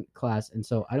was in class, and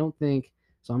so I don't think.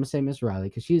 So I'm gonna say Miss Riley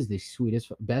because she's the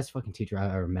sweetest, best fucking teacher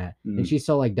I've ever met, and Mm. she's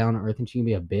so like down to earth, and she can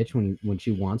be a bitch when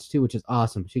she wants to, which is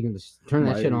awesome. She can just turn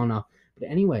that shit Right. on and off. But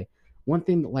anyway, one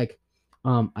thing that like,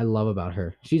 I love about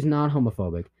her, she's not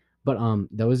homophobic, but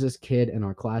there was this kid in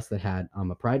our class that had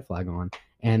a pride flag on,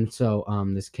 and so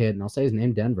this kid, and I'll say his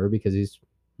name Denver because he's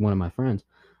one of my friends.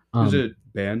 Is it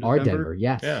banned? Our Denver? Denver,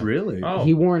 yes. Yeah. Really? Oh.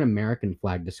 He wore an American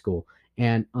flag to school,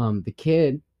 and the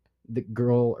kid, the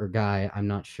girl or guy, I'm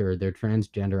not sure, they're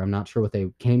transgender, I'm not sure what they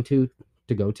came to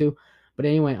go to, but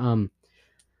anyway,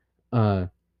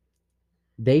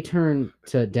 they turned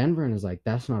to Denver and was like,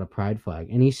 that's not a pride flag,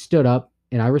 and he stood up,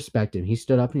 and I respect him. He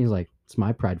stood up and he's like, it's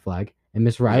my pride flag, and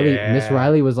Miss Riley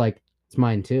Yeah. was like, it's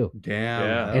mine too. Damn.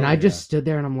 Yeah. hell And I yeah. just stood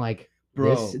there and I'm like,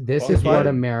 Bro, this fuck is yeah. what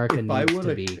America if I needs would to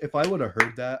have be. if I would have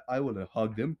heard that, I would have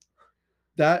hugged him.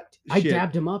 That I shit,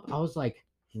 dabbed him up. I was like,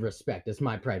 respect. It's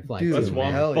my pride flag. Dude, That's too, what man.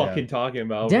 I'm hell yeah. fucking talking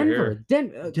about over Denver, here.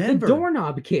 Denver. the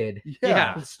doorknob kid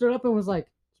Yeah. stood up and was like,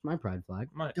 "It's my pride flag."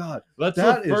 God, That's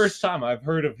That the first is- time I've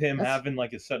heard of him That's- having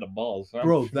like a set of balls. Huh?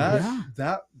 bro, that Yeah.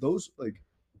 that those like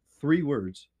 3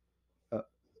 words,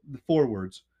 the 4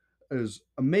 words, is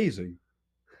amazing.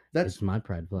 It's That's my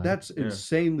pride flag. that's Yeah.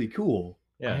 insanely cool.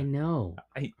 Yeah. I know.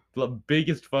 The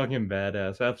biggest fucking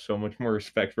badass. I have so much more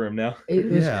respect for him now. It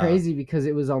was Yeah. crazy because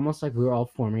it was almost like we were all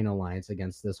forming an alliance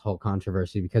against this whole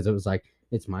controversy because it was like,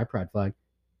 it's my pride flag.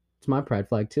 It's my pride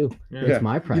flag too. Yeah. It's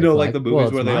my pride You know, flag. like the Well, movies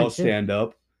it's where they mine all too. stand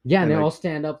up Yeah, and and, they like, all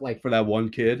stand up like, for that one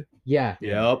kid. yeah,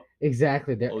 Yep.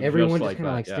 exactly. Oh, just Everyone just like kind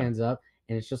of that, like yeah. stands up,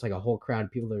 and it's just like a whole crowd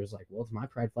of people that are just like, well, it's my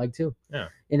pride flag too. Yeah.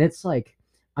 And it's like,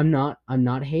 I'm not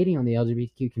hating on the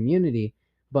LGBTQ community,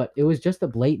 but it was just a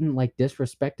blatant like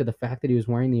disrespect to the fact that he was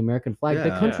wearing the American flag, the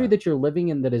Yeah. country Yeah. that you're living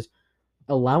in that is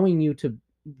allowing you to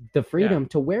the freedom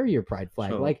to wear your pride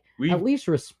flag. So, like, We at least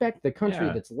respect the country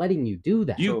Yeah. that's letting you do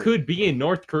that. you So- could be in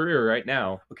North Korea right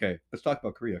now. Okay, let's talk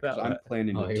about Korea because That- I'm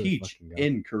planning Oh, to here we teach fucking go.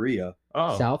 in Korea.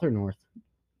 Oh, South or north?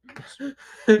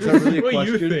 Is that really a what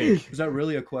question? you think? Is that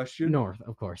really a question? North,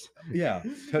 of course. Yeah.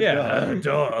 Yeah, Duh.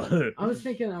 duh. I was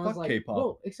thinking, I was Fuck like, K-pop.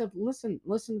 well, except listen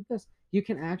to this. You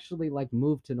can actually like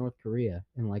move to North Korea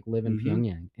and like live in Mhm.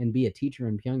 Pyongyang and be a teacher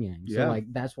in Pyongyang. So Yeah.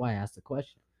 like that's why I asked the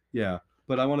question. Yeah,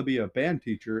 but I want to be a band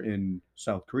teacher in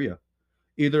South Korea,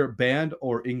 either band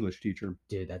or English teacher.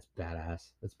 Dude, that's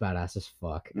badass. That's badass as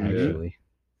fuck, Yeah. actually.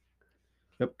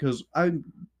 Yep, because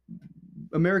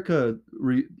America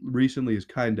recently is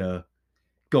kind of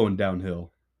going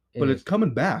downhill, but It it's is.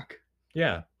 coming back.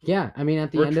 Yeah, Yeah, I mean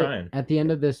at the We're end trying. at the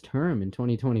end of this term in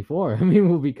 2024, I mean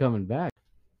we'll be coming back.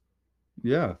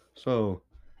 Yeah, so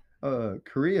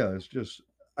Korea is just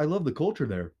I love the culture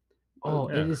there. Oh,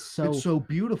 yeah. it is so it's so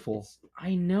beautiful.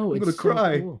 I know, I'm it's gonna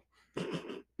cry. so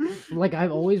cool. Like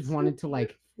I've always wanted to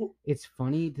like it's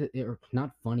funny or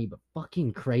not funny, but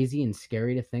fucking crazy and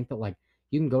scary to think that like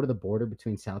you can go to the border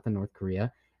between South and North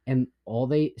Korea and all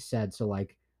they said so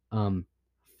like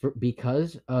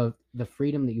because of the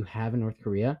freedom that you have in North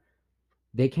Korea,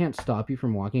 they can't stop you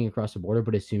from walking across the border,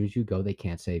 but as soon as you go, they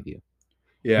can't save you.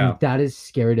 Yeah. And that is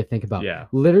scary to think about. Yeah.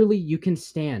 Literally, you can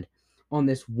stand on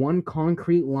this one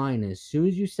concrete line, and as soon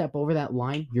as you step over that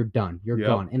line, you're done. You're Yep.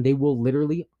 gone. And they will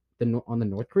literally, on the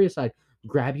North Korea side,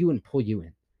 grab you and pull you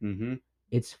in. Mm-hmm.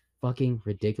 It's fucking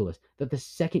ridiculous that the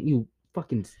second you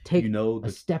fucking take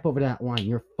a step over that line,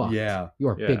 you're fucked. Yeah.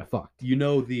 You're big fucked. You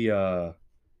know the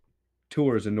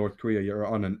tours in North Korea, you're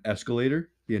on an escalator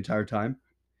the entire time.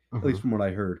 At least from what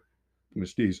I heard. I'm gonna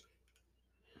sneeze.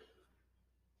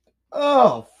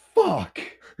 Oh fuck!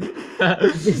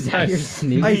 Is that your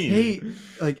sneeze? I hate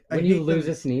when you lose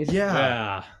a sneeze.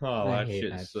 Yeah. Oh, I that hate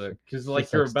shit that sucks. shit. Because It like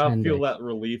just you're sucks about to 10 feel dicks. that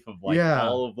relief of like Yeah.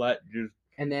 all of that just.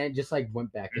 And then it just like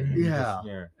went back in. Yeah.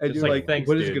 Yeah. And Just you're like, thanks,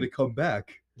 when is it dude. gonna come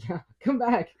back? Yeah, come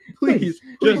back, Please.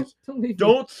 Just don't leave me.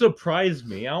 Don't surprise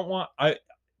me. I want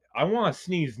to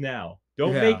sneeze now.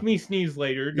 Don't Yeah. make me sneeze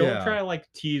later. Don't Yeah. try to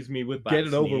like tease me with that. Get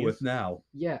it over sneeze. with now.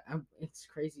 Yeah, it's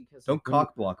crazy because Don't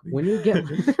cock block me. when you get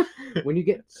when you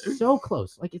get so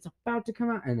close, like it's about to come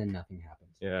out, and then nothing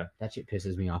happens. Yeah. That shit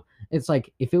pisses me off. It's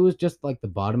like if it was just like the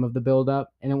bottom of the build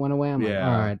up and it went away, I'm like,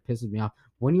 Yeah. all right, it pisses me off.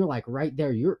 When you're like right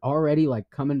there, you're already like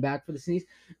coming back for the sneeze.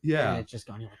 Yeah. And it's just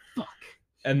gone. You're like, fuck.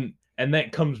 And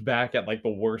that comes back at like the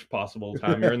worst possible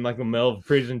time. You're in like the middle of a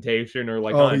presentation or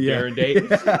like Oh, on a yeah. dinner date.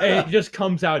 Yeah. And it just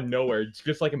comes out of nowhere. It's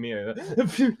just like a meal.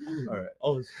 All right.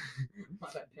 Oh,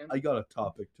 I got a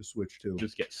topic to switch to.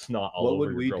 just get snot all What over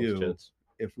would your we girl's do? tits.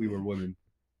 If we were women,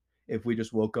 if we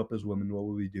just woke up as women, what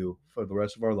would we do for the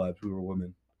rest of our lives? We were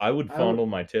women. I would I would- fondle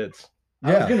my tits.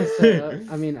 I was gonna say.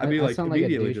 I mean, I mean, I like, sound like a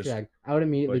immediately just, douchebag. I would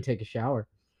immediately like- take a shower.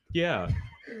 Yeah.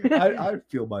 I'd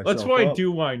feel myself. That's what I up. do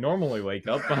when I normally wake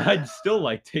up, but I'd still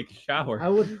like take a shower. I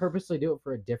would purposely do it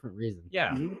for a different reason. Yeah.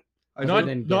 Mhm. I'd Not,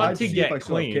 then not I'd to see if I get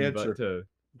still have clean, cancer.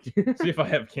 but to see if I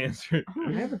have cancer. Oh,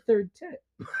 I have a third tit.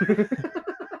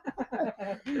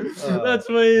 That's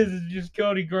what it is. It's just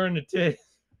Cody growing a tit.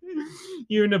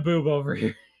 You and a boob over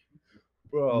here.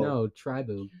 Bro, No, try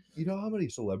boob. you know how many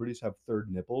celebrities have third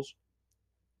nipples?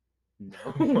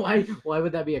 Why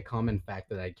would that be a common fact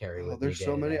that I carry Oh, with me? there's so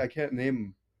day to many. day? I can't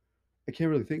name. I can't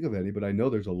really think of any, but I know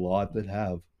there's a lot that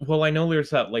have. Well, I know there's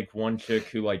that like one chick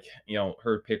who like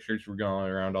her pictures were going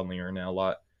around on the internet a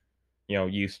lot.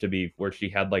 Used to be where she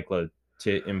had like a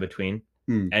tit in between,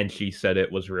 and she said it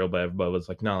was real, but everybody was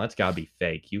like, "No, that's gotta be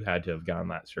fake. You had to have gotten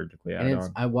that surgically And added it's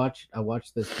on." I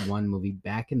watched this one movie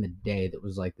back in the day that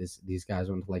was like these guys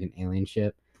went to like an alien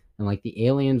ship, and like the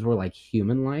aliens were like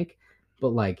human like, but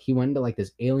like he went into like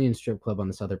this alien strip club on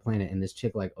this other planet, and this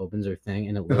chick like opens her thing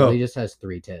and it literally just has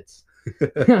 3 tits.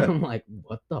 I'm like,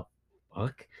 what the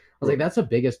fuck? I was like, that's the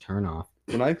biggest turnoff.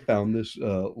 When I found this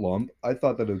lump, I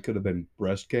thought that it could have been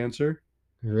breast cancer.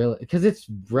 Really? Because it's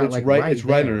right, It's like right- it's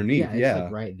right there. underneath, Yeah, it's yeah.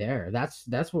 like right there. That's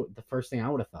what the first thing I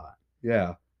would have thought.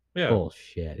 Yeah, Yeah,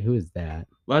 Bullshit. Who is that?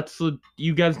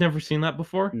 you guys never seen that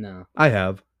before? No, I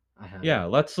have. I haven't. Yeah,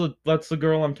 that's the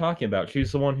girl I'm talking about.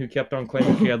 She's the one who kept on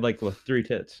claiming she had like 3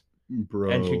 tits, Bro.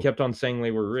 and she kept on saying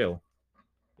they were real.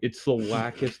 It's the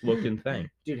wackest looking thing.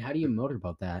 Dude, how do you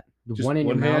motorboat that? The Just one in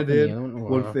your one mouth hand and the in, other one?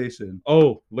 one Or- face in.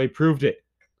 Oh, they proved it.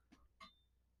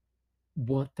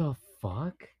 What the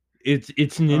fuck? It's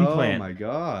an implant. Oh my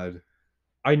god.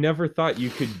 I never thought you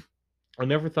could. I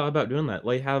never thought about doing that.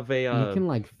 Like have a You can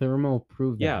like thermal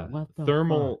prove that. yeah, What the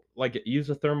thermal like use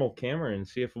a thermal camera and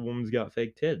see if a woman's got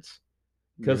fake tits.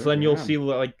 Because then you'll Yeah. see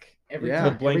like Every Yeah.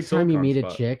 time, the blank every time you silicone meet a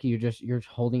spot. chick, you're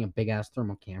holding a big ass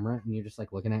thermal camera and you're just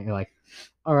like looking at it, you're like,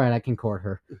 all right, I can court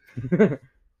her.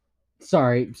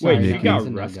 sorry. Wait, no, she got it's a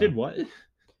no-go. arrested? What?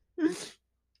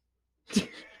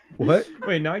 What?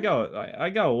 Wait, now I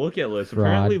gotta look at this. Fraud.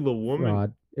 Apparently the woman.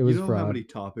 Fraud. It was you know fraud. how many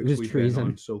topics was we've treason.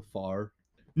 been on so far?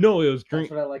 No, it was That's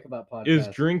drink. what I like about podcasts. It was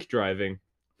drink driving.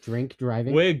 Drink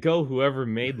driving. Way to go, whoever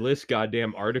made this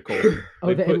goddamn article.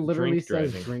 oh, They it put literally drink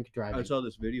says driving. drink driving. I saw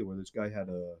this video where this guy had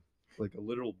a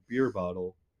little beer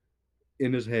bottle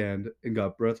in his hand and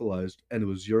got breathalyzed, and it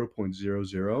was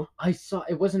 0.00. I saw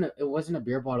it wasn't a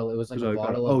beer bottle. It was like It a was like,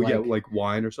 bottle oh of yeah, like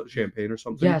wine or something, champagne or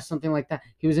something. yeah, something like that.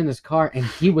 He was in his car and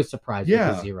he was surprised with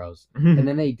Yeah. the zeros. And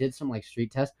then they did some like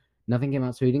street test. Nothing came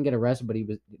out, so he didn't get arrested.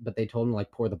 But they told him to like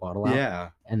pour the bottle out, Yeah.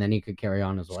 and then he could carry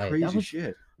on his It's way. crazy That was,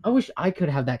 shit. I wish I could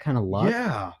have that kind of luck.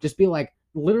 Yeah. Just be like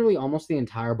literally almost the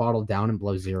entire bottle down and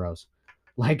blow zeros.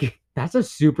 Like that's a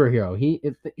superhero.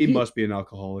 He must be an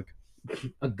alcoholic.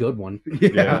 a good one.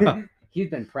 Yeah. He's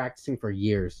been practicing for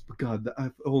years. But God,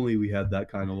 if only we had that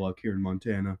kind of luck here in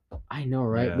Montana. I know,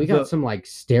 right? Yeah. We got The- some like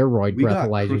steroid We got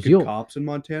breathalyzers. crooked cops in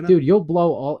Montana. Dude, you'll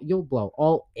blow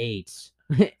all 8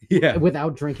 Yeah.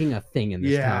 without drinking a thing in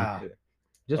this town. Yeah.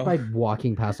 Just Oh. by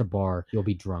walking past a bar, you'll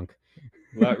be drunk.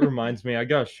 That reminds me, I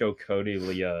gotta show Cody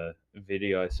the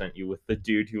video I sent you with the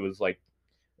dude who was like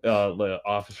The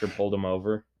officer pulled him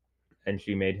over, and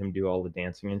she made him do all the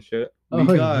dancing and shit. We Oh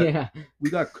got- yeah. We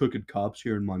got crooked cops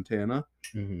here in Montana,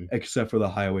 Mhm. except for the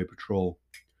highway patrol.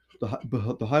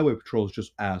 The highway patrol is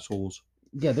just assholes.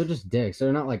 Yeah, they're just dicks.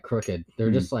 They're not like crooked. They're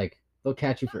Hmm. just like they'll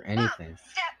catch you for anything.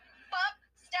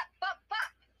 Step, bump, bump.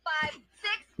 5, 6,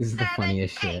 This is the 7,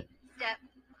 funniest 8. shit. Step,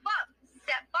 bump,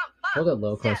 bump. Hold it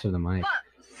low, closer to the mic. Bump,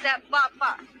 step, bump.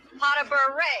 Pot a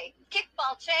beret.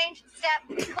 Kickball change. Step,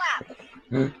 clap.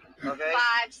 Okay.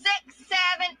 5, 6,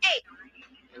 7,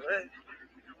 8.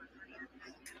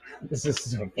 This is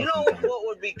so You know fucking funny. what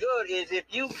would be good is if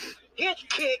you get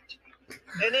kicked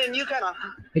and then you kind of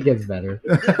It gets better. do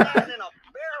that and then a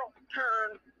barrel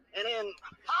turn and then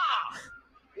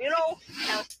you know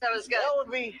That was good. that would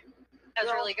be That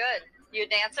was really good. You a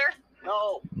dancer?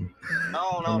 no,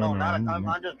 not I'm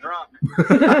just drunk.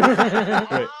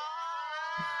 Wait.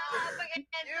 Up against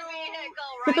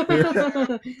the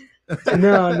vehicle, right?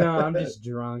 No, I'm just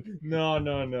drunk. No,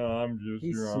 I'm just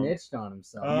He drunk. snitched on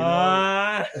himself.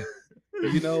 Ah!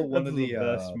 You know, one of That's the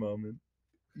best moment.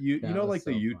 you That know was like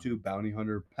the so YouTube funny. bounty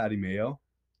hunter Patty Mayo.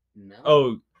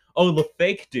 No. Oh, the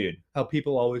fake dude. How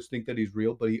people always think that he's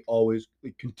real, but he always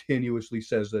continuously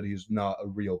says that he's not a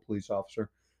real police officer.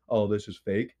 Oh, this is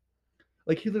fake.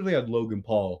 Like he literally had Logan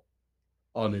Paul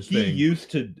on his He thing.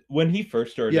 used to, when he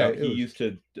first started Yeah, out, it he was- used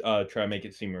to try to make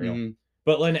it seem real. Mhm.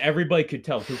 But then everybody could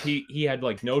tell because he had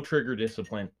like no trigger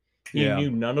discipline. He Yeah. knew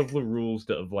none of the rules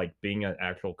of like being an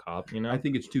actual cop. You know. I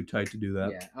think it's too tight to do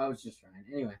that. Yeah, I was just trying.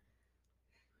 Anyway.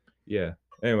 Yeah.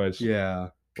 Anyways. Yeah.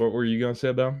 What were you gonna say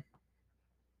about him?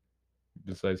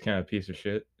 Besides, kind of piece of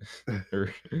shit.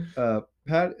 Or-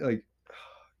 Pat, like,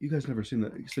 you guys never seen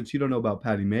that. Since you don't know about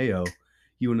Patty Mayo,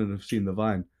 you wouldn't have seen the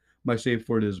Vine. My safe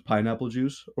word is pineapple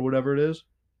juice or whatever it is.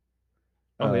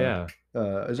 oh Uh, yeah.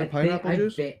 Is it pineapple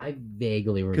juice? I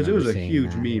vaguely remember Because it was a seeing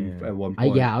huge that. meme Yeah. at one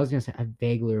point. Yeah, I was gonna say I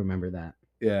vaguely remember that.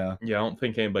 Yeah. Yeah. I don't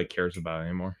think anybody cares about it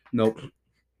anymore. Nope.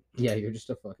 Yeah, you're just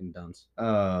a fucking dunce.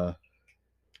 But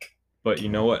you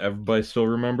know what? Everybody still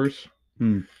remembers.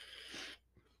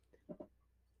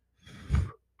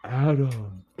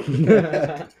 Adam.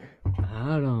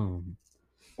 Adam.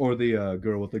 Or the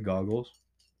girl with the goggles.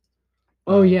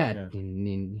 Oh yeah.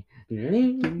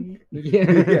 Yeah.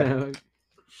 Yeah.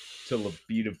 Till a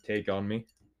beat of Take on Me.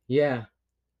 Yeah.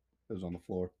 It was on the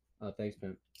floor. Oh, thanks,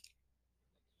 man.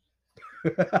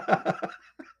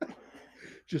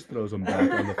 Just throws them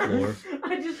back on the floor.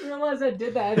 I just realized I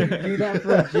did that. I didn't do that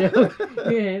for a joke.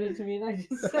 You handed it to me and I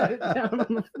just set it down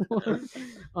on the floor.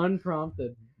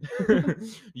 Unprompted.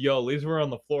 Yo, these were on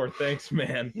the floor. Thanks,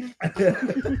 man.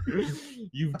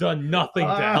 You've done nothing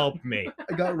to help me.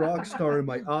 I got Rockstar in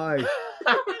my eye.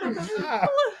 How the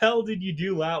hell did you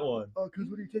do that one? Oh, because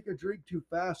when you take a drink too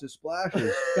fast, it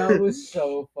splashes. That was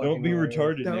so fucking Don't be hilarious.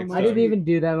 retarded Down next my- I time. didn't even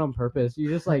do that on purpose. You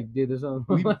just like do this on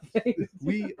We- my face.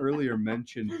 We earlier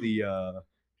mentioned the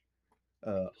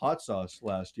hot sauce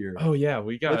last year. Oh yeah,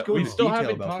 we Let's go we into still detail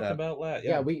haven't about talked that. about that.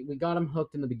 Yeah, we got them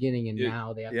hooked in the beginning, and It-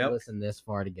 now they have Yep. to listen this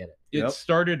far to get it. It Yep.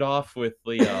 started off with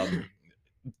the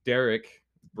Derek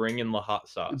bringing the hot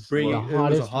sauce. Bring- The it was a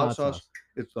hottest hot sauce.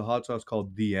 It's the hot sauce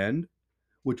called The End,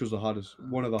 which was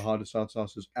one of the hottest hot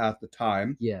sauces at the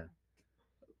time. Yeah.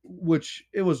 Which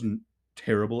it wasn't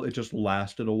terrible. It just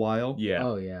lasted a while. Yeah.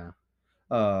 Oh yeah.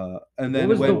 And What then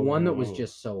was it the went one that was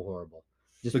just so horrible?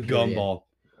 Just the period. gumball.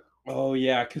 Oh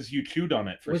yeah, because you chewed on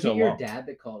it for Was so it your long. dad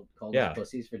that called Yeah. us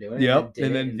pussies for doing it? Yep,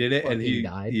 and then did it, and fucking he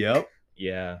died. Yep.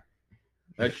 Yeah.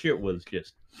 That shit was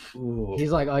just. Ooh.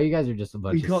 He's like, oh, you guys are just a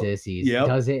bunch He of called- sissies. Yep.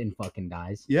 Does it and fucking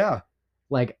dies. Yeah.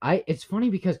 Like it's funny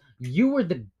because you were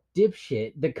the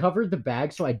dipshit that covered the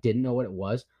bag so I didn't know what it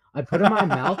was. I put it in my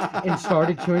mouth and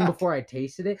started chewing before I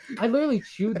tasted it. I literally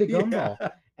chewed the gumball. Yeah.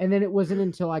 And then it wasn't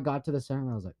until I got to the center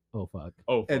and I was like, oh fuck.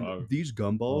 Oh, And fuck. these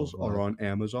gumballs Oh, are wow. on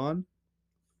Amazon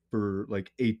for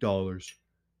like $8.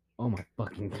 Oh my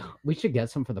fucking god. We should get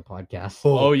some for the podcast.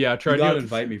 Oh yeah, try You gotta to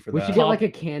invite me for We that. should get like a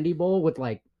candy bowl with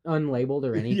like unlabeled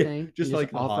or Yeah, anything. just and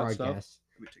like the offer hot our stuff. guests.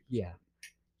 Yeah.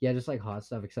 Yeah, just like hot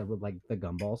stuff except with like the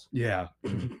gumballs. Yeah.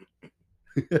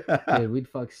 Dude, we'd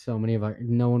fuck so many of our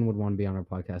no one would want to be on our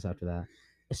podcast after that.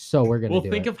 So we're gonna Well, do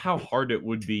think it. of how hard it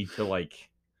would be to like,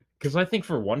 because I think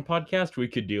for one podcast we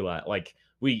could do that. Like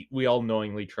we all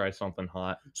knowingly try something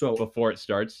hot So before it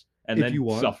starts, and If then you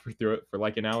want- suffer through it for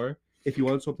like an hour. if you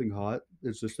want something hot,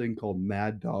 there's this thing called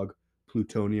Mad Dog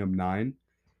Plutonium 9.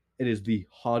 It is the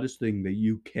hottest thing that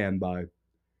you can buy.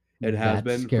 It has That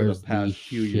been for scares the past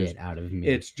few shit years. out of me.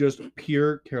 It's just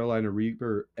pure Carolina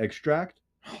Reaper extract.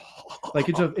 Like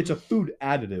it's a food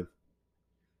additive.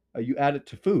 You add it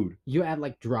to food. you add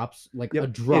like drops, like Yep, a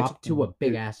drop it's- to a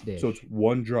big ass dish. So it's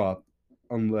one drop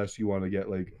unless you want to get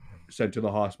like sent to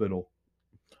the hospital.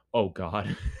 Oh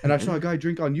God. And I saw a guy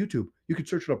drink on YouTube. You can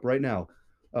search it up right now.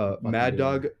 Mad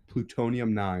Dog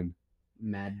Plutonium 9.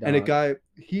 Mad Dog. And a guy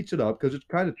heats it up because it's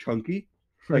kind of chunky,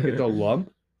 like it's a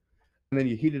lump. And then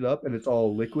you heat it up and it's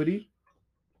all liquidy.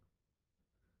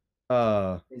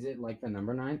 Is it like the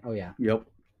number 9? Oh yeah. Yep.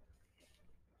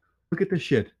 Look at this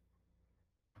shit.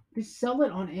 They sell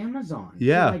it on Amazon.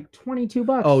 Yeah. For like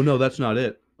 $22. Oh no, that's not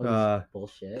it. Oh,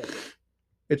 bullshit.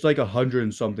 It's like $100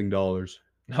 and something. Oh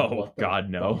What the God,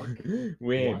 no. fuck?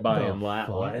 We ain't What buying the that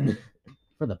fuck? one.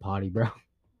 For the potty, bro.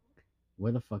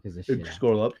 Where the fuck is this shit at?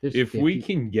 Scroll up. There's If we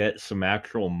 50 can get some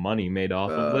actual money made off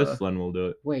of this, then we'll do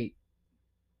it. Wait.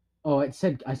 Oh, it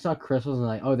said I saw crystals and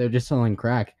like, oh, they're just selling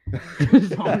crack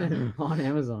Just on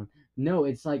Amazon. No,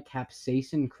 it's like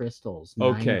capsaicin crystals,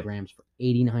 9 Okay. grams for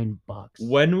 $89.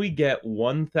 When we get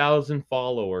 1,000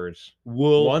 followers,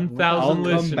 I'll 1,000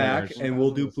 listeners, come back and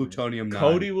we'll do 1,000 Plutonium 9.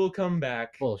 Cody will come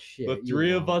back. Bullshit. The you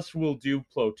 3 of won't. us will do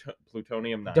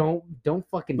Plutonium 9. Don't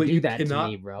fucking But do you that cannot-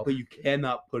 to me, bro. But you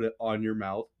cannot put it on your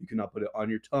mouth. You cannot put it on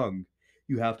your tongue.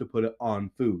 You have to put it on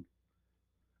food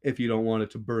if you don't want it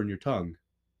to burn your tongue.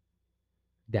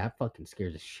 That fucking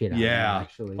scares the shit out of me, Yeah.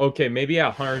 actually. Okay, maybe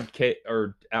at 100K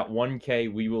or at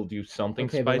 1K, we will do something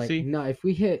Okay, but, like, spicy. no, if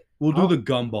we hit We'll do I'll- the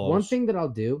gumballs. one thing that I'll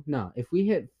do, no, if we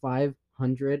hit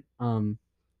 500 fucking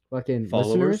Followers?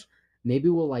 listeners, maybe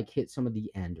we'll like hit some of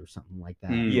the end or something like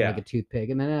that. Yeah. Like a toothpick.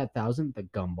 And then at 1,000, the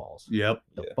gumballs. Yep.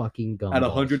 The fucking gumballs. At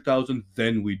 100,000,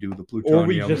 then we do the plutonium. Or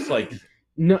we just like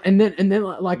No, and then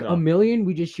like No. a million,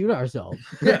 we just shoot ourselves.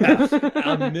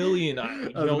 a million. was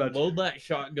about to- Load that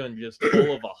shotgun just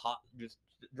full of a hot, just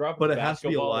drop. But a it has to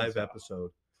be a basketball live inside.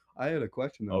 episode. I had a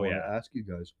question that Oh, I want yeah. to ask you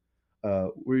guys.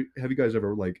 Have you guys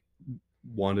ever like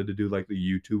wanted to do like the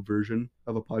YouTube version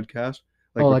of a podcast?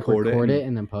 record and- it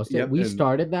and then post it. Yep, We and-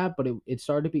 started that, but it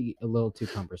started to be a little too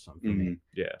cumbersome for me Mhm.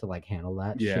 Yeah. to like handle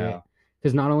that Yeah. shit.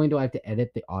 Because not only do I have to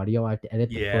edit the audio, I have to edit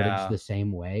the Yeah. footage the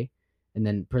same way, and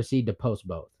then proceed to post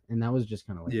both. And that was just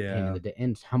kind of like a pain Yeah. in the day.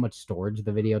 And how much storage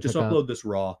the video Just took upload up. this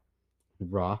raw.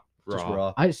 Raw. Just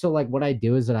Raw. raw. So like what I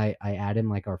do is that I add in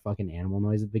like our fucking animal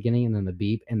noise at the beginning and then the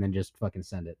beep and then just fucking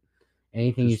send it.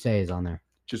 Anything you Just- say is on there.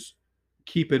 Just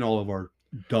keep in all of our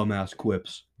dumbass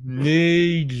quips.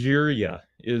 Nigeria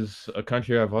is a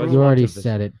country I've always. You wanted already to visit.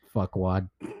 said it, fuckwad.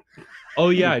 Oh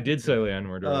yeah, I did say the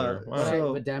N-word earlier. Wow. But,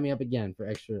 So- but dab me up again for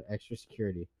extra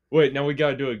security. Wait, now we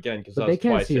gotta do it again because But that's they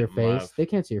can't twice see your it in face. They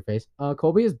can't see your face.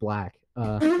 Colby is black.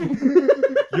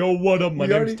 Yo, what up? My We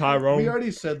name's already- Tyrone. We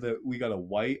already said that we got a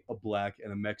white, a black,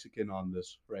 and a Mexican on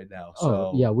this right now. So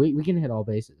Oh yeah, we can hit all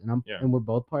bases, and Yeah. and we're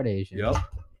both part Asian. Yep.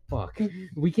 Fuck,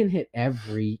 we can hit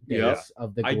every base Yeah.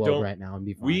 of the I globe don't- right now and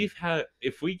be fine. We've had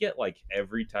if we get like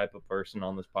every type of person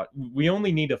on this pod, we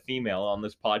only need a female on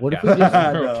this podcast. What if we just-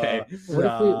 We're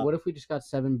okay. What if we just got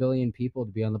 7 billion people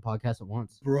to be on the podcast at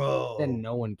once? Bro. Then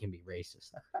no one can be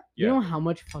racist. You Yeah. know how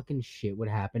much fucking shit would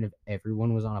happen if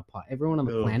everyone was on a everyone on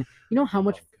the Ugh. planet. You know how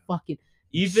much Oh, fucking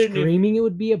Even if screaming it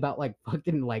would be about like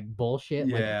fucking like bullshit.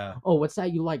 Like, Yeah. oh, what's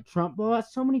that? You like Trump? Blah,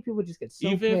 so many people just get so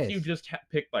even pissed. if you just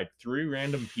pick like 3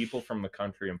 random people from the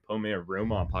country and put them in a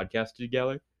room on a podcast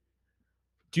together,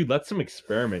 dude, that's some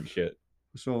experiment shit.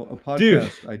 So a Dude.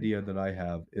 podcast idea that I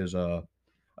have is a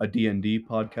D&D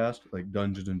podcast, like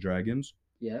Dungeons and Dragons,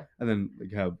 yeah. and then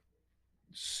like have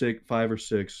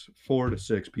 4 to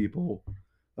 6 people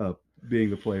being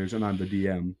the players, and I'm the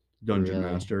DM, Dungeon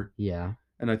Really? Master, Yeah.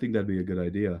 and I think that'd be a good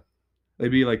idea.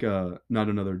 It'd be like not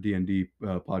another D&D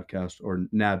podcast or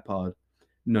NAD pod.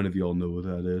 None of y'all know what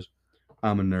that is.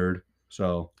 I'm a nerd,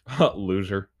 so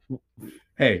Loser.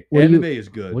 hey, What do you- anime is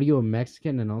good. What are you, a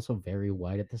Mexican and also very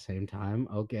white at the same time?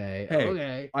 Okay. Hey.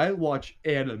 Okay. I watch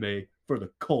anime for the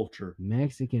culture.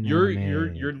 Mexican Your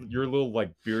anime. little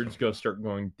like beard's gonna start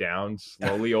going down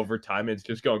slowly over time. It's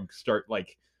just gonna start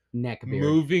like neck beard.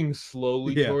 moving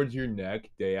slowly Yeah. towards your neck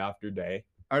day after day.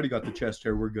 I already got the chest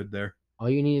hair. We're good there. All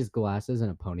you need is glasses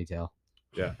and a ponytail.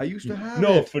 I used to have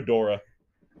No it. fedora.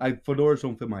 Fedoras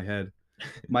don't fit my head.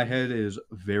 My head is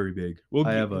very big. We'll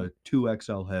I gi- have a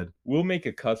 2XL head. We'll make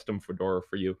a custom fedora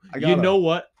for you. I You got know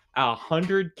what?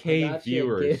 100K Got you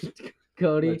a viewers. gift,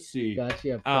 Cody. Let's see. Got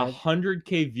you a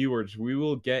 100K viewers. We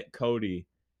will get Cody.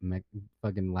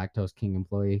 fucking lactose king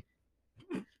employee.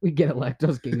 We get a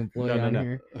lactose king employee No, on no.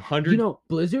 here. 100. You know,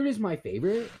 Blizzard is my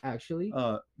favorite, actually.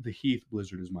 The Heath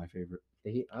Blizzard is my favorite.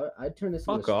 I'd turn this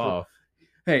into a fuck strip- off.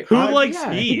 Hey, Who I- likes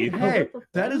yeah. Heath? Hey, What the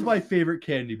that fuck? is my favorite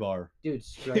candy bar. Dude,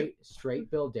 straight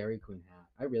bill Dairy Queen hat.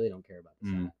 I really don't care about this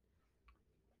Mm. hat.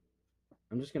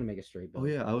 I'm just gonna make a straight bill. Oh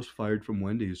yeah, I was fired from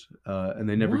Wendy's, and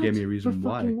they never gave me a What? reason For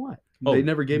why. fucking what? They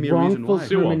never gave me a reason Wrongful why.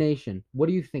 Sue 'em. termination. What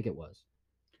do you think it was?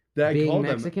 I Being called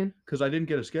them Mexican? because I didn't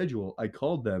get a schedule. I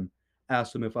called them,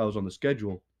 asked them if I was on the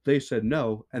schedule. They said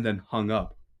no, and then hung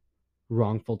up.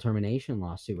 Wrongful termination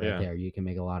lawsuit right Yeah. there. You can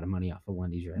make a lot of money off of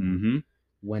Wendy's right now. Mm-hmm.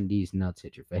 Wendy's nuts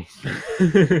hit your face.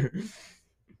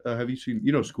 Have you seen,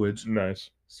 Squids? Nice.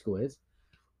 Squids?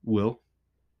 Will?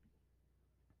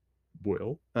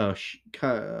 Will?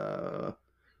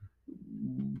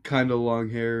 Kind of long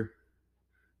hair.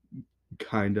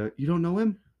 Kinda. You don't know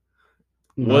him?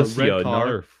 Was he red car,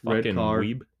 another red fucking car.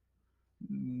 weeb?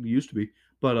 Used to be.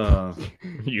 But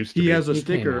Used to he be. has a He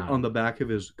came sticker out. on the back of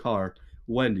his car,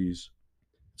 Wendy's.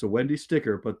 It's a Wendy's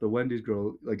sticker, but the Wendy's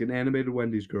girl, like an animated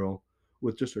Wendy's girl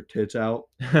with just her tits out.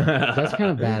 That's kind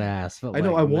of badass. But I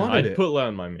know, I wanted I'd it. put that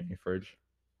on my mini fridge.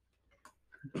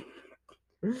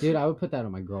 Dude, I would put that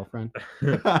on my girlfriend.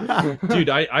 Dude,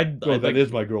 I'd Bro, like, that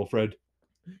is my girlfriend.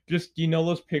 just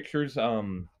those pictures.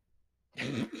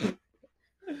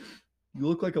 You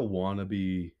look like a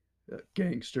wannabe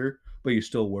gangster, but you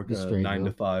still work The a straight 9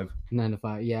 to girl. 5. 9 to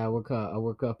 5. Yeah, I work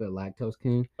up at Lactose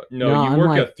King. No, No, you I'm work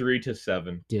like- at 3 to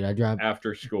 7 Dude, I drive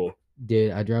after school.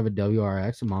 a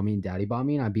WRX, and mommy and daddy bought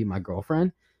me, and I beat my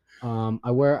girlfriend.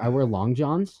 I wear long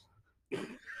johns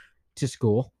to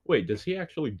school. Wait, does he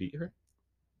actually beat her?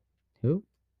 Who?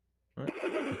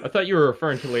 I thought you were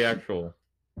referring to the actual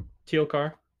teal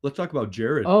car. Let's talk about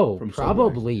Jared. Oh, from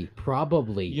Subway.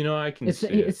 probably. I can It's see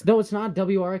it. it's no, it's not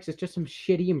WRX. It's just some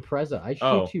shitty Impreza. I shit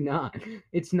Oh. you not.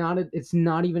 It's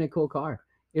not even a cool car.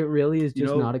 It really is You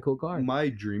just know, not a cool car. My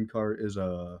dream car is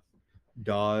a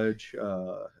Dodge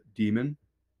Demon.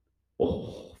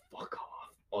 Oh, fuck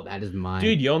off. Oh, that is mine.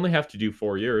 Dude, you only have to do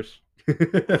 4 years.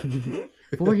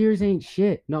 4 years ain't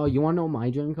shit. No, you want to know what my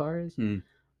dream car is? Hmm.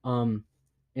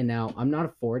 And now I'm not a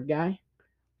Ford guy.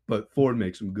 But Ford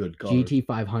makes some good cars.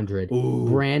 GT500, Ooh.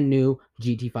 brand new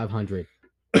GT500.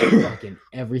 Fucking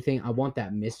everything. I want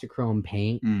that Mr. Chrome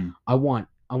paint. Mm. I want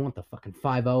the fucking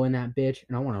 5.0 in that bitch,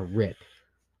 and I want to rip.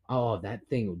 Oh, that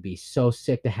thing would be so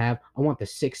sick to have. I want the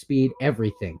 6-speed,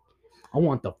 everything. I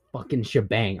want the fucking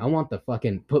shebang. I want the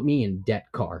fucking put me in debt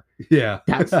car. Yeah.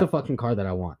 That's the fucking car that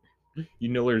I want.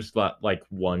 There's that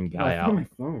one guy I found out. my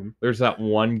phone. There's that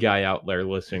one guy out there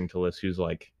listening to this who's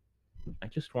like, I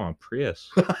just want a Prius.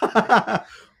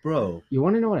 Bro. You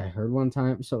want to know what I heard one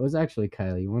time? So it was actually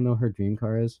Kylie. You want to know what her dream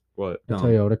car is? What? A No.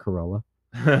 Toyota Corolla.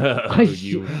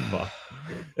 You fuck.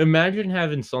 Imagine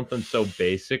having something so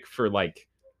basic for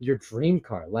Your dream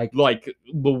car, like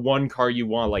the one car you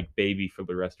want baby for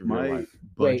the rest of your My life.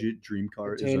 budget dream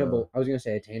car attainable. I was gonna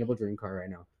say attainable dream car right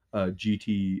now. is a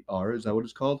GTR. Is that what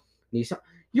it's called? Nissan.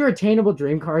 Your attainable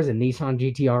dream car is a Nissan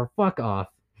GTR. Fuck off.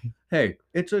 Hey,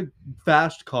 it's a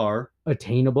fast car.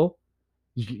 Attainable.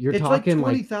 You're It's talking like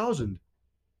like 20,000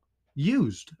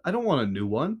 used. I don't want a new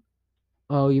one.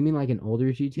 oh, you mean like an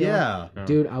older GTR? Yeah. Yeah.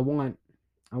 Dude, I want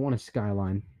a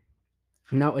Skyline.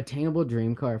 Now, attainable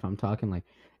dream car. If I'm talking like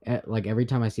every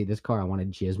time I see this car, I want to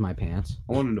jizz my pants.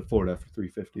 I wanted a Ford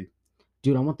F350.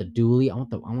 Dude, I want the dually. I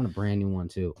want a brand new one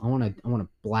too. I want a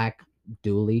black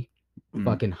dually, Mm.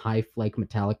 fucking high flake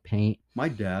metallic paint. My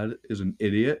dad is an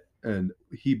idiot, and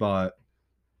he bought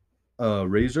a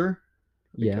Razor.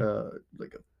 Yeah.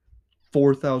 Like a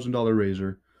 $4,000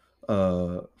 Razor,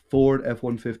 Ford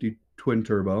F-150 twin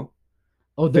turbo.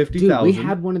 Oh, dude, we 50,000.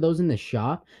 had one of those in the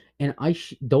shop, and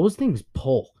those things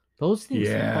pull. Those things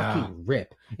Yeah. fucking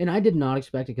rip. And I did not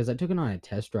expect it because I took it on a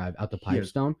test drive out the He has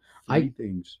Pipestone. Three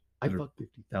things I that are fuck-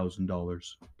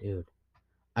 $50,000. Dude,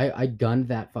 I gunned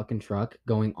that fucking truck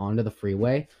going onto the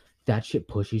freeway. That shit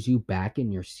pushes you back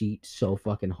in your seat so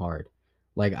fucking hard.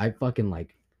 Like I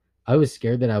was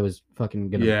scared that I was fucking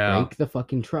gonna Yeah. break the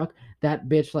fucking truck. That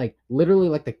bitch,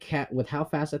 literally, the cat with how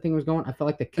fast that thing was going, I felt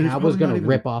like the And it's cab was probably gonna not even-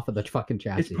 rip off of the fucking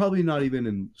chassis. It's probably not even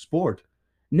in sport.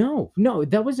 No,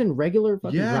 that was in regular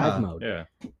fucking Yeah. drive mode. Yeah.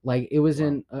 It was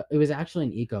it was actually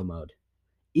in eco mode.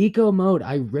 Eco mode,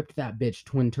 I ripped that bitch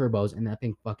twin turbos, and that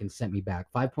thing fucking sent me back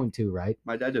 5.2, right?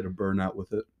 My dad did a burnout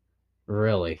with it.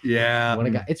 Really? Yeah. What a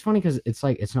guy! It's funny because it's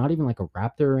not even like a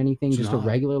Raptor or anything, It's just not. a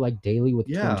regular daily with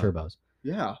Yeah. twin turbos.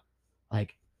 Yeah.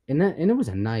 And it was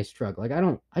a nice truck.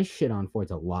 I shit on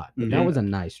Fords a lot, but that Mhm. was a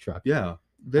nice truck. Yeah.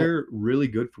 They're really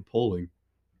good for pulling.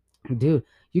 Dude,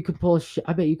 you could pull a shit.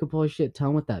 I bet you could pull a shit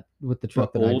ton with the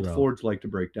truck But that I old drove. Fords like to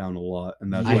break down a lot,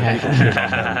 and that's I why people shit on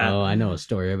had, them. oh, I know a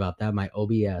story about that. My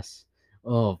OBS.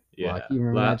 Oh, Yeah. fuck. You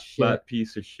remember that shit? That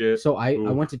piece of shit. So I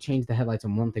Oof. went to change the headlights,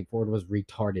 and one thing Ford was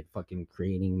retarded fucking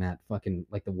creating that fucking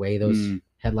the way those Mm.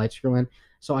 headlights screw in.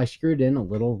 So I screwed in a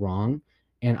little wrong,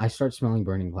 and I start smelling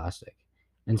burning plastic.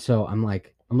 And so I'm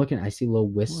looking, I see little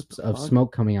wisps the of fuck?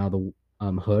 smoke coming out of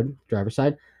the hood, driver's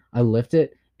side. I lift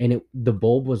it, and the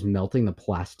bulb was melting the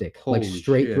plastic like Holy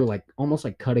straight shit. through, like almost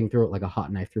like cutting through it like a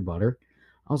hot knife through butter.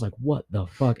 I was like, what the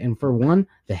fuck? And for one,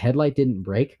 the headlight didn't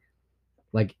break.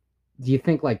 Like, do you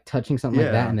think like touching something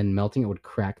like that Yeah. and then melting it would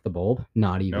crack the bulb?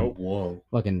 Not even. Nope. Whoa.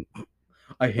 Fucking.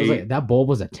 I It was like, that bulb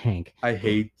was a tank.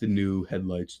 hate the new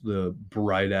headlights, the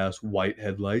bright ass white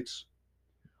headlights.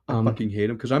 I Um, fucking hate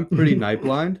them because I'm pretty night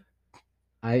blind.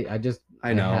 I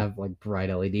I know. have like bright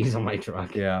LEDs on my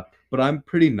truck. Yeah, but I'm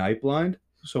pretty night blind.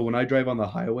 So when I drive on the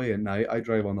highway at night, I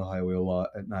drive on the highway a lot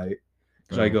at night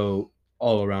because I go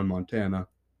all around Montana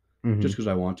Mhm. just because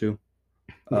I want to.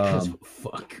 Because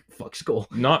fuck school.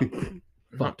 Not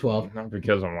Fuck 12. Not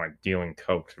because I'm like dealing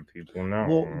coke to people. No.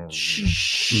 Well,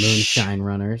 shh. Moonshine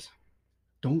runners.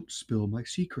 Don't spill my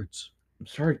secrets. I'm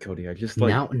sorry, Cody. I just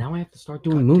like Now I have to start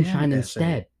doing God damn moonshine it,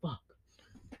 instead. Fuck.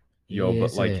 Yo, but,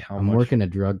 Yes, like, how I'm much- working a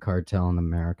drug cartel in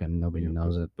America and nobody Yeah,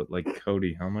 knows it. But like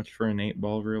Cody, how much for an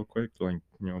 8-ball, real quick? Like,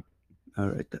 you know. All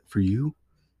right, that for you,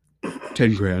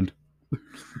 10 grand.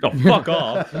 Oh, fuck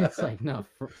off. It's like no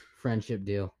friendship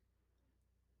deal.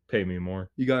 Pay me more.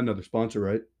 You got another sponsor,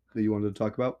 right? That you wanted to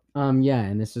talk about? Yeah,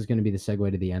 and this is going to be the segue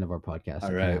to the end of our podcast. All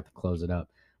I right. have to close it up.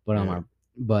 But Yeah.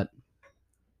 but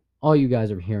all you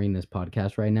guys are hearing this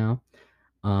podcast right now.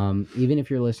 Even if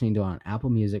you're listening to it on Apple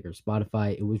Music or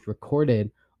Spotify, it was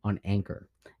recorded on Anchor.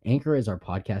 Anchor is our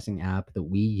podcasting app that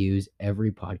we use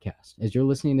every podcast. As you're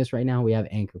listening to this right now, we have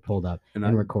Anchor pulled up And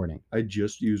and I- recording. I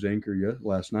just used Anchor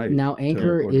last night. Now,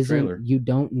 Anchor record the trailer. isn't, you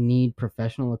don't need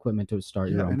professional equipment to start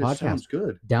your own and it podcast. sounds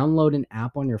good. Download an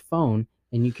app on your phone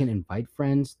and you can invite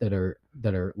friends that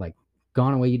are like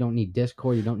gone away. You don't need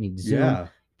Discord, you don't need Zoom. Yeah,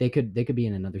 They could be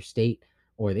in another state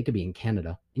or they could be in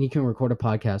Canada, and you can record a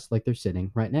podcast like they're sitting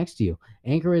right next to you.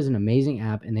 Anchor is an amazing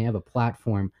app, and they have a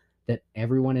platform that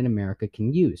everyone in America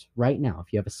can use right now.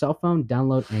 If you have a cell phone,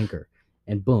 download Anchor,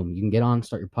 and boom, you can get on,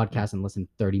 start your podcast, and listen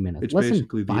 30 minutes. it's listen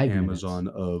basically the 5 minutes. Amazon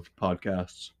of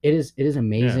podcasts. It is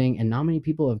amazing, and not many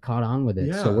people have caught on with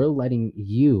it. So Yeah. we're letting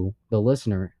you, the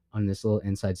listener, on this little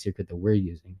inside secret that we're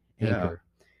using. Yeah.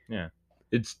 Anchor.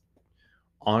 It's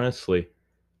honestly,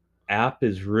 app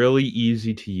is really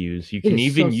easy to use. You It can is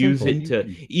even so use simple. it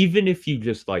to, even if you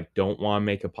just like don't want to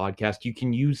make a podcast, you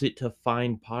can use it to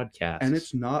find podcasts. And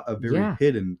it's not a very Yeah.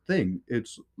 hidden thing.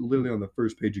 It's literally on the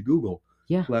first page of Google.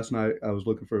 Yeah. Last night I was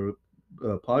looking for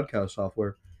podcast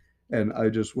software, and I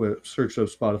just searched up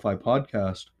Spotify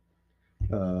podcast,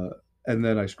 and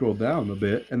then I scrolled down a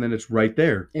bit, and then it's right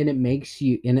there. And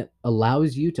it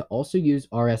allows you to also use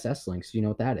RSS links. You know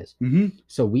what that is? Mm-hmm.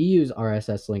 So we use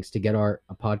RSS links to get a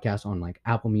podcast on like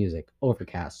Apple Music,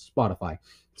 Overcast, Spotify.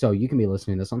 So you can be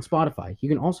listening to this on Spotify. You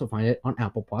can also find it on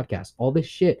Apple Podcasts. All this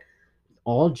shit,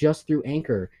 all just through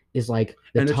Anchor, is like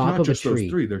the And it's top not of just a tree.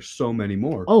 those three. There's so many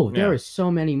more. Oh, there Yeah. are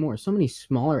so many more. So many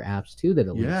smaller apps too that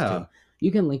it links Yeah. to.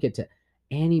 You can link it to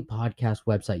any podcast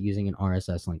website using an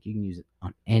RSS link. You can use it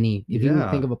on any. If you can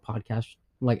Yeah. think of a podcast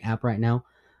like app right now,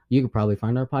 you could probably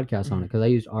find our podcast on it because I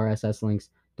used RSS links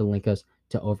to link us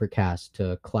to Overcast,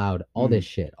 to Cloud, all this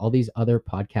shit, all these other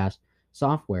podcast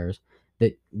softwares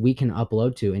that we can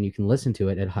upload to, and you can listen to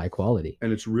it at high quality.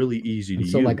 And it's really easy to And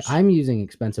so, use. like, I'm using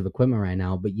expensive equipment right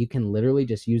now, but you can literally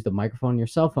just use the microphone on your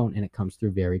cell phone, and it comes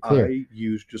through very clear. I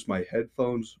used just my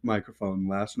headphones microphone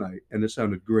last night, and it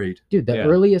sounded great. Dude, the Yeah.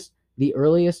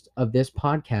 earliest of this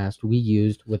podcast we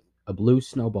used with a blue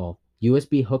snowball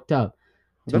USB hooked up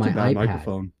to That's my a bad iPad.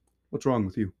 microphone. What's wrong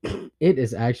with you? It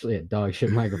is actually a dog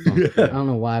shit microphone. Yeah. I don't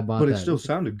know why I bought But that. it still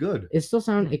sounded good.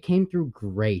 It came through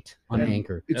great on And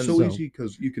Anchor. It's And so so- easy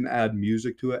because you can add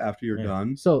music to it after you're Yeah.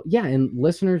 done. So yeah, and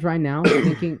listeners right now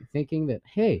thinking that,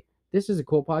 hey, this is a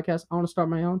cool podcast, I want to start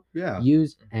my own. Yeah.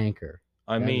 Use Anchor.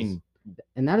 I That mean,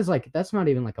 And that is like, that's not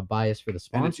even like a bias for the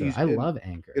sponsor. easy- I and love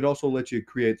Anchor. It also lets you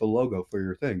create the logo for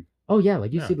your thing. Oh yeah,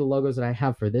 like you Yeah. see the logos that I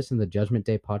have for this and the Judgment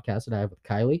Day podcast that I have with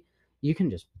Kylie. You can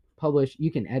just publish, you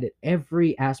can edit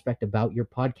every aspect about your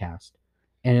podcast,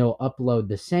 and it'll upload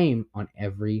the same on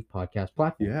every podcast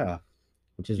platform. Yeah.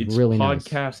 Which is it's really nice.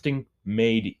 podcasting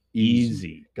made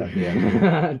easy.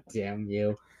 Goddamn. Damn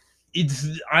you.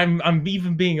 I'm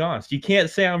even being honest. You can't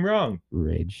say I'm wrong.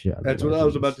 Raid Shadow. That's what I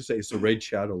was about to Legends. say. So Raid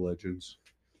Shadow Legends,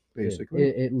 Dude, basically.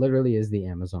 It literally is the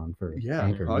Amazon for Yeah,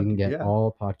 Anchor. pod- You can get yeah.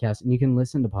 all podcasts, and you can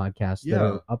listen to podcasts that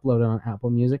are uploaded on Apple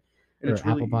Music. and or it's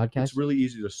really, Apple Podcasts. it's really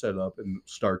easy to set up and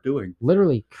start doing.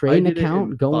 Literally, create an did it in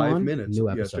account, go 5 on, minutes new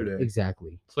episode. yesterday.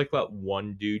 Exactly. It's like that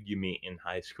one dude you meet in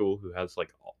high school who has like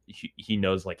he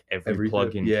knows like every Everything,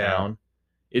 plug in yeah. town.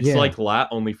 It's Yeah. like that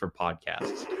only for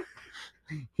podcasts.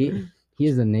 He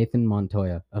is the Nathan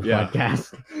Montoya of Yeah.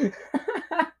 podcasts.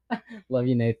 Love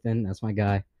you, Nathan. That's my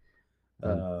guy.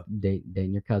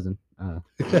 Dating your cousin.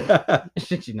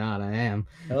 Shit, you not. I am.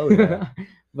 Hell yeah.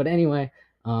 But anyway,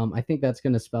 I think that's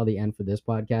gonna spell the end for this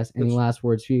podcast. Any last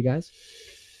words for you guys?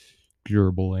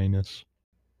 Gerbil anus.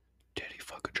 Titty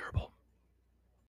fuck a gerbil.